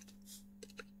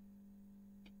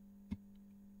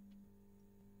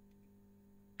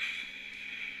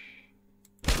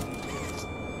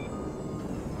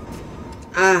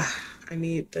 I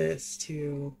need this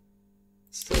to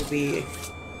still be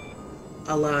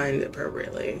aligned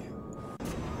appropriately.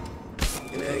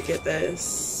 I'm gonna get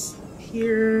this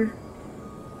here.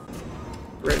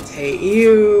 Rotate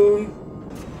you.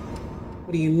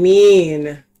 What do you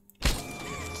mean?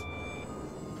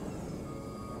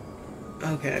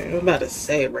 Okay, I'm about to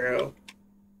say, bro.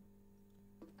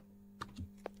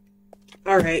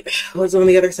 Alright, what's on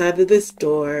the other side of this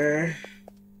door?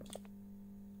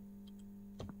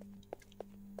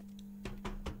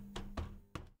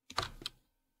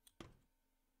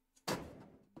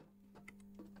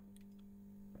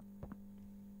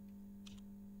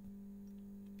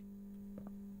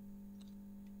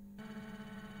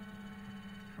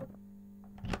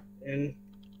 And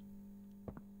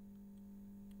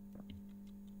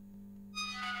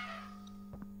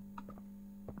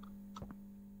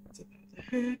what's about to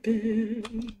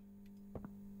happen?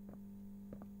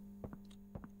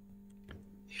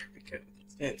 Here we go.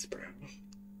 Fence, bro.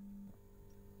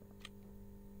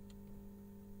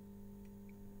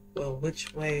 Well,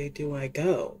 which way do I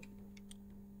go?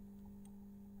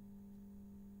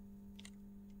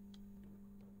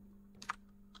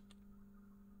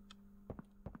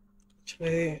 Which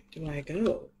way do I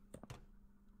go?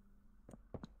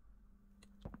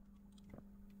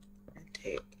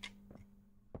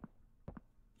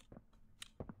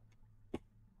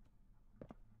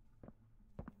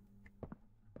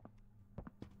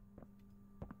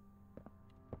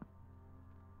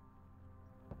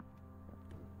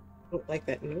 like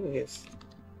that noise.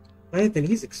 Why did the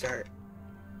music start?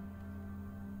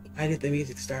 Why did the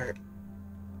music start?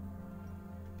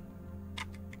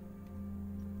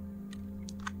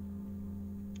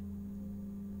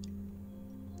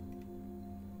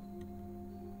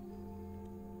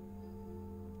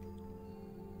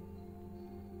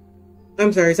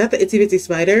 I'm sorry, is that the itsy bitsy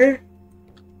spider?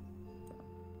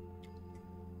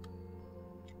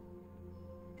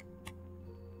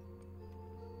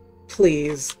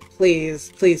 Please,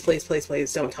 please, please, please, please,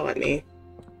 please, don't taunt me.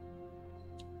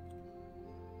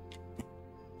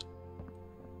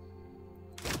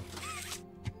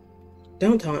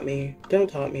 Don't taunt me. Don't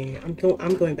taunt me. I'm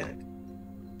going back.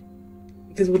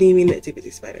 Because what do you mean the itsy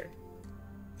bitsy spider?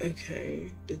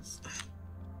 Okay.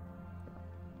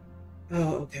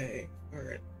 Oh, okay.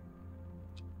 Alright.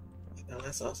 I thought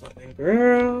I saw something.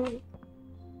 Girl.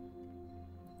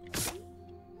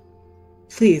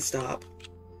 Please stop.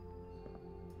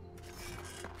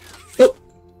 Oh!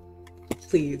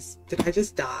 Please. Did I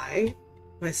just die?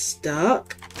 Am I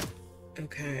stuck?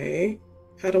 Okay.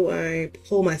 How do I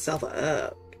pull myself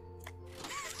up?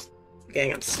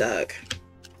 Gang, I'm stuck.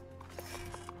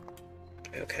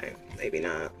 Okay, maybe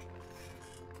not.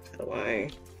 How do I...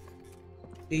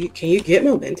 Can you get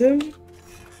momentum?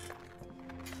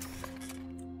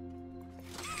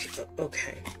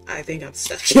 Okay, I think I'm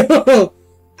stuck.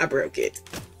 I broke it.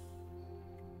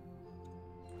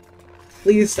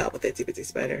 Please stop with that itsy bitsy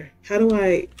spider. How do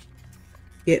I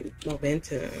get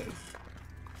momentum?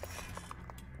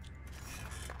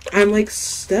 I'm like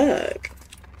stuck.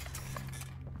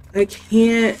 I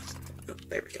can't. Oh,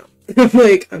 there we go. I'm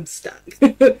like, I'm stuck.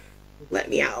 Let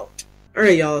me out.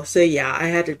 Alright, y'all. So yeah, I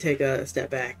had to take a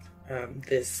step back.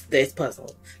 This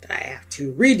puzzle that I have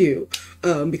to redo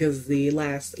because the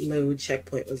last load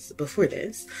checkpoint was before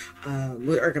this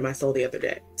with Irking My Soul the other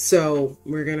day. So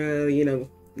we're gonna, you know,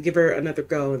 give her another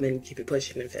go and then keep it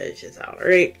pushing and finish this out.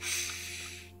 Alright.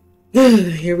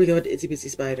 Here we go with the itsy bitsy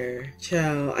spider.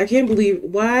 Ciao. I can't believe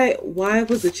why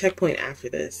was the checkpoint after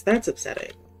this? That's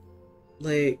upsetting.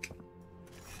 Like,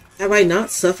 have I not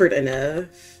suffered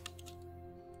enough?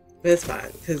 But it's fine,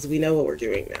 because we know what we're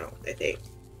doing now, I think.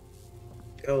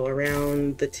 Go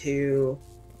around the two.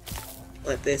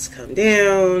 Let this come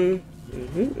down.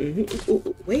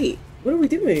 Ooh, wait, what are we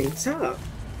doing? Stop.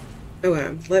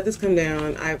 Okay, let this come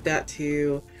down. I've got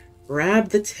to grab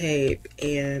the tape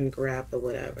and grab the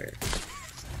whatever.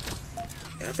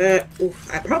 Got that. Ooh,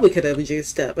 I probably could have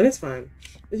juiced up, but it's fine.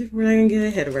 We're not gonna get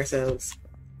ahead of ourselves.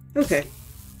 Okay.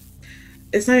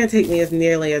 It's not gonna take me as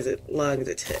nearly as long as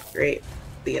it took, right?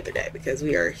 The other day, because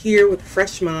we are here with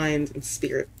fresh minds and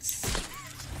spirits.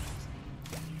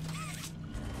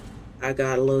 I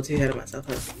got a little too ahead of myself,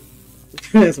 huh?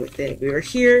 That's my thing. We are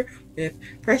here with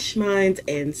fresh minds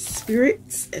and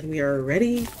spirits, and we are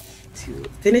ready to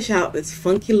finish out this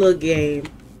funky little game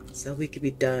so we can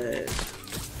be done.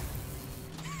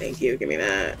 Thank you. Give me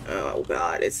that. Oh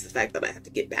god, it's the fact that I have to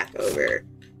get back over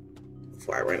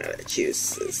before I run out of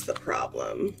juice is the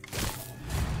problem.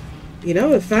 You know,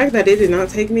 the fact that it did not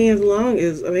take me as long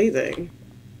is amazing.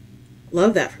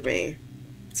 Love that for me.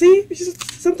 See,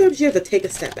 sometimes you have to take a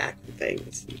step back from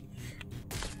things.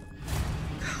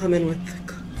 Come in with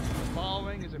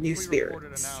Following is a new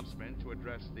pre-recorded spirits. announcement to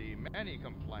address the many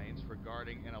complaints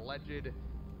regarding an alleged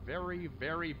very,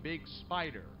 very big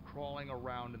spider crawling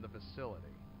around in the facility.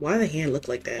 Why the hand look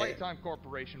like that? Playtime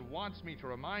Corporation wants me to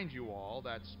remind you all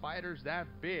that spiders that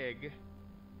big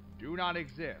do not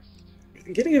exist.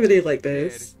 Getting a video like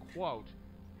this. Did, quote,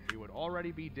 we would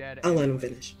already be dead. I'll let him anyways,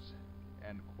 finish.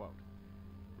 end quote.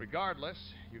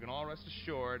 Regardless, you can all rest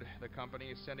assured the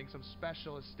company is sending some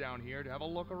specialists down here to have a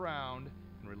look around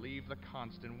and relieve the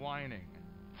constant whining.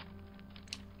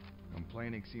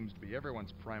 Complaining seems to be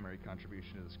everyone's primary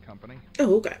contribution to this company.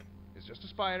 Oh, okay. It's just a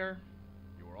spider.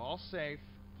 You are all safe.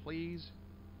 Please,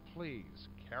 please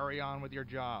carry on with your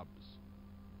jobs.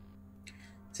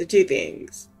 So two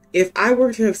things. If I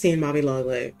were to have seen Mommy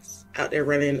Longlegs out there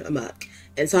running amok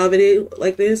and saw a video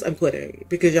like this, I'm quitting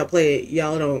because y'all play it.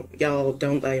 Y'all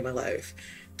don't value my life.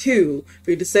 Two,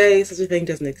 for you to say such a thing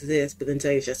doesn't exist, but then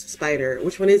say it's just a spider.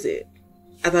 Which one is it?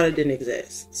 I thought it didn't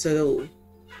exist. So,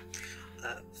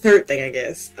 third thing, I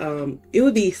guess, it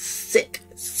would be sick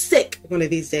one of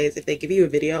these days if they give you a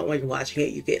video and while you're watching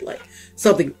it, you get like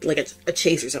something like a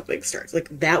chase or something starts. Like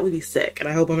that would be sick, and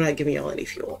I hope I'm not giving y'all any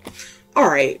fuel. All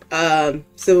right,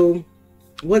 so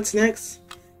what's next?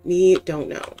 Me, don't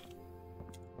know.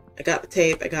 I got the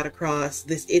tape, I got across.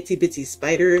 This itsy bitsy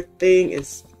spider thing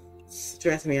is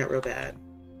stressing me out real bad.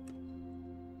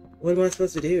 What am I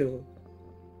supposed to do?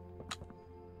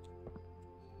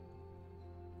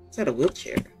 It's not a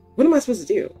wheelchair. What am I supposed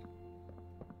to do?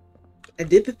 I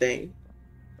did the thing.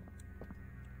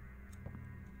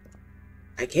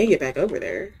 I can't get back over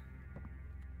there.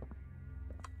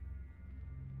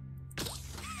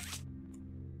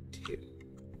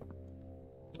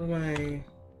 What am I?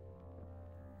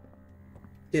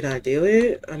 Did I do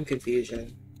it? I'm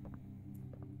confusion.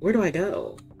 Where do I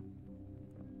go?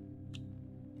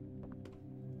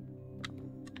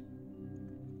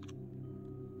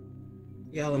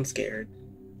 Y'all, I'm scared.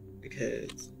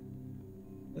 Because...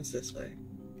 what's this way?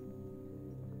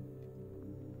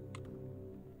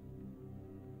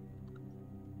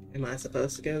 Am I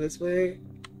supposed to go this way?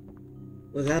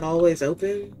 Was that always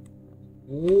open?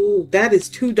 Ooh, that is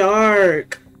too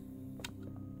dark.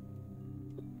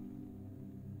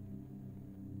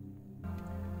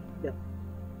 Yeah.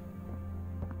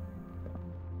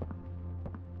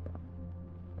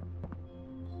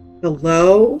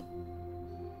 Hello?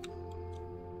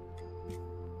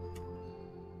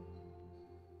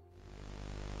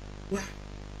 What?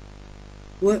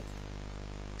 What?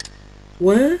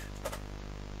 What?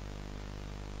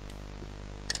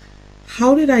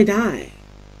 How did I die?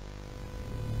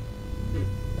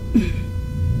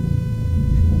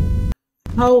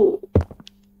 How?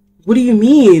 What do you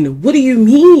mean? What do you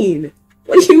mean?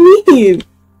 What do you mean?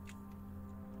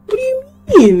 What do you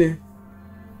mean?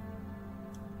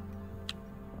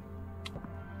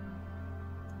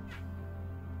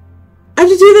 I have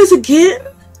to do this again?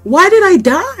 Why did I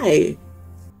die?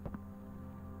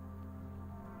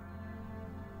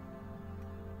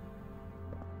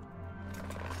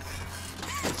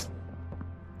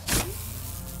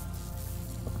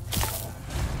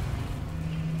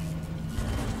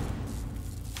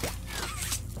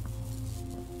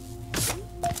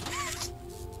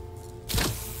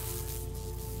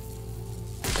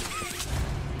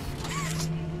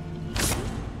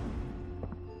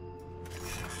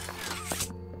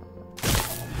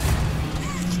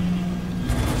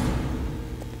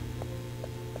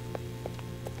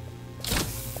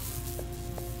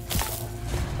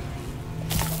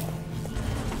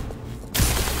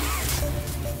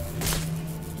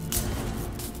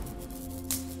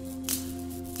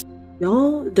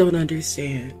 Y'all don't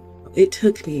understand. It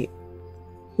took me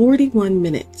 41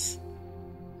 minutes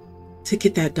to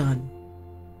get that done.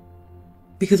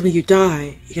 Because when you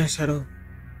die, you gotta start over.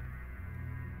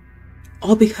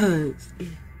 All because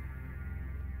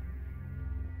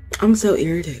I'm so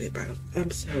irritated, bro. I'm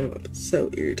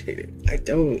so irritated. I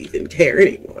don't even care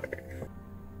anymore.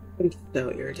 I'm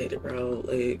so irritated, bro.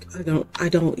 Like I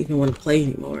don't even want to play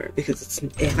anymore because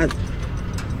it has.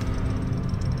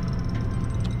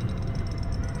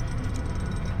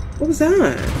 What was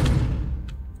that?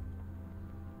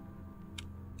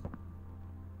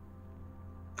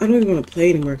 I don't even want to play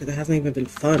anymore because it hasn't even been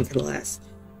fun for the last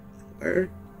hour.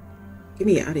 Get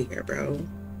me out of here, bro.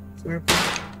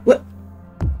 What?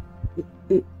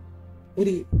 What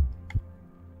do you...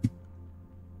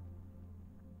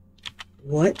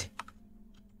 What?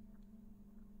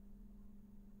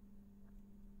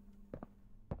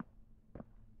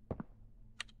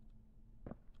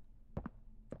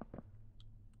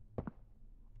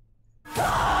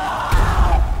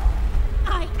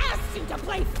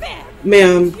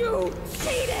 Ma'am,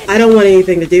 I don't want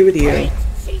anything to do with you.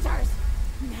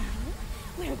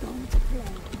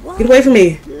 Get away from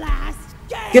me.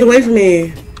 Get away from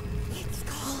me.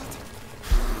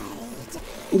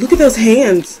 Look at those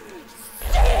hands.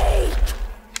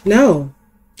 No.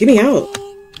 Get me out.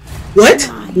 What?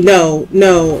 No,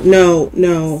 no, no,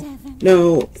 no,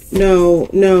 no, no,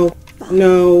 no,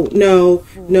 no, no, no,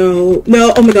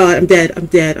 no. Oh my god, I'm dead. I'm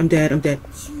dead. I'm dead. I'm dead.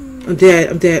 I'm dead.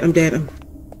 I'm dead. I'm dead.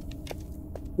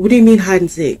 What do you mean hide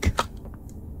and seek?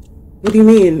 What do you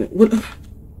mean? What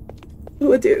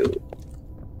do I do?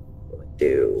 What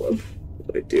do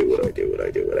I do? What do I do? What do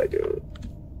I do? What do I do?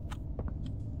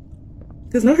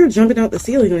 Because not her jumping out the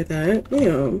ceiling like that.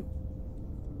 Damn.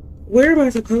 Where am I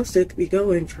supposed to be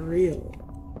going for real?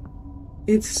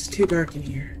 It's too dark in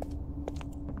here.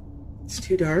 It's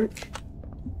too dark.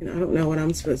 And I don't know what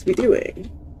I'm supposed to be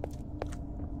doing.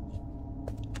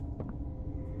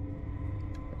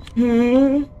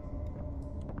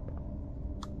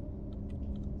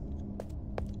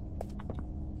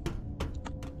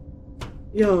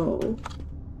 Yo,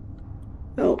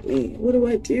 help me. What do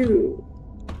I do?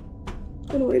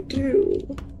 What do I do?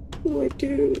 What do I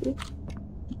do?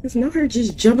 It's not her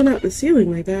just jumping out the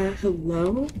ceiling like that.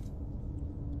 Hello?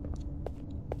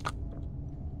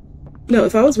 No,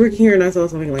 if I was working here and I saw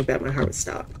something like that, my heart would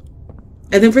stop.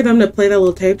 And then for them to play that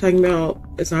little tape talking about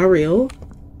it's not real,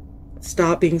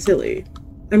 stop being silly.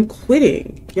 I'm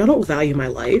quitting. Y'all don't value my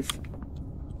life.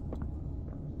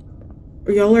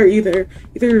 Or y'all are either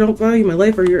you don't value my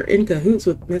life or you're in cahoots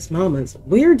with Miss Mama's.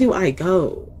 Where do I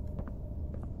go?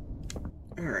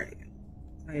 Alright.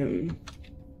 I am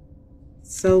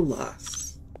so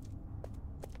lost.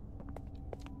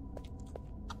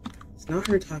 It's not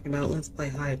her talking about let's play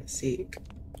hide and seek.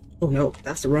 Oh no,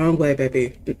 that's the wrong way,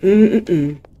 baby.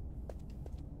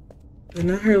 But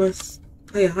not her let's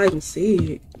play hide and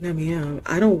seek. No, ma'am.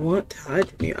 I don't want to hide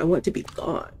from you. I want to be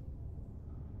gone.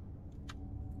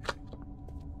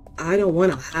 I don't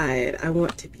want to hide. I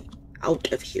want to be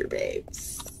out of here,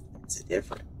 babes. It's a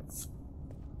difference.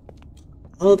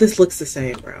 All of this looks the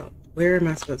same, bro. Where am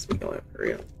I supposed to be going for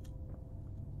real?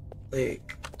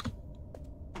 Like,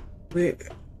 where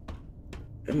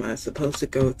am I supposed to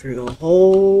go through the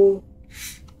whole?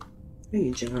 Let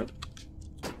me jump.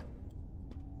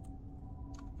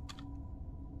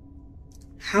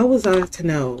 How was I to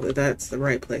know that that's the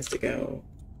right place to go?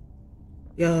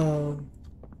 Yo,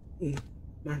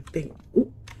 my finger.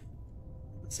 Ooh,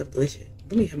 what's up, delicious?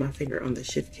 Let me have my finger on the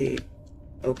shift key.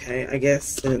 Okay, I guess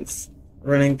since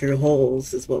running through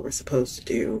holes is what we're supposed to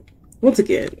do. Once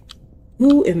again,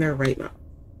 who in their right mind?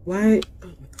 Why? Oh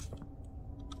my God.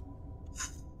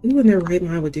 Who in their right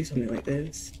mind would do something like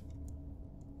this?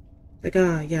 Like,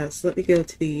 yes, let me go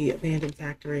to the abandoned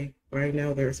factory where I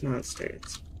know there's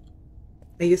monsters.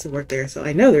 I used to work there, so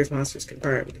I know there's monsters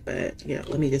confirmed, but, you know,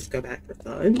 let me just go back for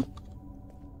fun.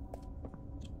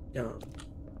 Dumb.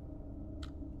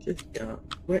 Just dumb.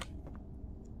 What?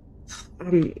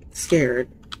 I'm scared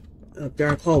of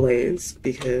dark hallways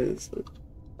because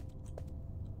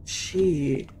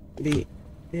she be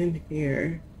in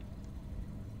here.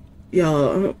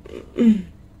 Y'all,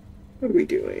 what are we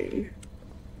doing?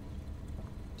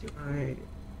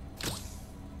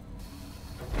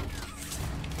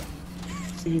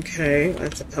 Okay, I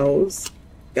suppose.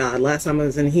 God, last time I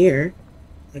was in here,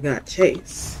 I got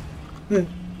chased.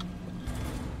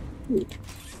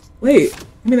 Wait,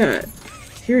 give me that.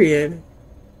 Period.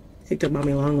 Picked up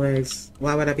mommy long legs.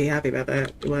 Why would I be happy about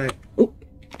that? Do I? Oh.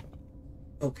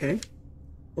 Okay.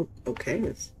 Oh, okay.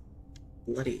 There's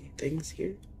bloody things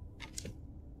here.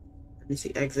 Let me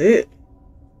see. Exit.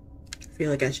 I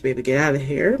feel like I should be able to get out of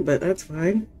here, but that's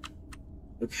fine.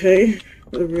 Okay.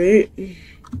 Alright.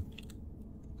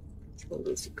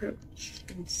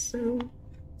 I'm so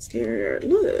scared.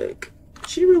 Look.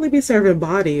 She really be serving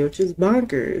body, which is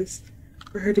bonkers.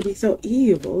 For her to be so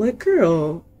evil. Like,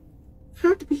 girl,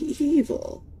 how to be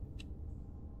evil?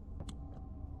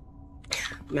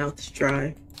 Mouth is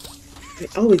dry. They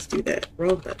always do that.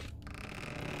 Wrong button.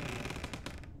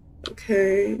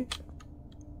 Okay.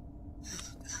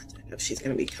 Oh, God, I know she's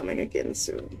gonna be coming again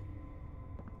soon.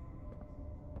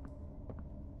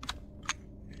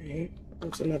 Okay.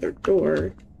 There's another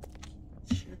door.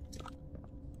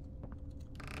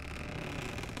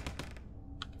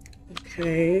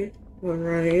 Okay.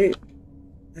 Alright.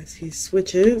 I see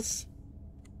switches.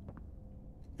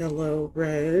 Yellow,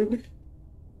 red,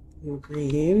 blue,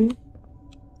 green.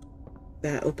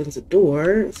 That opens a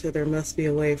door, so there must be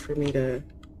a way for me to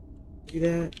do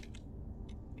that.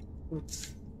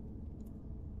 What's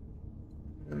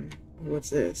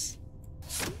this?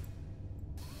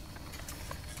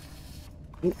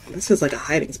 Ooh, this is like a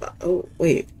hiding spot. Oh,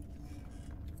 wait.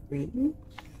 Green?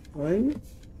 1,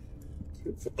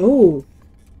 2, 4. Oh!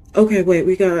 Okay, wait,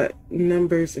 we got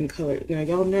numbers and colors. Now,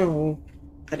 y'all know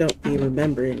I don't be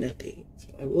remembering nothing. So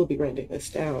I will be writing this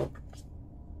down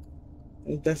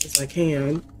as best as I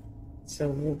can.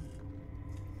 So,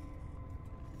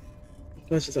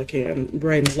 as much as I can. I'm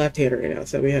writing left-handed right now.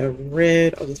 So we have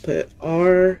red. I'll just put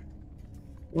R.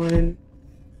 1.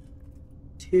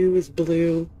 2 is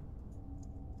blue.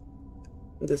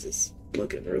 What is this?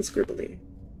 Looking real scribbly.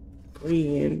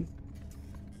 Green.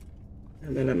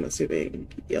 And then I'm assuming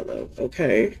yellow.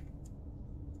 Okay.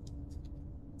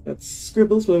 That's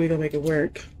scribbles, but we gonna make it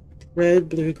work. Red,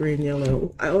 blue, green,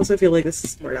 yellow. I also feel like this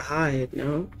is somewhere to hide,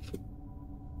 no?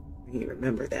 I need to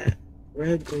remember that.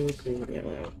 Red, blue, green,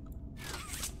 yellow.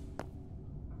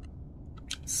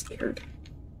 I'm scared.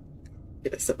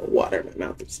 Get a sip of water. My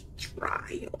mouth is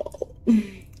dry, y'all.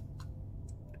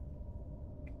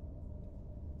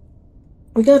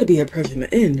 We gotta be approaching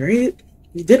the end, right?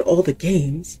 We did all the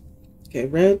games. Okay,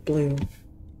 red, blue.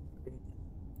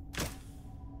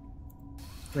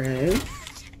 Red.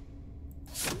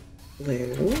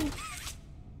 Blue.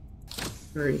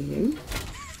 Green.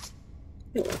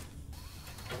 Yellow.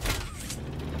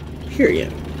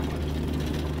 Period.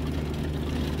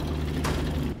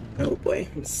 Oh boy,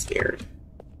 I'm scared.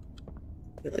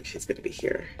 I feel like she's gonna be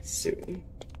here soon.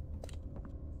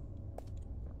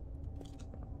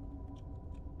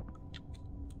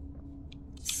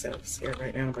 So scared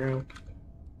right now, bro.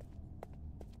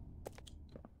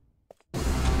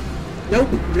 Nope,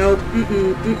 nope,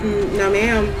 no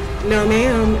ma'am, no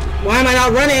ma'am. Why am I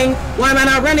not running? Why am I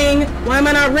not running? Why am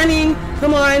I not running?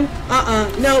 Come on,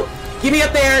 nope. Get me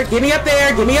up there, get me up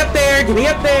there, get me up there, get me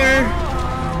up there.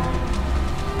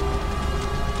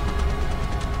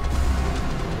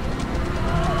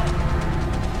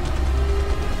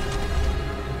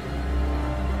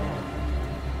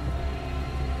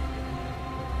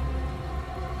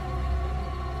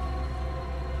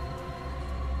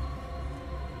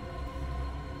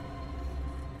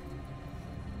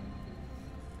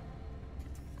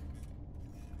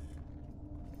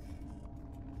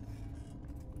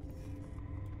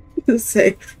 It's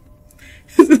safe.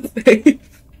 It's safe.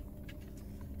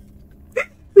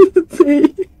 It's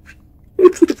safe.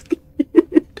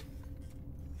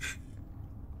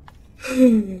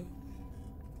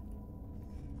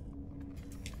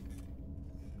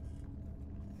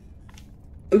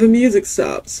 The music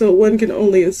stopped, so one can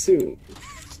only assume.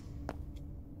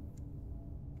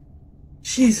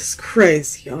 Jesus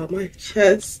Christ, y'all. My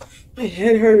chest, my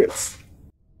head hurts.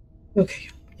 Okay,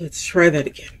 let's try that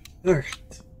again. Alright.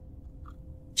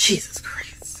 Jesus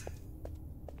Christ.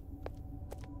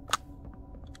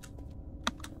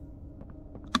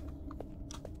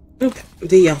 Okay,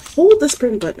 do you hold the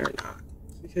sprint button or not?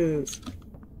 Because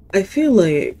I feel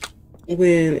like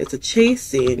when it's a chase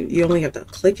scene, you only have to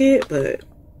click it, but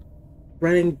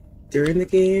running during the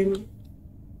game,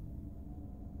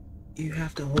 you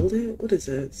have to hold it? What is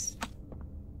this?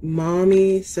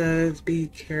 Mommy says be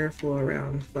careful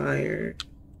around fire.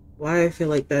 Why I feel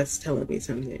like that's telling me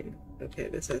something. Okay,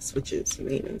 this has switches,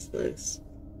 maintenance list.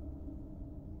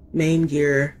 Main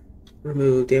gear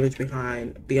removed, damage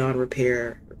beyond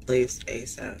repair, replaced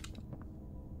ASAP.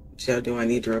 So do I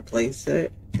need to replace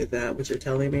it? Is that what you're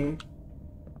telling me?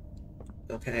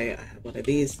 Okay, I have one of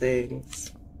these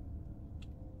things.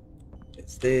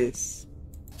 It's this.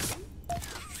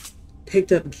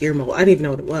 Picked up gear mold. I didn't even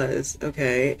know what it was.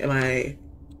 Okay, am I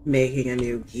making a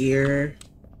new gear?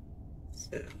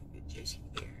 So,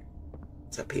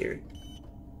 it's up here.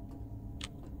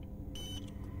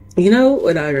 You know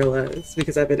what I realized,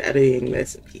 because I've been editing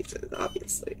this in pieces,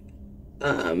 obviously,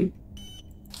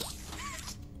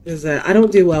 is that I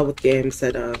don't do well with games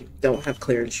that don't have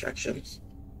clear instructions.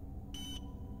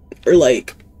 Or,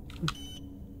 like,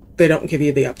 they don't give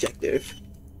you the objective.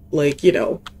 Like, you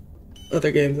know,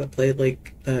 other games I've played,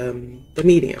 like, The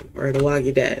Medium, or The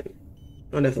Walking Dead.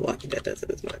 I don't know if The Walking Dead does it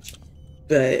as much.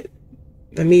 But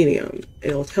The Medium,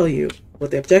 it'll tell you what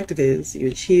the objective is, you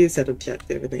achieve that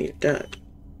objective, and then you're done.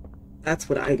 That's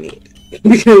what I need.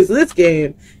 Because this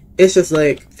game, it's just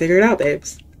like, figure it out,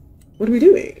 babes. What are we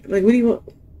doing? Like, what do you want?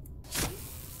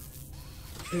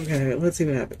 Okay, let's see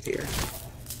what happens here.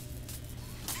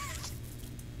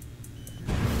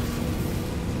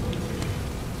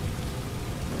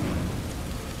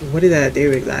 What did that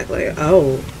do exactly?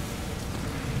 Oh.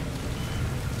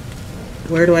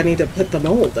 Where do I need to put the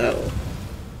mold, though?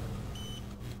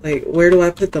 Like, where do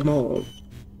I put the mold?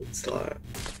 Slot.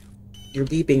 You're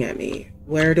beeping at me.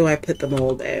 Where do I put the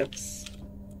mold, babes?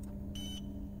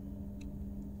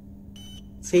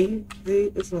 See? See?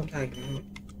 This is what I'm talking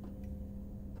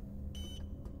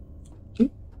about.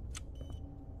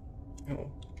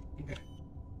 Oh, okay.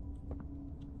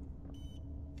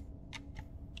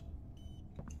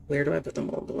 Where do I put the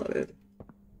mold, beloved?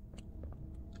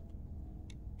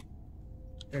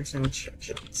 There's no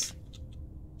instructions.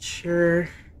 Sure.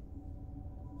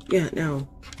 Yeah, no.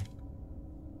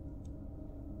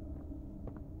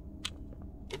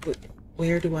 But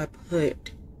where do I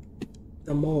put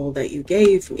the mold that you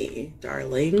gave me,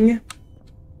 darling?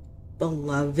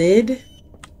 Beloved?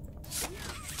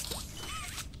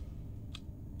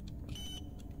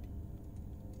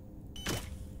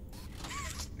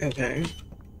 Okay.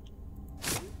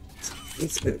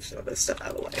 Let's move some of this stuff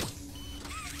out of the way.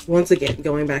 Once again,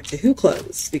 going back to who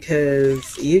closed,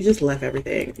 because you just left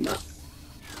everything up.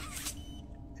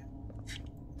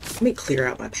 Let me clear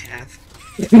out my path.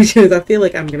 Because I feel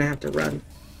like I'm gonna have to run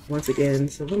once again.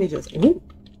 So let me just... Ooh!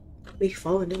 Let me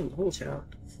fall into the hole, child.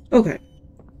 Okay.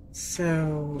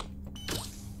 So...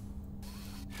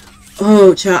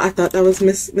 Oh, child, I thought that was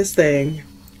Miss Thing.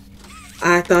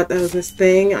 I thought that was Miss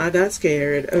Thing. I got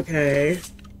scared. Okay.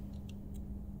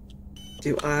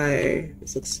 Do I...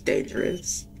 This looks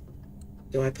dangerous.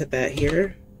 Do I put that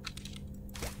here?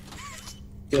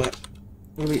 Do I...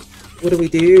 What do we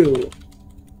do?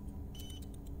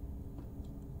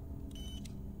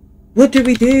 What do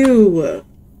we do?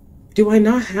 Do I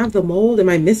not have the mold? Am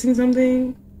I missing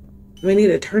something? Do I need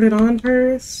to turn it on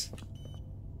first?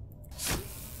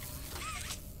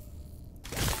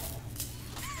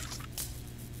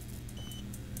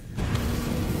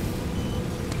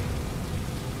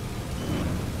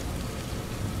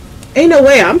 Ain't no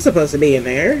way I'm supposed to be in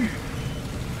there.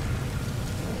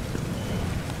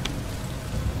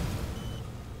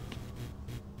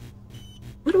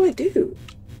 What do I do?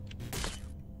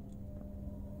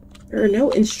 There are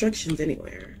no instructions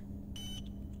anywhere.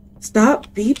 Stop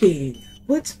beeping.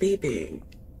 What's beeping?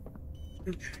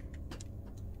 Okay.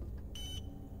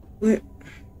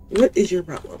 What is your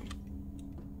problem?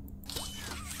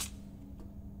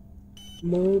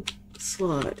 Mold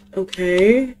slot.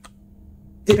 Okay.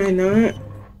 Did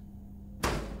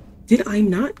I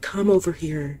not come over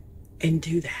here and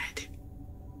do that?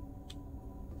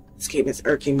 This game is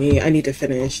irking me. I need to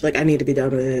finish. Like, I need to be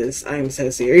done with this. I am so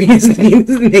serious. This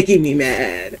is making me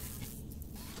mad.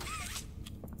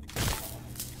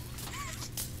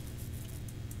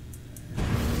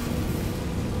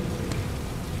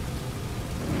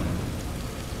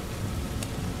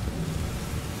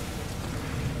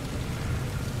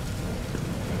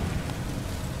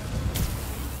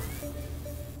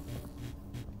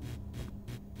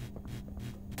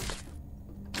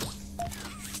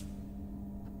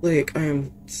 Like,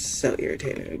 I'm so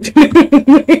irritated.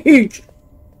 Like,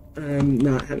 I'm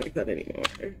not having fun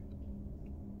anymore.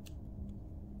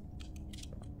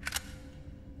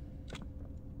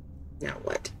 Now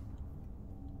what?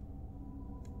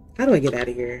 How do I get out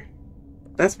of here?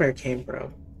 That's where I came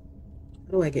from.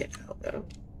 How do I get out, though?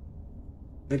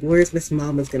 Like, where's Miss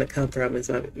Mama's gonna come from is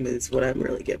what I'm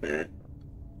really getting at.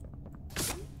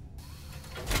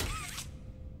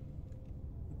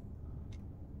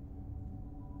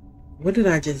 What did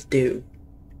I just do?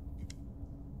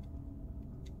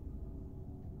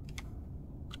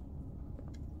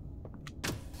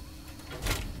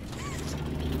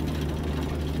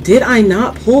 Did I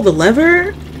not pull the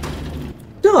lever?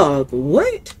 Dog,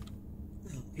 what?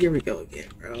 Oh, here we go again,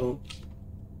 bro.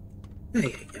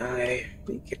 Ay, ay, ay.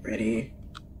 Let me get ready.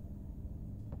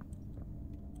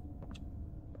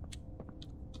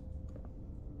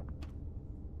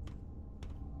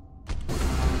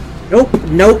 Nope,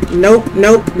 nope, nope,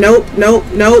 nope, nope, nope,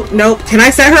 nope, nope. Can I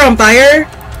set her on fire?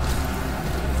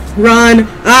 Run!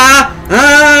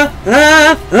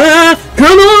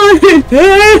 Come on!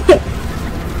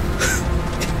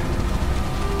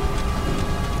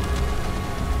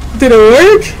 Did it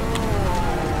work?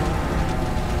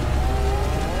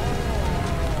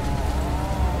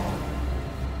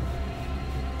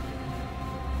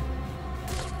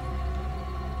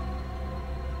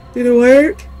 Did it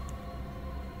work?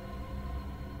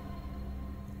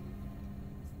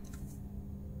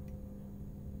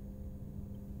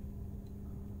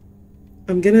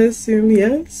 I'm gonna assume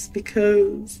yes,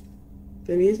 because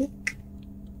the music.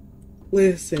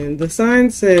 Listen, the sign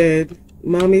said,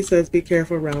 Mommy says be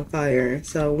careful around fire,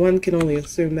 so one can only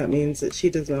assume that means that she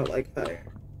does not like fire.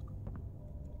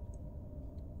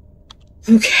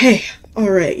 Okay,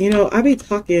 alright, you know, I be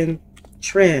talking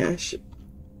trash,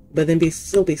 but then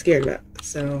still be scared about it.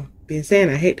 So, being saying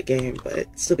I hate the game, but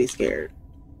still be scared.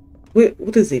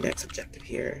 What is the next objective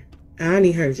here? I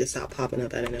need her to just stop popping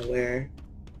up out of nowhere.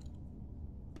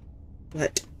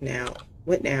 What now?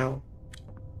 What now?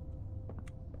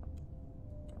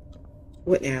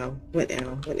 What now? What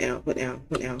now? What now? What now?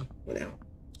 What now? What now?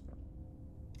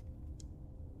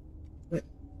 What?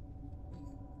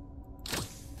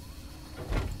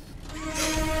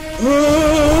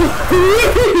 Oh,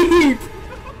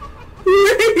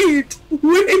 wait!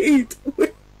 Wait!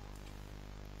 Wait!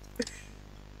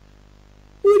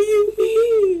 What do you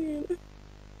mean?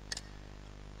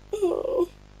 Oh.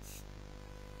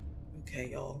 Okay,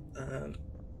 y'all.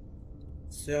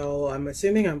 So I'm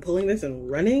assuming I'm pulling this and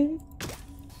running.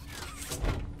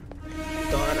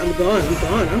 I'm gone.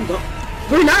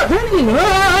 We're not running.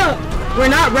 Ah! We're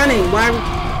not running. Why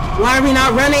are we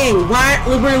not running?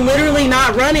 We're literally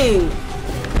not running.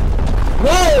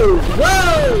 Whoa!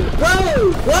 Whoa!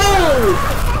 Whoa! Whoa!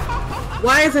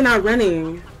 Why is it not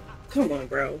running? Come on,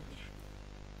 bro.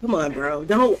 Come on, bro.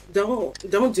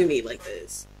 Don't do me like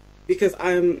this. Because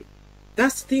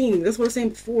that's the thing. That's what I was saying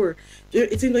before.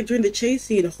 It seems like during the chase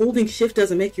scene, holding shift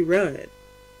doesn't make you run.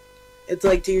 It's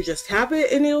like, do you just tap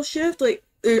it and it'll shift? Like,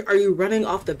 are you running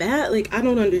off the bat? Like, I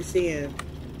don't understand.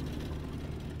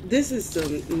 This is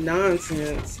some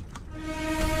nonsense.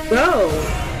 Go!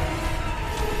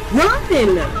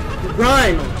 Run!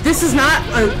 Run! This is not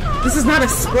a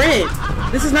sprint.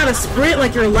 This is not a sprint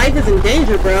like your life is in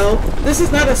danger, bro. This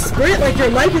is not a sprint like your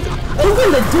life is...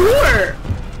 Open the door!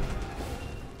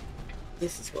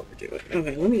 This is what we're doing.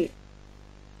 Okay, let me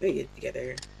get it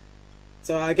together.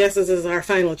 So I guess this is our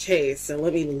final chase, so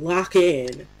let me lock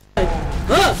in.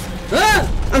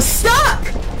 I'm stuck!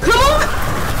 Come on!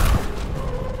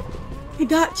 I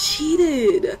got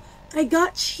cheated.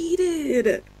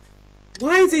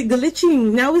 Why is it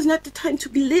glitching? Now is not the time to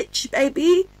glitch,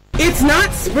 baby. It's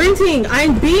not sprinting.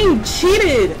 I'm being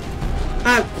cheated.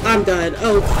 I'm done.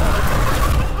 Oh.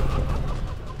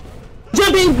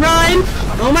 Jumping, run.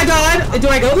 Oh my god. Do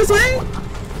I go this way?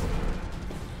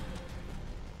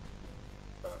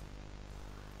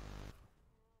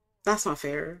 That's not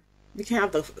fair. You can't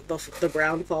have the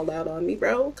ground fall out on me,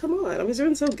 bro. Come on. I was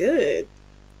doing so good.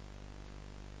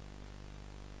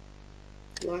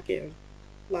 Lock in.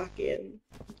 Lock in.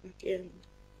 Lock in.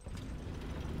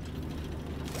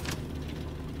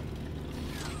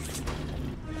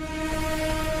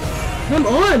 Come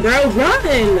on, bro.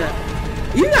 Run!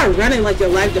 You're not running like your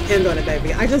life depends on it,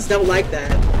 baby. I just don't like that.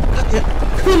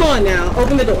 Come on now.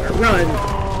 Open the door. Run.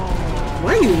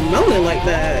 Why are you moaning like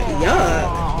that? Yuck.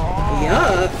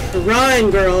 Yuck. Run,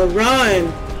 girl.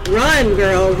 Run. Run,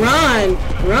 girl. Run.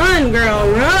 Run, girl.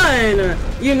 Run.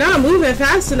 You're not moving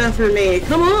fast enough for me.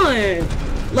 Come on.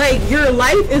 Like, your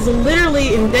life is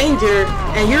literally in danger,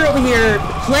 and you're over here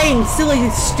playing silly,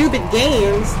 stupid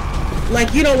games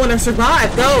like you don't want to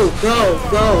survive. Go, go,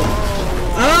 go.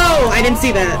 Oh, I didn't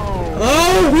see that.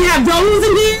 Oh, we have those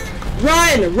in here?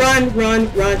 Run, run,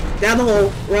 run, run. Down the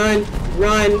hole. Run,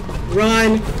 run,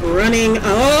 run, running.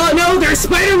 Oh, no, there's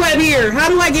spider web here. How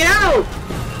do I get out?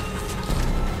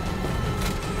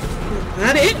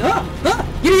 That it?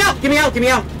 Get me out, get me out, get me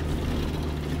out.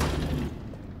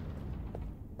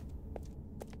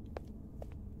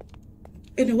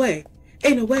 Ain't no way.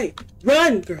 Ain't no way.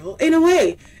 Run, girl. Ain't no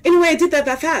way. Ain't no way I did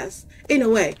that fast. Ain't no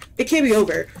way. It can't be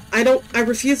over. I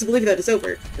refuse to believe that it's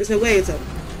over. There's no way it's over.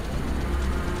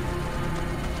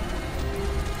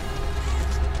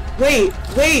 Wait.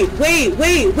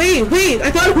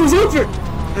 I thought it was over.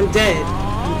 I'm dead.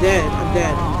 I'm dead. I'm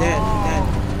dead. I'm dead.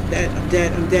 I'm dead. I'm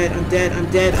dead. I'm dead. I'm dead.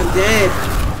 I'm dead. I'm dead.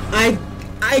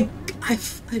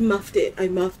 I muffed it. I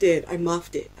muffed it. I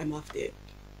muffed it. I muffed it.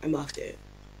 I muffed it.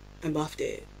 I muffed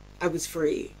it. I was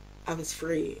free. I was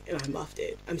free and I muffed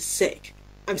it. I'm sick.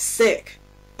 I'm sick.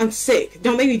 I'm sick.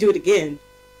 Don't make me do it again.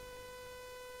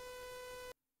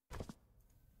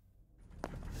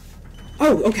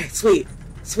 Oh, okay. Sweet.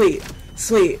 Sweet.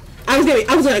 Sweet. I was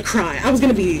gonna cry. I was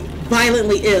gonna be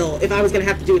violently ill if I was gonna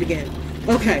have to do it again.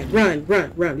 Okay. Run,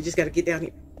 run, run. We just gotta get down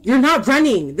here. You're not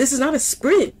running. This is not a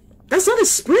sprint. That's not a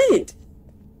sprint.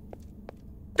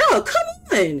 No, come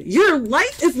on. Your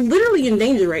life is literally in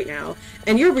danger right now.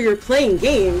 And you're over here playing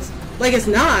games like it's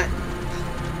not.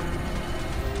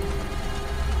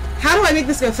 How do I make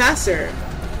this go faster?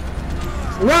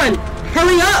 Run.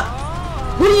 Hurry up.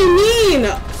 What do you mean?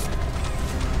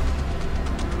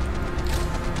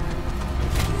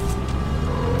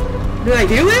 Did I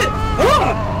do it?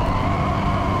 Oh!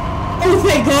 Oh,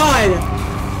 thank God.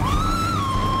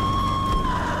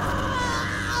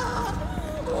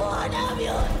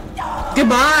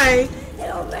 Goodbye.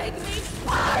 It'll make me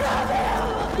part of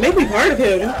him. Make me part of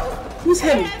him? Who's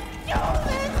him?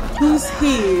 Who's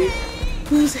he?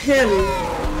 Who's him?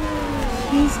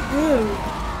 Who's him?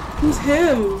 Who's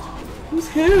him? Who's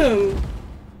him?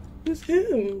 Who's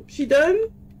him? She done?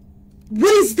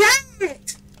 What is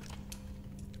that?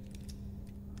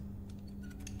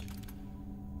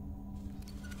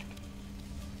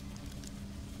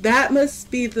 That must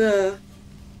be the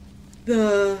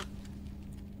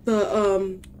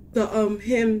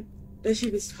him that she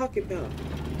was talking about.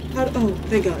 Oh,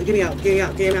 thank God. Get me out, get me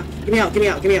out, get me out, get me out, get me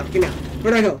out, get me out, get me out.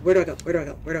 Where do I go? Where do I go? Where do I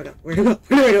go? Where do I go? Where do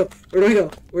I go? Where do I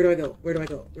go? Where do I go? Where do I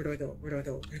go? Where do I go? Where do I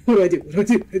go? What do I do? What do I do? What do I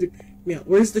do? Get me out.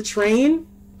 Where's the train?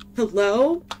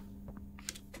 Hello?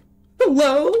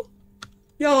 Hello?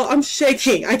 Y'all, I'm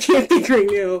shaking. I can't think right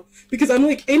now. Because I'm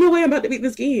like, ain't no way I'm about to beat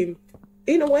this game.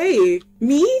 Ain't no way.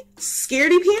 Me?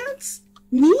 Scaredy pants?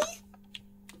 Me?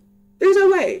 There's no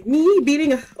way. Me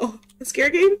beating a scare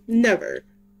game? Never.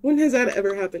 When has that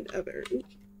ever happened? Ever.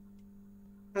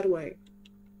 How do I...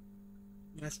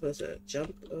 Am I supposed to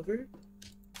jump over?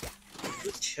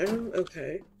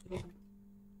 Okay.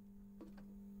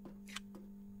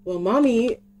 Well,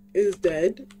 mommy is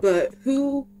dead, but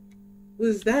who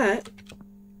was that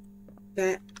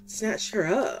snatched her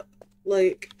up?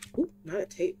 Like, ooh, not a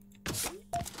tape. Is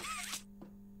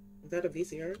that a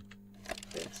VCR?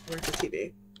 Yes, where's the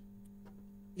TV?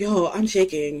 Yo, I'm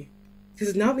shaking. This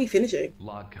is not me finishing.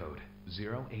 Log code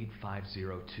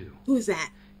 08502. Who is that?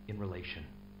 In relation.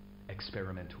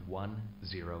 Experiment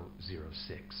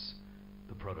 1006.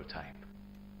 The prototype.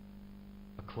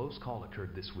 A close call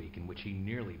occurred this week in which he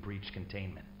nearly breached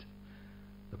containment.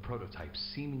 The prototype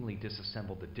seemingly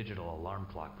disassembled the digital alarm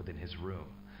clock within his room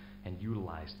and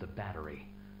utilized the battery,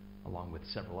 along with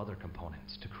several other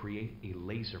components, to create a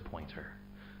laser pointer,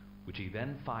 which he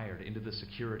then fired into the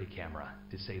security camera,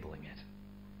 disabling it.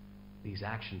 These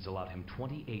actions allowed him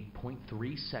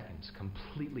 28.3 seconds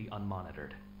completely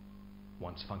unmonitored.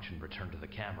 Once function returned to the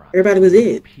camera, everybody was it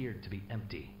in. appeared to be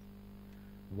empty.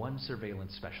 One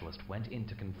surveillance specialist went in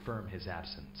to confirm his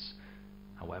absence.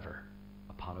 However,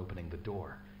 upon opening the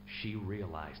door, she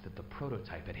realized that the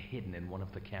prototype had hidden in one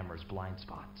of the camera's blind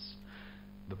spots.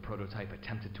 The prototype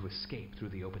attempted to escape through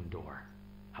the open door.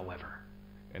 However,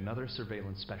 another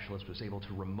surveillance specialist was able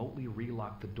to remotely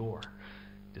relock the door,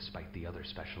 despite the other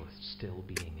specialists still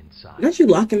being inside. Not you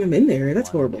locking them in there. That's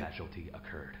horrible. One casualty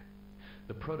occurred.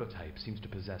 The prototype seems to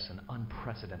possess an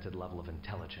unprecedented level of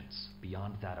intelligence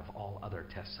beyond that of all other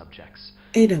test subjects,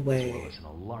 Ain't no as way. well as an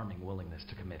alarming willingness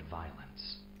to commit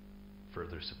violence.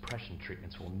 Further suppression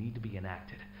treatments will need to be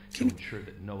enacted to ensure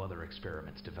that no other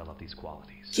experiments develop these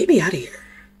qualities. Get me out of here.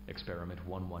 Experiment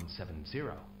 1170,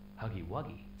 Huggy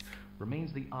Wuggy,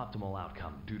 remains the optimal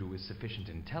outcome due to his sufficient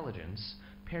intelligence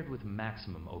paired with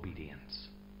maximum obedience.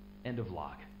 End of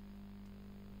log.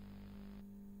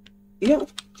 You know,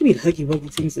 give me Huggy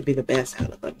Wuggy seems to be the best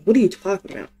out of them. What are you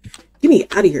talking about? Get me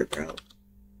out of here, bro.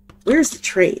 Where's the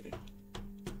train?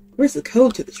 Where's the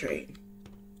code to the train?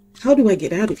 How do I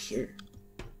get out of here?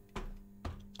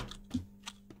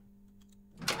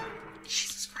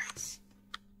 Jesus Christ.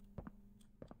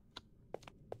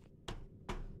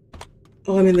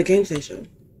 Oh, I'm in the game station.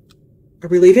 Are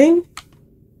we leaving?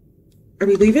 Are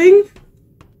we leaving?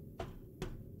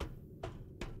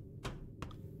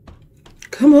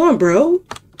 Come on, bro.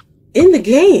 In the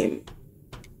game.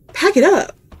 Pack it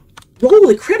up. Roll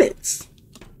the credits.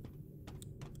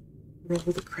 Roll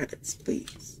the credits,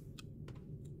 please.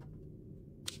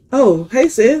 Oh, hey,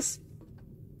 sis.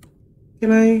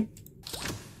 Can I?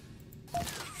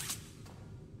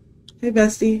 Hey,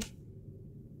 bestie.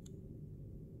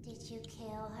 Did you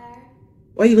kill her?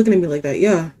 Why are you looking at me like that?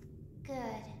 Yeah. Good.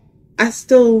 I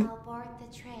still... I'll board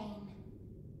the train.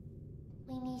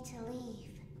 We need to leave.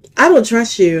 I don't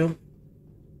trust you.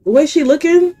 The way she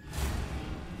looking?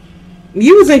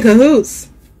 You was in cahoots.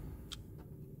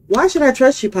 Why should I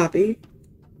trust you, Poppy?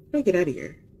 How do I get out of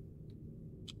here?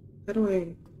 How do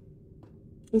I...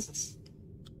 What's this?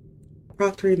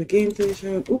 Proctor in the game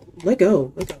station. Ooh, let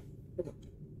go. Let go. Let go.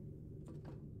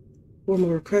 Formal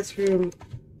request room.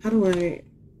 How do I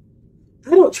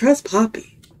don't trust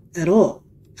Poppy at all.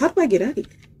 How do I get out of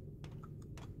here?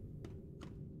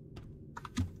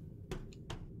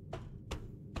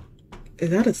 Is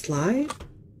that a slide?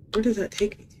 Where does that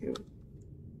take me to?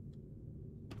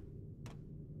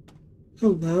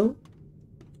 Hello?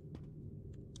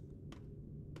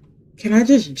 Can I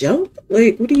just jump?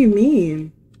 Like, what do you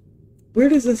mean? Where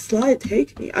does the slide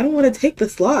take me? I don't want to take the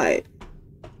slide.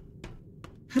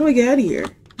 How do I get out of here?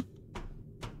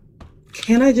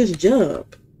 Can I just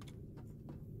jump?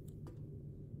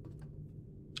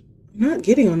 I'm not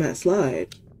getting on that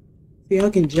slide. So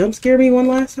y'all can jump scare me one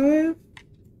last time?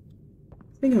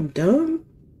 Think I'm dumb?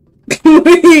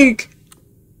 Like,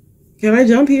 can I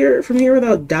jump here from here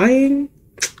without dying?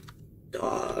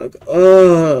 Dog.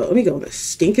 Let me go on the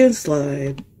stinking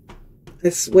slide. I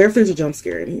swear if there's a jump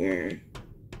scare in here.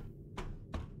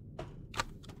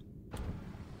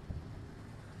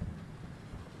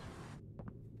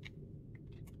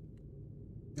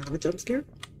 Not a jump scare?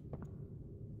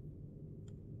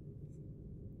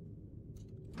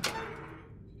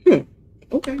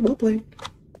 Okay, well played.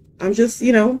 I'm just,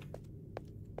 you know,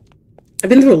 I've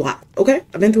been through a lot, okay?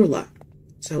 I've been through a lot.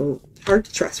 So, hard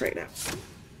to trust right now.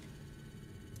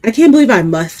 I can't believe I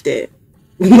muffed it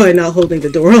by not holding the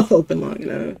door open long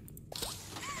enough.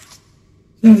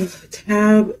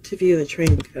 Tab to view the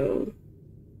train code.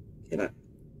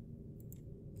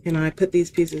 Can I put these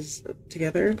pieces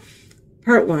together?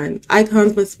 Part 1.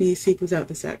 Icons must be sequenced out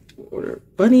in exact order.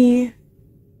 Bunny.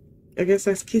 I guess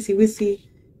that's Kissy Wissy.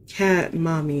 Cat,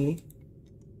 Mommy.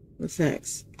 What's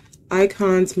next?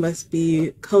 Icons must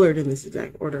be colored in this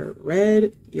exact order.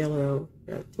 Red, yellow,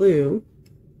 red, blue.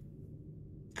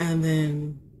 And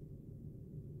then,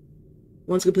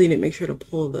 once completed, make sure to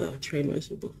pull the train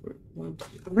whistle before. I'm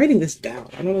writing this down.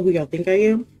 I don't know who y'all think I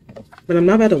am, but I'm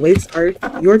not about to waste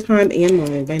your time and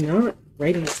mine by not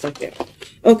writing stuff down.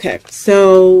 Okay,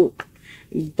 so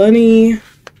Bunny,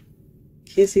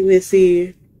 Kissy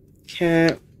Wissy,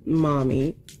 Cat,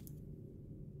 Mommy.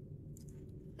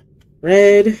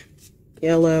 Red,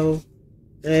 yellow,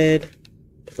 red,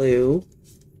 blue.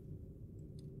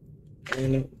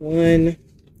 And 1,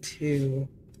 2,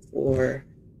 4,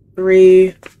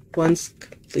 3. Once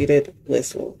completed,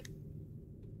 whistle.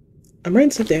 I'm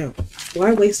writing stuff down.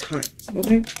 Why waste time?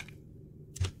 Okay.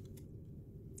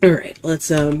 All right, let's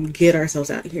get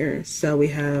ourselves out of here. So we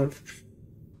have.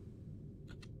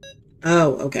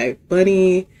 Oh, okay.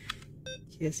 Bunny,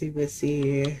 Kissy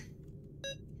Wissy,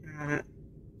 cat,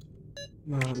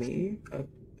 mommy. Oh.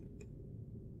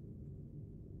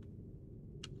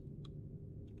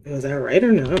 Was that right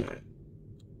or not?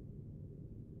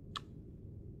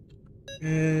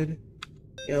 Red,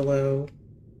 yellow,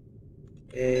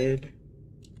 red,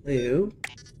 blue.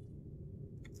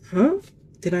 Huh?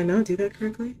 Did I not do that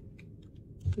correctly?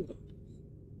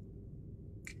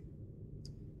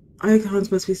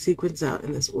 Icons must be sequenced out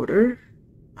in this order.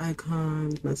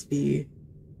 Icons must be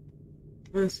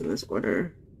in this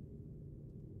order.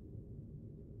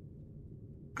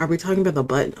 Are we talking about the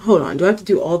button? Hold on. Do I have to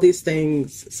do all these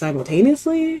things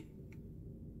simultaneously?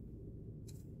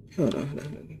 Hold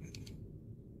on.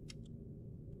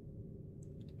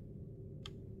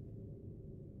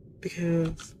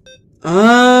 Because...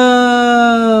 Oh!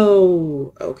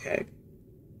 Okay.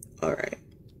 Alright.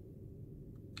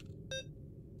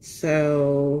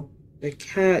 So, the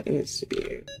cat needs to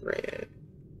be red.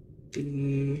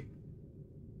 The...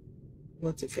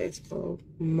 What's it face called?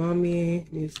 Mommy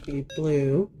needs to be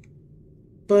blue.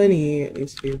 Bunny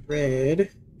needs to be red.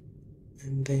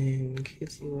 And then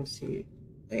Kissy Wissy.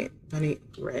 Wait, Bunny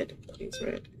red. Bunny's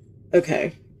red.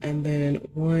 Okay. And then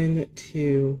 1,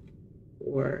 2,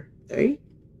 4, 3.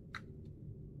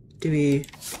 Do we...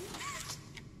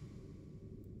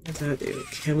 What does that do?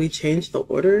 Can we change the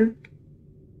order?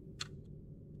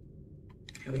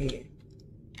 Can we...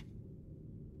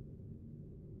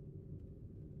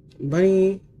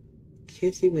 Bunny,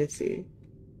 Kissy Wissy.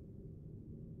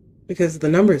 Because the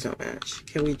numbers don't match.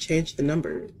 Can we change the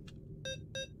numbers?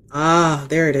 Ah,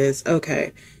 there it is.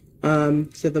 Okay. So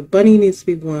the bunny needs to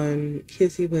be 1,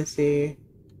 Kissy Wissy.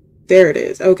 There it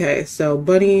is. Okay, so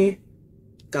bunny,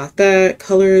 got that.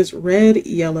 Colors, red,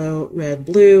 yellow, red,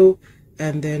 blue.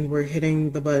 And then we're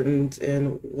hitting the buttons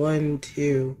in 1,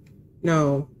 2.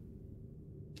 No.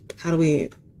 How do we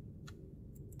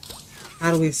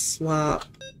swap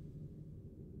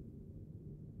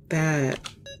that?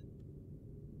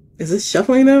 Is this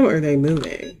shuffling them or are they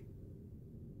moving?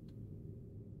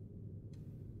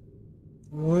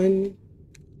 1,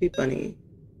 be bunny.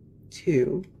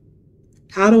 2.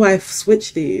 How do I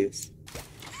switch these?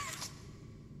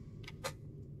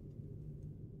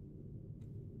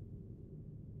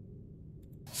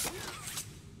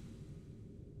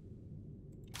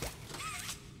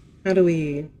 How do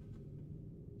we...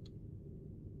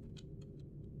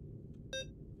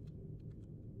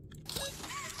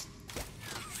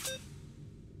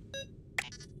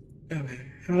 Okay,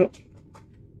 how...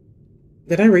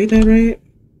 Did I read that right?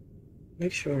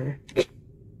 Make sure.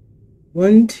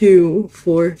 1, 2,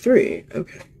 4, 3.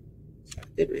 Okay. I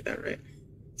did read that right.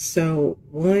 So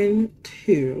 1,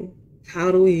 2.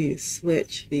 How do we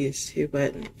switch these two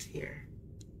buttons here?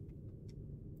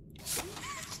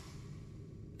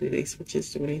 Do these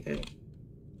switches do anything?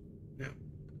 No.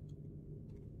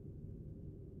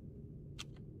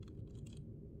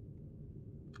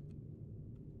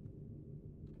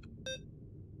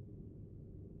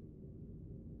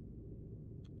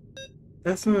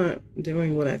 That's not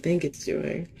doing what I think it's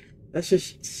doing. That's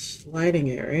just sliding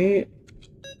it, right?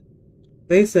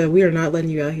 They said we are not letting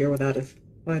you out here without a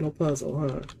final puzzle,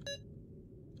 huh?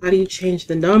 How do you change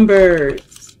the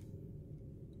numbers?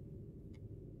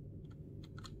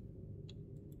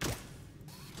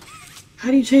 How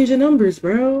do you change the numbers,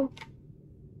 bro?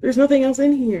 There's nothing else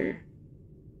in here.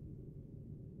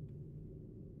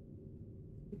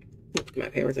 Look at my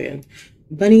papers again.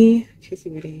 Bunny, Kissy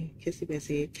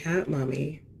Wissy, cat,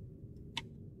 mommy.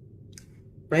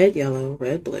 Red, yellow,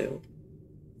 red, blue.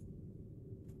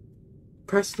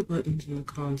 Press the buttons in the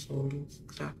console in this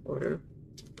exact order.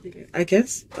 I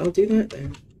guess I'll do that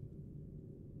then.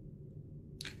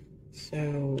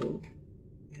 So,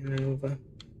 we have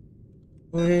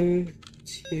 1,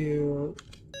 2,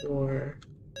 4,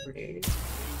 3.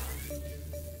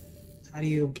 How do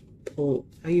you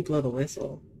blow the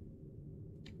whistle?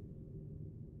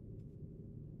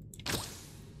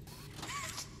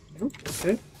 Nope,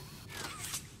 okay. What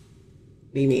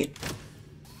do you mean?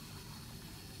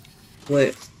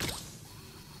 What?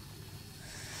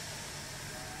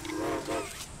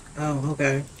 Oh,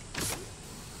 okay.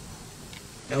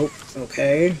 Nope,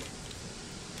 okay.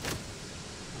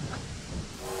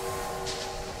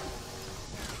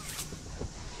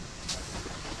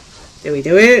 Did we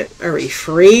do it? Are we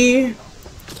free?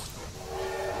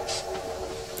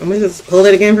 I'm gonna just pull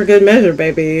it again for good measure,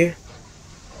 baby.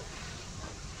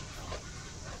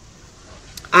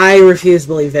 I refuse to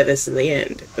believe that this is the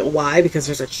end. Why? Because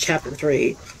there's a chapter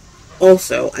 3.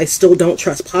 Also, I still don't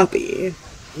trust Poppy.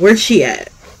 Where's she at?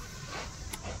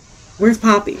 Where's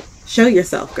Poppy? Show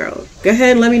yourself, girl. Go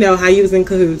ahead and let me know how you was in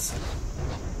cahoots.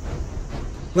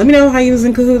 Let me know how you was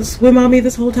in cahoots with mommy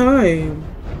this whole time.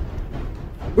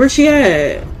 Where's she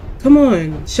at? Come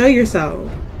on, show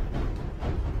yourself.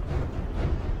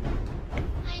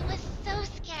 I was so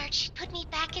scared she'd put me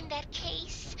back in that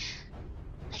case.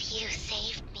 But you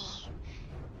saved me.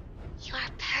 You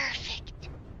are perfect.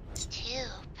 Too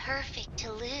perfect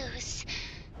to lose.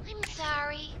 I'm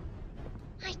sorry.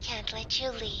 I can't let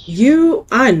you leave.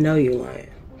 I know you lying.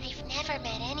 I've never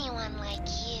met anyone like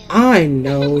you. I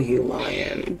know you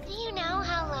lying. Do you know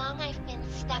how long I've been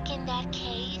stuck in that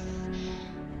case?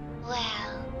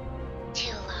 Well,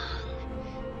 too long.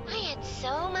 I had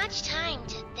so much time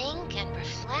to think and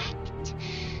reflect.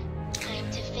 Time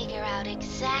to figure out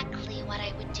exactly what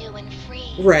I would do when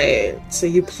free. Right, so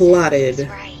you plotted. That's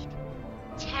right.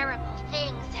 Terrible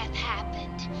things have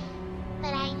happened.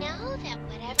 But I know that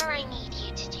whatever I need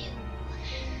you to do,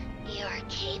 you're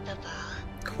capable.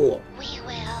 Cool. We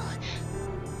will.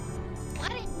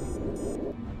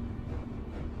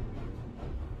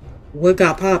 What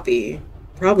got Poppy?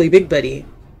 Probably Big Buddy.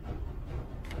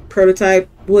 Prototype,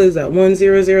 what is that,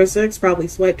 1006? Probably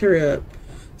swiped her up.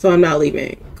 So I'm not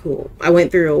leaving. Cool. I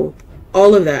went through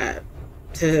all of that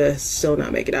to still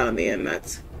not make it out in the end.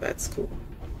 That's cool.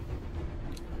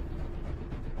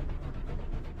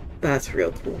 That's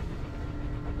real cool.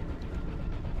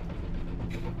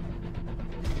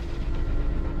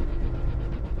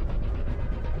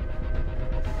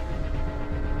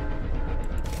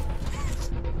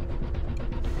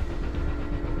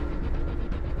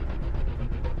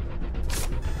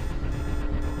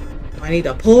 I need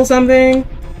to pull something.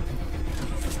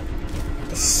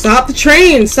 Stop the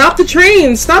train! Stop the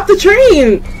train! Stop the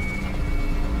train!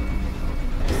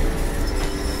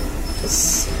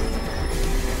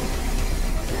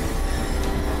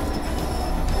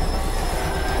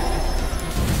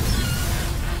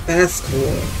 That's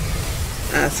cool.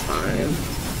 That's fine.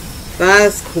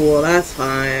 That's cool. That's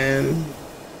fine.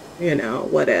 You know,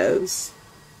 what is.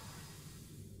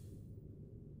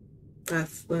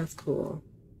 That's cool.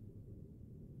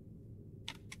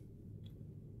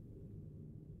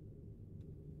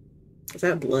 Is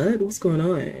that blood? What's going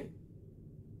on?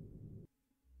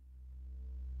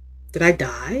 Did I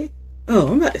die? Oh,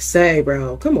 I'm about to say,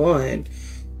 bro. Come on.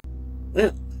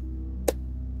 Well.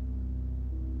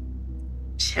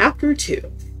 Chapter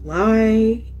 2.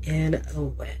 Fly in a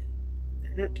Web.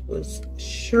 That was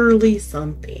surely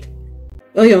something.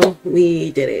 Well, y'all,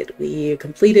 we did it. We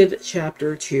completed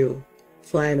Chapter 2.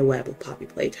 Fly in the Web with Poppy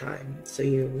Playtime. So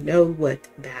you know what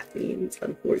that means,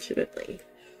 unfortunately.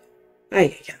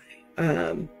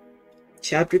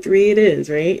 Chapter 3 it is,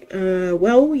 right?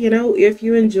 Well, you know, if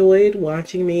you enjoyed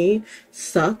watching me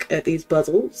suck at these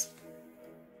puzzles,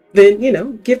 then, you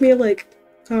know, give me a like,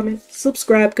 comment,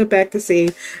 subscribe, come back to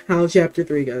see how Chapter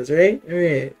 3 goes, right?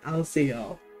 Alright, I'll see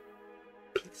y'all.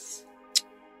 Peace.